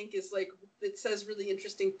I think is like, it says really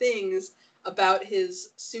interesting things about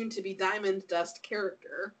his soon-to-be Diamond Dust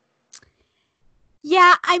character.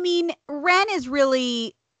 Yeah, I mean, Wren is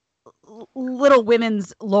really Little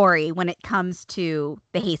Women's Laurie when it comes to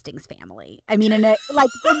the Hastings family. I mean, in a, like,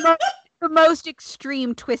 the most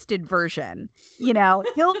extreme twisted version.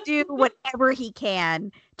 He'll do whatever he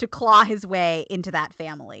can to claw his way into that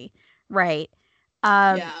family, right?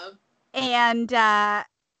 Yeah. And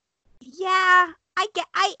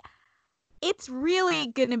it's really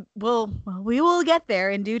gonna. Well, we will get there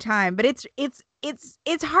in due time. But it's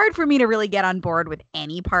hard for me to really get on board with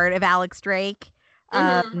any part of Alex Drake.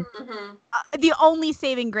 The only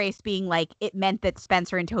saving grace being, like, it meant that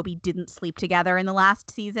Spencer and Toby didn't sleep together in the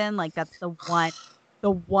last season. Like, that's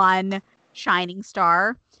the one shining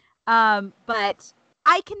star. But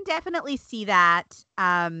I can definitely see that.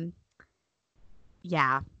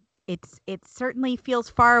 Yeah, it certainly feels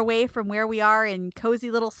far away from where we are in cozy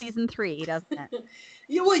little season 3, doesn't it?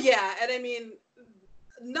 Yeah, well, yeah, and I mean,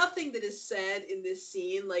 nothing that is said in this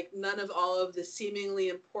scene, like none of all of the seemingly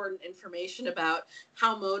important information about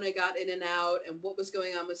how Mona got in and out and what was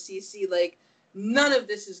going on with Cece, like none of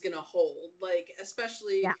this is going to hold. Like,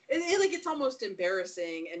 especially, like it's almost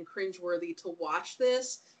embarrassing and cringeworthy to watch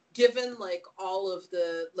this, given like all of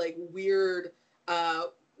the like weird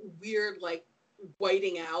like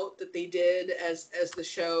whiting out that they did as the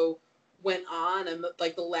show went on, and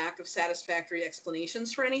like the lack of satisfactory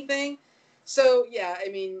explanations for anything. So yeah, I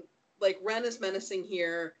mean, like Ren is menacing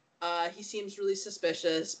here. He seems really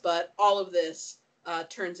suspicious, but all of this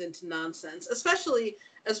turns into nonsense, especially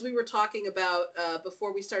as we were talking about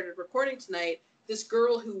before we started recording tonight, this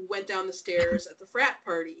girl who went down the stairs at the frat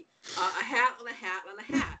party, a hat on a hat on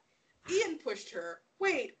a hat. Ian pushed her.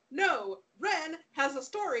 Wait, no, Ren has a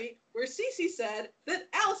story where Cece said that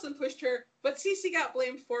Allison pushed her, but Cece got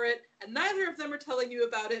blamed for it, and neither of them are telling you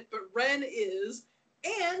about it, but Ren is.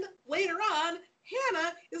 And later on,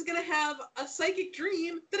 Hannah is going to have a psychic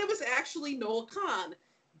dream that it was actually Noel Kahn.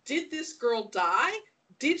 Did this girl die?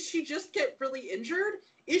 Did she just get really injured?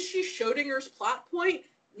 Is she Schrodinger's plot point?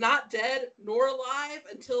 Not dead nor alive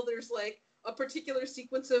until there's like a particular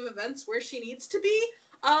sequence of events where she needs to be?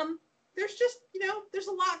 There's just, there's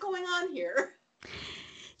a lot going on here.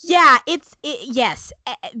 Yeah, yes.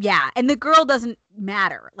 Yeah. And the girl doesn't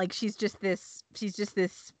matter. Like she's just this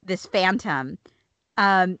phantom.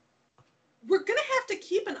 We're going to have to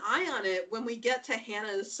keep an eye on it when we get to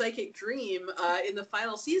Hannah's psychic dream in the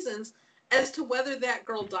final seasons as to whether that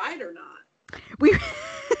girl died or not. We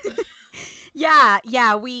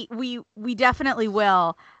we definitely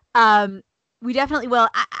will. We definitely will.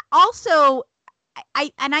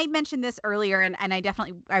 I mentioned this earlier, and I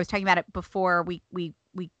was talking about it before we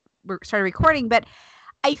started recording, but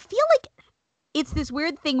I feel like it's this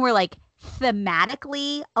weird thing where like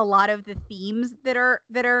thematically a lot of the themes that are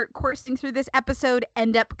coursing through this episode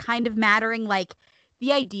end up kind of mattering, like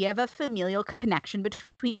the idea of a familial connection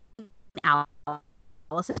between Alice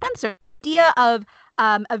and Spencer, the idea of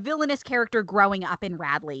a villainous character growing up in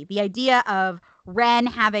Radley, the idea of Ren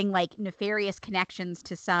having like nefarious connections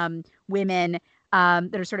to some women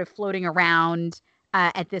that are sort of floating around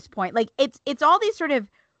at this point. Like it's all these sort of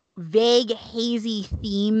vague, hazy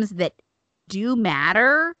themes that do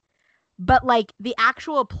matter, but like the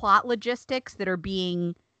actual plot logistics that are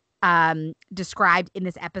being described in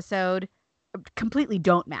this episode completely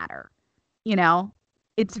don't matter.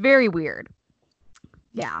 It's very weird.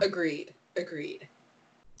 Yeah. Agreed.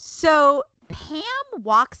 So Pam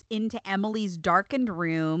walks into Emily's darkened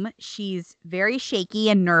room. She's very shaky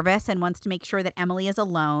and nervous and wants to make sure that Emily is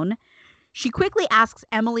alone. She quickly asks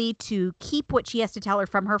Emily to keep what she has to tell her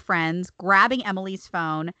from her friends, grabbing Emily's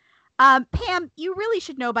phone. Pam, you really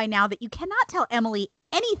should know by now that you cannot tell Emily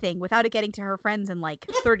anything without it getting to her friends in like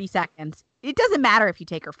 30 seconds. It doesn't matter if you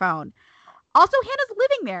take her phone. Also, Hannah's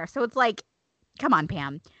living there, so it's like, come on,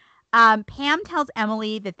 Pam. Pam tells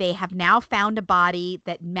Emily that they have now found a body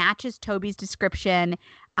that matches Toby's description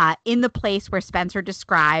in the place where Spencer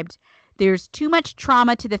described. There's too much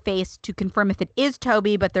trauma to the face to confirm if it is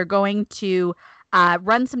Toby, but they're going to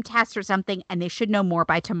run some tests or something, and they should know more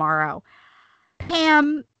by tomorrow.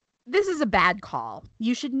 Pam, this is a bad call.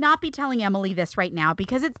 You should not be telling Emily this right now,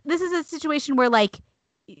 because this is a situation where like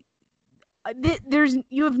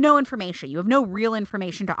you have no information. You have no real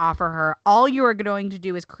information to offer her. All you are going to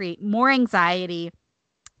do is create more anxiety,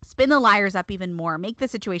 spin the liars up even more, make the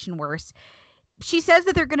situation worse. She says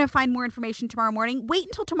that they're going to find more information tomorrow morning. Wait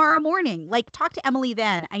until tomorrow morning. Like, talk to Emily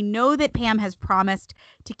then. I know that Pam has promised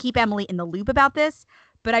to keep Emily in the loop about this,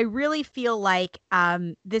 but I really feel like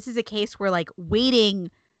this is a case where like waiting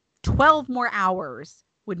 12 more hours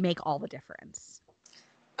would make all the difference.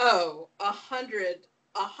 Oh,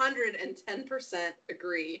 110%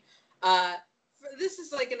 agree. This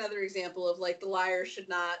is like another example of like the liars should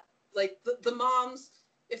not, like the moms,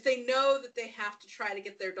 if they know that they have to try to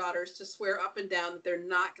get their daughters to swear up and down that they're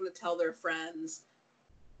not going to tell their friends,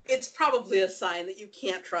 it's probably a sign that you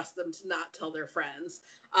can't trust them to not tell their friends.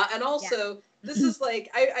 And also, this is like,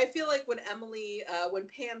 I feel like when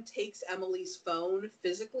Pam takes Emily's phone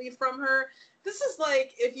physically from her, this is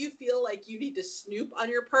like, if you feel like you need to snoop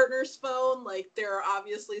on your partner's phone, like there are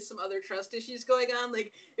obviously some other trust issues going on.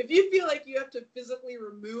 Like if you feel like you have to physically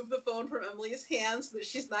remove the phone from Emily's hands so that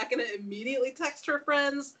she's not going to immediately text her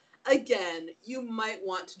friends, again, you might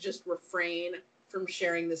want to just refrain from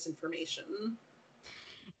sharing this information.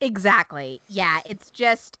 Exactly. Yeah. It's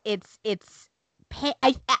just, I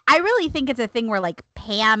really think it's a thing where like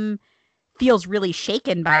Pam feels really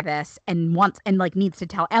shaken by this and needs to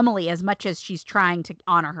tell Emily as much as she's trying to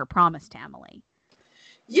honor her promise to Emily.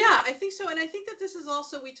 Yeah, I think so. And I think that this is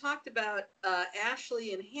also, we talked about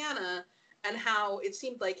Ashley and Hannah and how it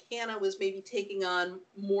seemed like Hannah was maybe taking on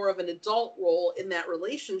more of an adult role in that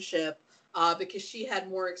relationship because she had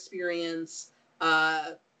more experience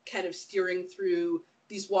kind of steering through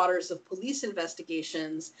these waters of police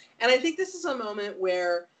investigations. And I think this is a moment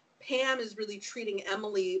where Pam is really treating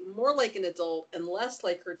Emily more like an adult and less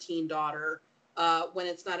like her teen daughter when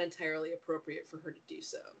it's not entirely appropriate for her to do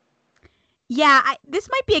so. Yeah, this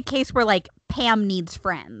might be a case where like Pam needs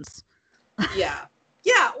friends. Yeah.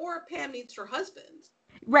 Yeah, or Pam needs her husband.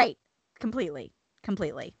 Right. Completely.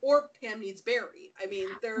 Or Pam needs Barry. I mean,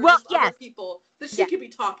 there are Well, just yes. other people that she could be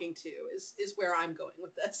talking to is where I'm going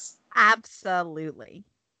with this. Absolutely.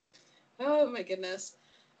 Oh my goodness.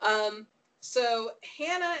 So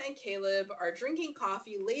Hannah and Caleb are drinking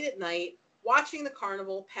coffee late at night, watching the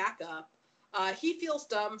carnival pack up. He feels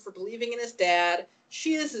dumb for believing in his dad.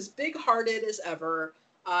 She is as big-hearted as ever.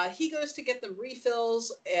 He goes to get them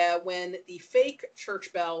refills when the fake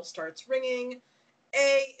church bell starts ringing.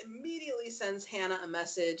 A immediately sends Hannah a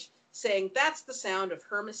message saying that's the sound of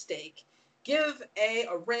her mistake. Give A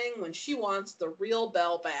ring when she wants the real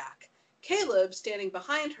bell back. Caleb, standing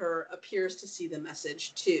behind her, appears to see the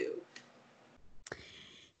message too.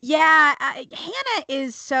 Yeah, Hannah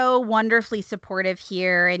is so wonderfully supportive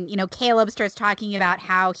here. And, Caleb starts talking about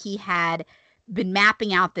how he had been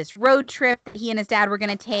mapping out this road trip that he and his dad were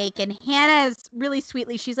going to take. And Hannah's really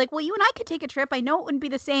sweetly, she's like, well, you and I could take a trip. I know it wouldn't be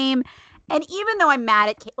the same. And even though I'm mad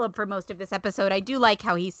at Caleb for most of this episode, I do like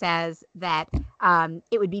how he says that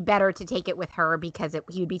it would be better to take it with her because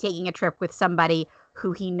he would be taking a trip with somebody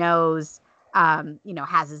who he knows,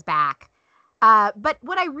 has his back. But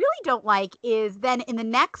what I really don't like is then in the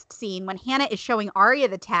next scene when Hannah is showing Aria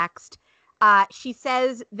the text, she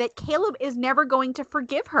says that Caleb is never going to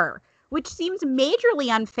forgive her, which seems majorly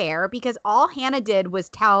unfair because all Hannah did was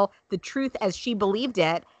tell the truth as she believed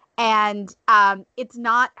it. And it's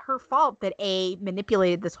not her fault that A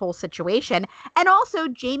manipulated this whole situation. And also,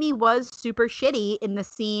 Jamie was super shitty in the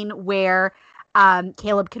scene where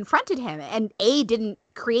Caleb confronted him, and A didn't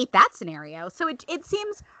create that scenario. So it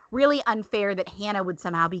seems really unfair that Hannah would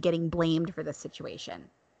somehow be getting blamed for this situation.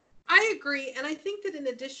 I agree, and I think that in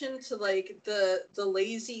addition to like the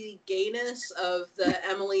lazy gayness of the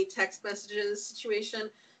Emily text messages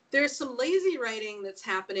situation, there's some lazy writing that's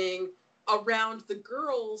happening around the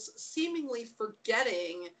girls seemingly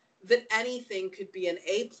forgetting that anything could be an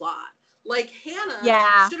A plot. Like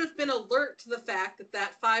Hannah should have been alert to the fact that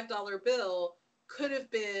that $5 bill could have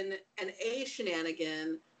been an A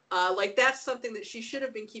shenanigan. Like that's something that she should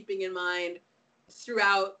have been keeping in mind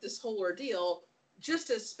throughout this whole ordeal.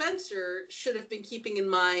 Just as Spencer should have been keeping in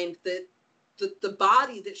mind that the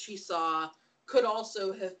body that she saw could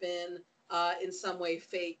also have been in some way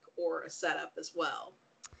fake or a setup as well.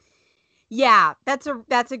 Yeah, that's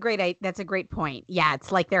a great point. Yeah,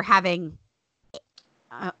 it's like they're having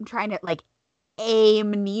I'm trying to like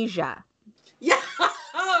amnesia. Yeah.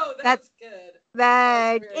 Oh, that's good.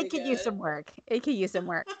 It could use some work.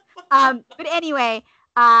 But anyway,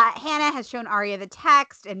 Hannah has shown Aria the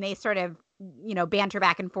text, and they sort of, banter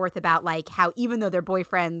back and forth about like how even though their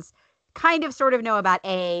boyfriends kind of sort of know about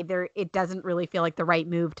A, it doesn't really feel like the right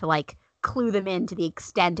move to like clue them in to the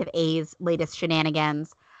extent of A's latest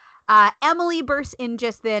shenanigans. Emily bursts in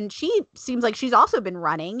just then. She seems like she's also been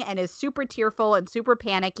running and is super tearful and super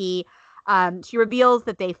panicky. She reveals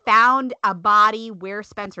that they found a body where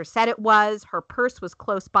Spencer said it was. Her purse was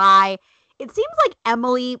close by. It seems like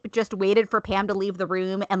Emily just waited for Pam to leave the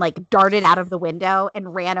room and like darted out of the window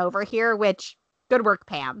and ran over here, which good work,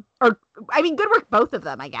 Pam. Or I mean, good work, both of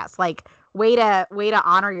them, I guess. Like way to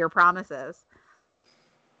honor your promises.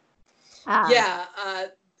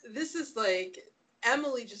 This is like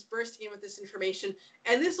Emily just bursting in with this information.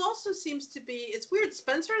 And this also seems to be, it's weird.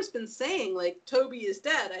 Spencer has been saying, like, Toby is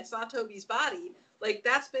dead. I saw Toby's body. Like,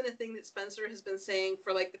 that's been a thing that Spencer has been saying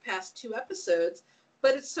for, like, the past 2 episodes.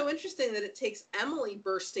 But it's so interesting that it takes Emily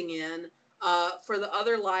bursting in for the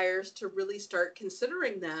other liars to really start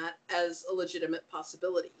considering that as a legitimate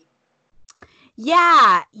possibility.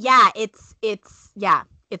 Yeah, it's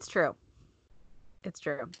true. It's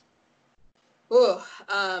true. Oh,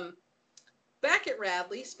 back at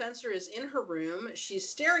Radley, Spencer is in her room. She's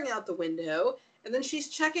staring out the window, and then she's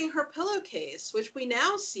checking her pillowcase, which we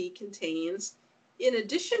now see contains, in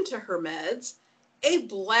addition to her meds, a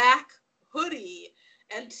black hoodie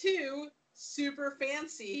and 2 super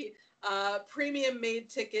fancy premium made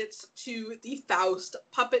tickets to the Faust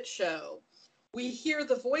puppet show. We hear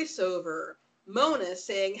the voiceover, Mona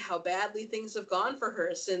saying how badly things have gone for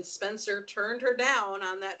her since Spencer turned her down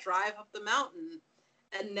on that drive up the mountain.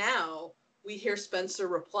 And now we hear Spencer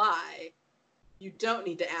reply, "You don't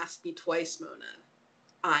need to ask me twice, Mona.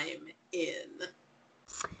 I'm in."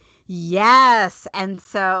 Yes. And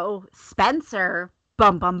so Spencer,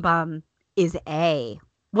 bum, bum, bum, is A.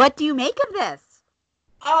 What do you make of this?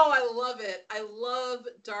 Oh, I love it. I love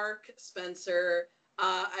Dark Spencer.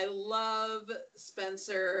 I love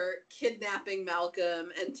Spencer kidnapping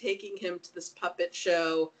Malcolm and taking him to this puppet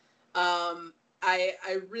show.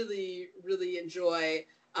 I really, really enjoy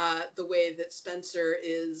the way that Spencer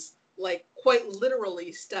is like quite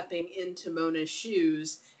literally stepping into Mona's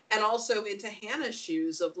shoes and also into Hannah's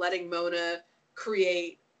shoes of letting Mona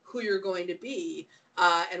create who you're going to be.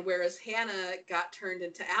 And whereas Hannah got turned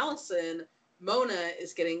into Allison, Mona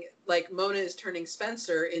is turning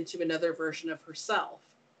Spencer into another version of herself.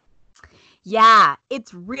 Yeah,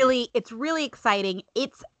 it's really exciting.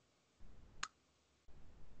 It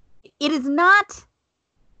is not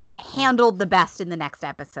handled the best in the next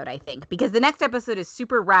episode, I think, because the next episode is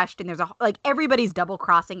super rushed and there's everybody's double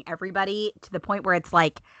crossing everybody to the point where it's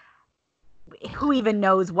like, who even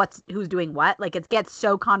knows who's doing what? Like, it gets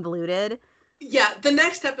so convoluted. Yeah, the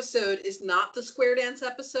next episode is not the square dance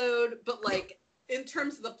episode, but like in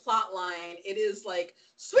terms of the plot line, it is like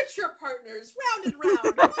switch your partners round and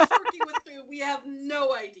round. Who's working with who? We have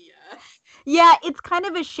no idea. Yeah, it's kind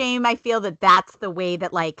of a shame. I feel that that's the way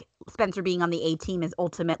that like Spencer being on the A team is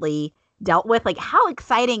ultimately dealt with. Like, how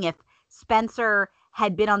exciting if Spencer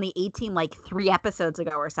had been on the A team like 3 episodes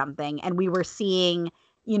ago or something, and we were seeing,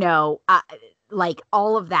 like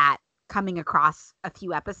all of that coming across a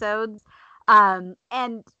few episodes.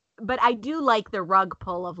 But I do like the rug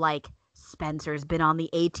pull of like Spencer's been on the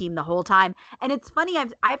A team the whole time. And it's funny,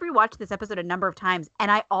 I've rewatched this episode a number of times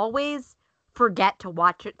and I always forget to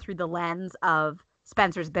watch it through the lens of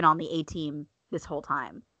Spencer's been on the A team this whole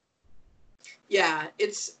time. Yeah,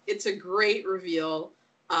 it's a great reveal.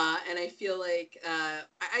 And I feel like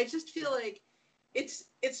I just feel like it's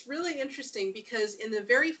really interesting because in the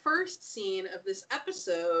very first scene of this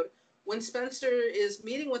episode, when Spencer is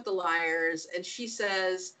meeting with the liars and she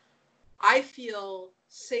says, "I feel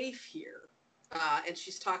safe here," and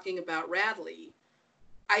she's talking about Radley,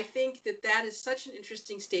 I think that is such an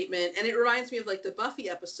interesting statement. And it reminds me of like the Buffy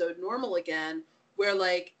episode, Normal Again, where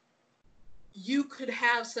like you could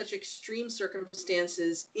have such extreme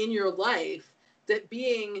circumstances in your life that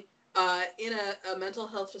being in a mental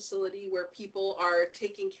health facility where people are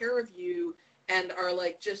taking care of you and are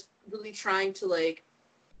like just really trying to like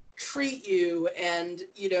treat you and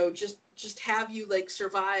just have you like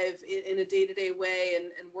survive in a day-to-day way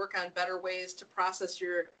and work on better ways to process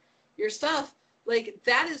your stuff, like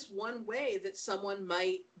that is one way that someone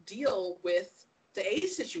might deal with the A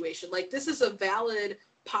situation. Like this is a valid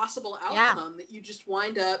possible outcome, that you just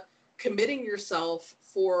wind up committing yourself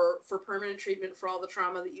for permanent treatment for all the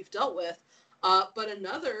trauma that you've dealt with. But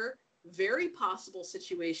another very possible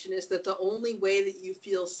situation is that the only way that you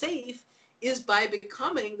feel safe is by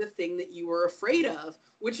becoming the thing that you were afraid of,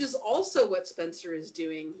 which is also what Spencer is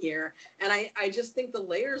doing here. And I just think the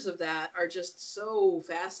layers of that are just so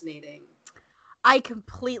fascinating. I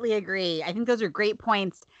completely agree. I think those are great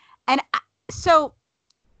points. And so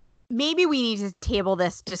maybe we need to table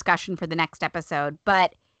this discussion for the next episode,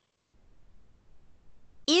 but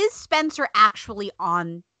is Spencer actually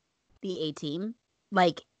on the A team?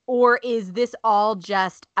 Like, or is this all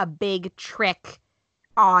just a big trick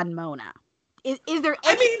on Mona? Is there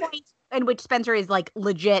any point in which Spencer is like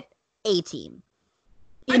legit A team?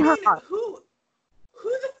 Her heart? Who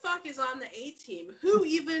the fuck is on the A team? Who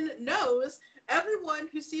even knows? Everyone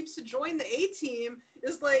who seems to join the A team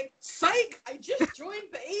is like, psych, I just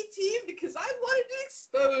joined the A team because I wanted to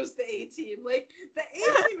expose the A team. Like, the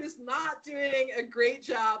A team is not doing a great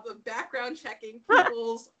job of background checking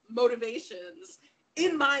people's motivations,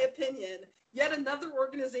 in my opinion. Yet another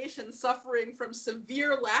organization suffering from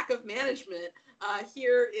severe lack of management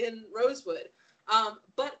here in Rosewood.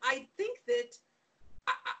 But I think that,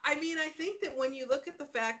 I think that when you look at the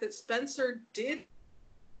fact that Spencer did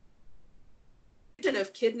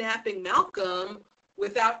of kidnapping Malcolm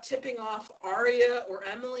without tipping off Aria or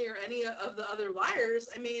Emily or any of the other liars,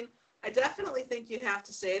 I definitely think you have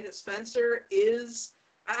to say that Spencer is,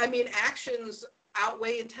 actions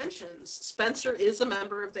outweigh intentions. Spencer is a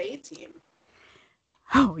member of the A team.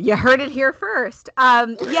 Oh, you heard it here first.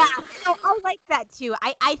 Yeah, so I like that too.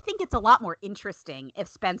 I think it's a lot more interesting if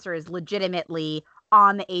Spencer is legitimately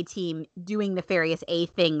on the A team doing nefarious A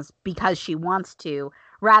things because she wants to,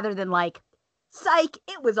 rather than like, psych,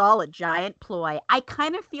 it was all a giant ploy. I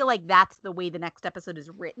kind of feel like that's the way the next episode is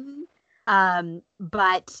written.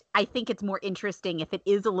 But I think it's more interesting if it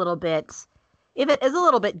is a little bit if it is a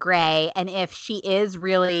little bit gray, and if she is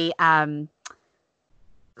really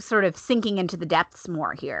sort of sinking into the depths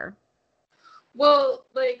more here. Well,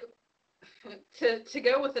 like, to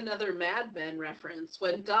go with another Mad Men reference,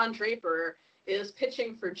 when Don Draper is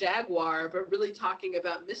pitching for Jaguar, but really talking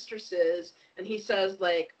about mistresses, and he says,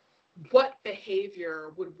 like, what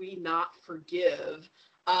behavior would we not forgive?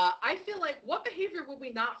 I feel like, what behavior would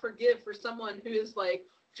we not forgive for someone who is, like,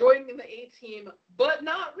 joining the A-Team, but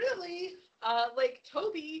not really? Like,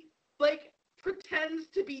 Toby, like, pretends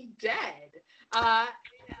to be dead,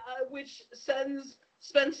 which sends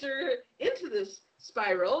Spencer into this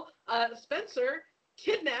spiral. Spencer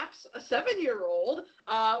kidnaps a 7-year-old,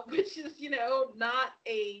 which is, not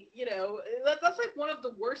a, that's like one of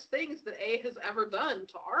the worst things that A has ever done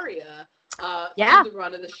to Arya in the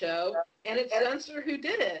run of the show, and it's Spencer who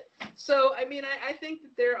did it. So, I mean, I think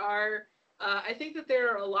that there are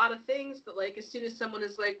a lot of things that, like, as soon as someone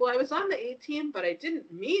is like, well, I was on the A-Team, but I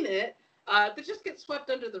didn't mean it, that just get swept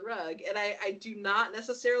under the rug. And I do not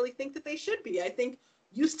necessarily think that they should be. I think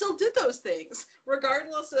you still did those things,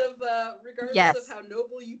 regardless of how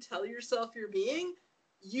noble you tell yourself you're being.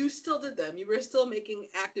 You still did them. You were still making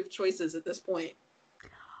active choices at this point.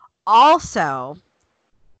 Also,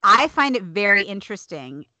 I find it very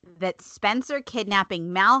interesting that Spencer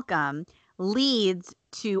kidnapping Malcolm leads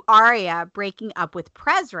to Arya breaking up with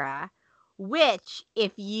Prezra, which,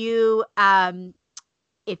 if you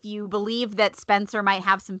believe that Spencer might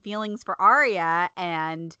have some feelings for Arya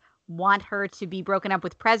and want her to be broken up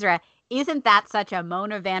with Prezra, isn't that such a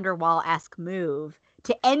Mona Vanderwaal-esque move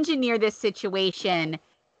to engineer this situation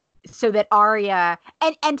so that Arya,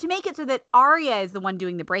 and to make it so that Arya is the one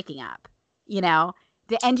doing the breaking up,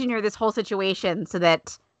 to engineer this whole situation so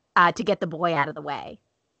that to get the boy out of the way?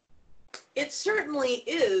 It certainly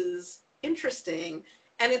is interesting.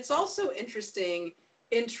 And it's also interesting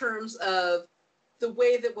in terms of the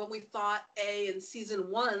way that when we thought A in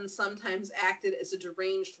season 1 sometimes acted as a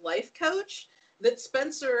deranged life coach, that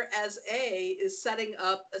Spencer as A is setting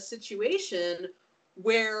up a situation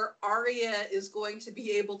where Arya is going to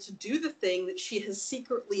be able to do the thing that she has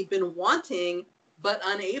secretly been wanting but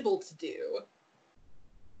unable to do.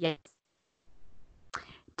 Yes.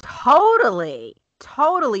 Totally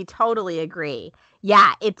agree.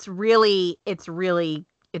 Yeah, it's really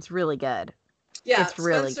good. Yeah, it's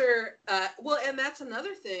really Spencer. Well, and that's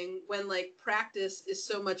another thing when, like, practice is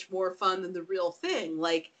so much more fun than the real thing.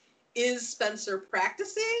 Like, is Spencer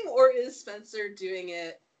practicing or is Spencer doing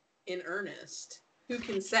it in earnest? Who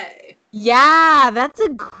can say? Yeah, that's a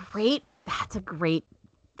great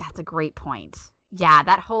point. Yeah,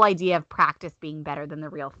 that whole idea of practice being better than the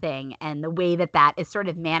real thing, and the way that is sort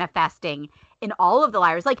of manifesting in all of the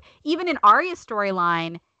liars. Like, even in Arya's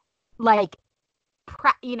storyline, like,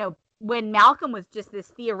 when Malcolm was just this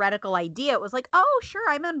theoretical idea, it was like, oh, sure,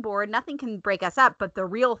 I'm on board. Nothing can break us up. But the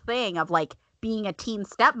real thing of, like, being a teen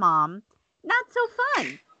stepmom, not so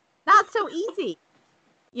fun. Not so easy.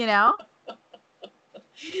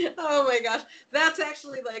 Oh my gosh. That's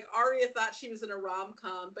actually, like, Arya thought she was in a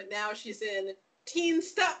rom-com, but now she's in Teen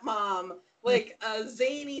Stepmom, like a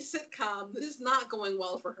zany sitcom that is not going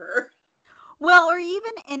well for her. Well, or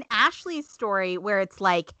even in Ashley's story, where it's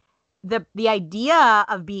like, the idea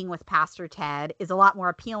of being with Pastor Ted is a lot more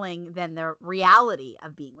appealing than the reality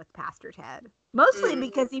of being with Pastor Ted. Mostly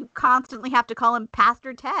because you constantly have to call him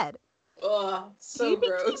Pastor Ted. Ugh, so Do you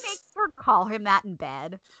think gross. he makes her call him that in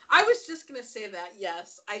bed? I was just going to say that.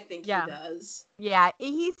 Yes, I think he does. Yeah,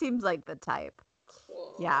 he seems like the type.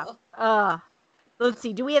 Ugh. Yeah. Let's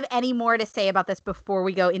see. Do we have any more to say about this before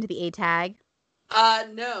we go into the A tag?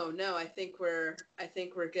 No. I think we're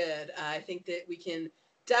good. I think that we can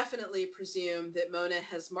definitely presume that Mona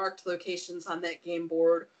has marked locations on that game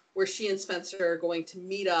board where she and Spencer are going to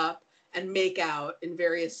meet up and make out in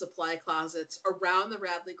various supply closets around the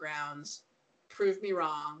Radley grounds. Prove me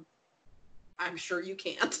wrong. I'm sure you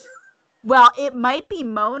can't. Well, it might be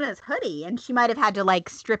Mona's hoodie, and she might have had to, like,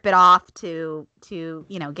 strip it off to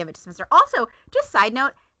give it to Spencer. Also, just side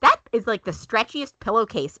note, that is, like, the stretchiest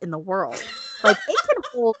pillowcase in the world. Like, it can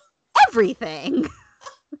hold everything.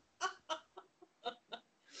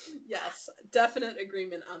 Yes, definite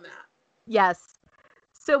agreement on that. Yes.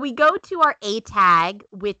 So we go to our A tag,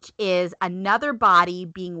 which is another body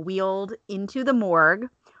being wheeled into the morgue.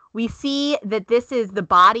 We see that this is the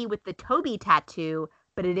body with the Toby tattoo,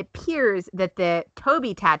 but it appears that the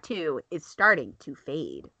Toby tattoo is starting to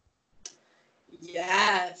fade.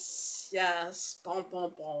 Yes. Bom,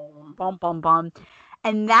 bom, bom. Bom, bom, bom.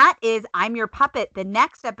 And that is I'm Your Puppet. The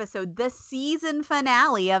next episode, the season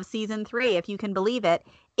finale of season 3, if you can believe it,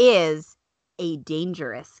 is A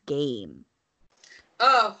Dangerous Game.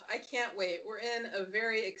 Oh, I can't wait. We're in a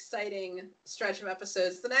very exciting stretch of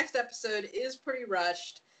episodes. The next episode is pretty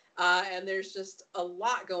rushed, and there's just a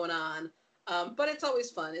lot going on. But it's always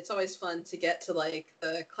fun. It's always fun to get to like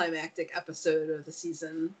the climactic episode of the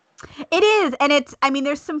season. It is, and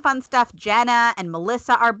there's some fun stuff. Jenna and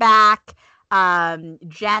Melissa are back.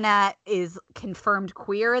 Jenna is confirmed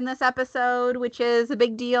queer in this episode, which is a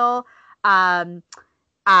big deal.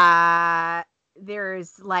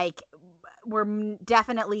 There's like, we're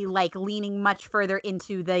definitely like leaning much further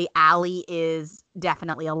into the Allie is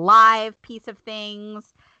definitely alive piece of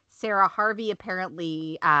things. Sarah Harvey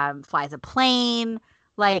apparently flies a plane.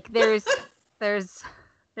 Like there's a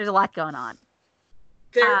lot going on.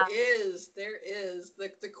 There is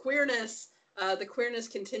the queerness. The queerness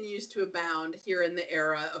continues to abound here in the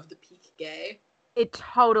era of the peak gay. It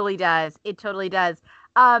totally does.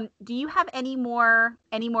 Do you have any more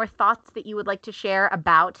thoughts that you would like to share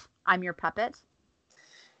about I'm Your Puppet?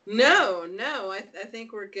 No. I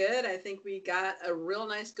think we're good. I think we got a real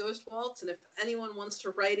nice ghost waltz. And if anyone wants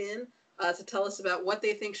to write in to tell us about what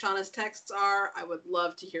they think Shauna's texts are, I would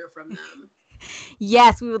love to hear from them.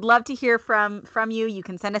 Yes, we would love to hear from you. You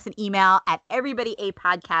can send us an email at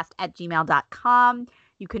everybodyapodcast@gmail.com.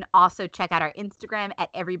 You can also check out our Instagram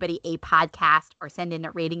at everybodyapodcast or send in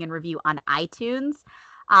a rating and review on iTunes.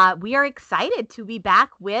 We are excited to be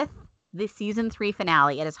back with the season 3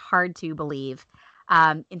 finale. It is hard to believe.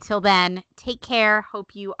 Until then, take care.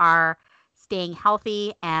 Hope you are staying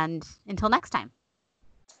healthy. And until next time.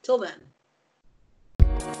 Till then.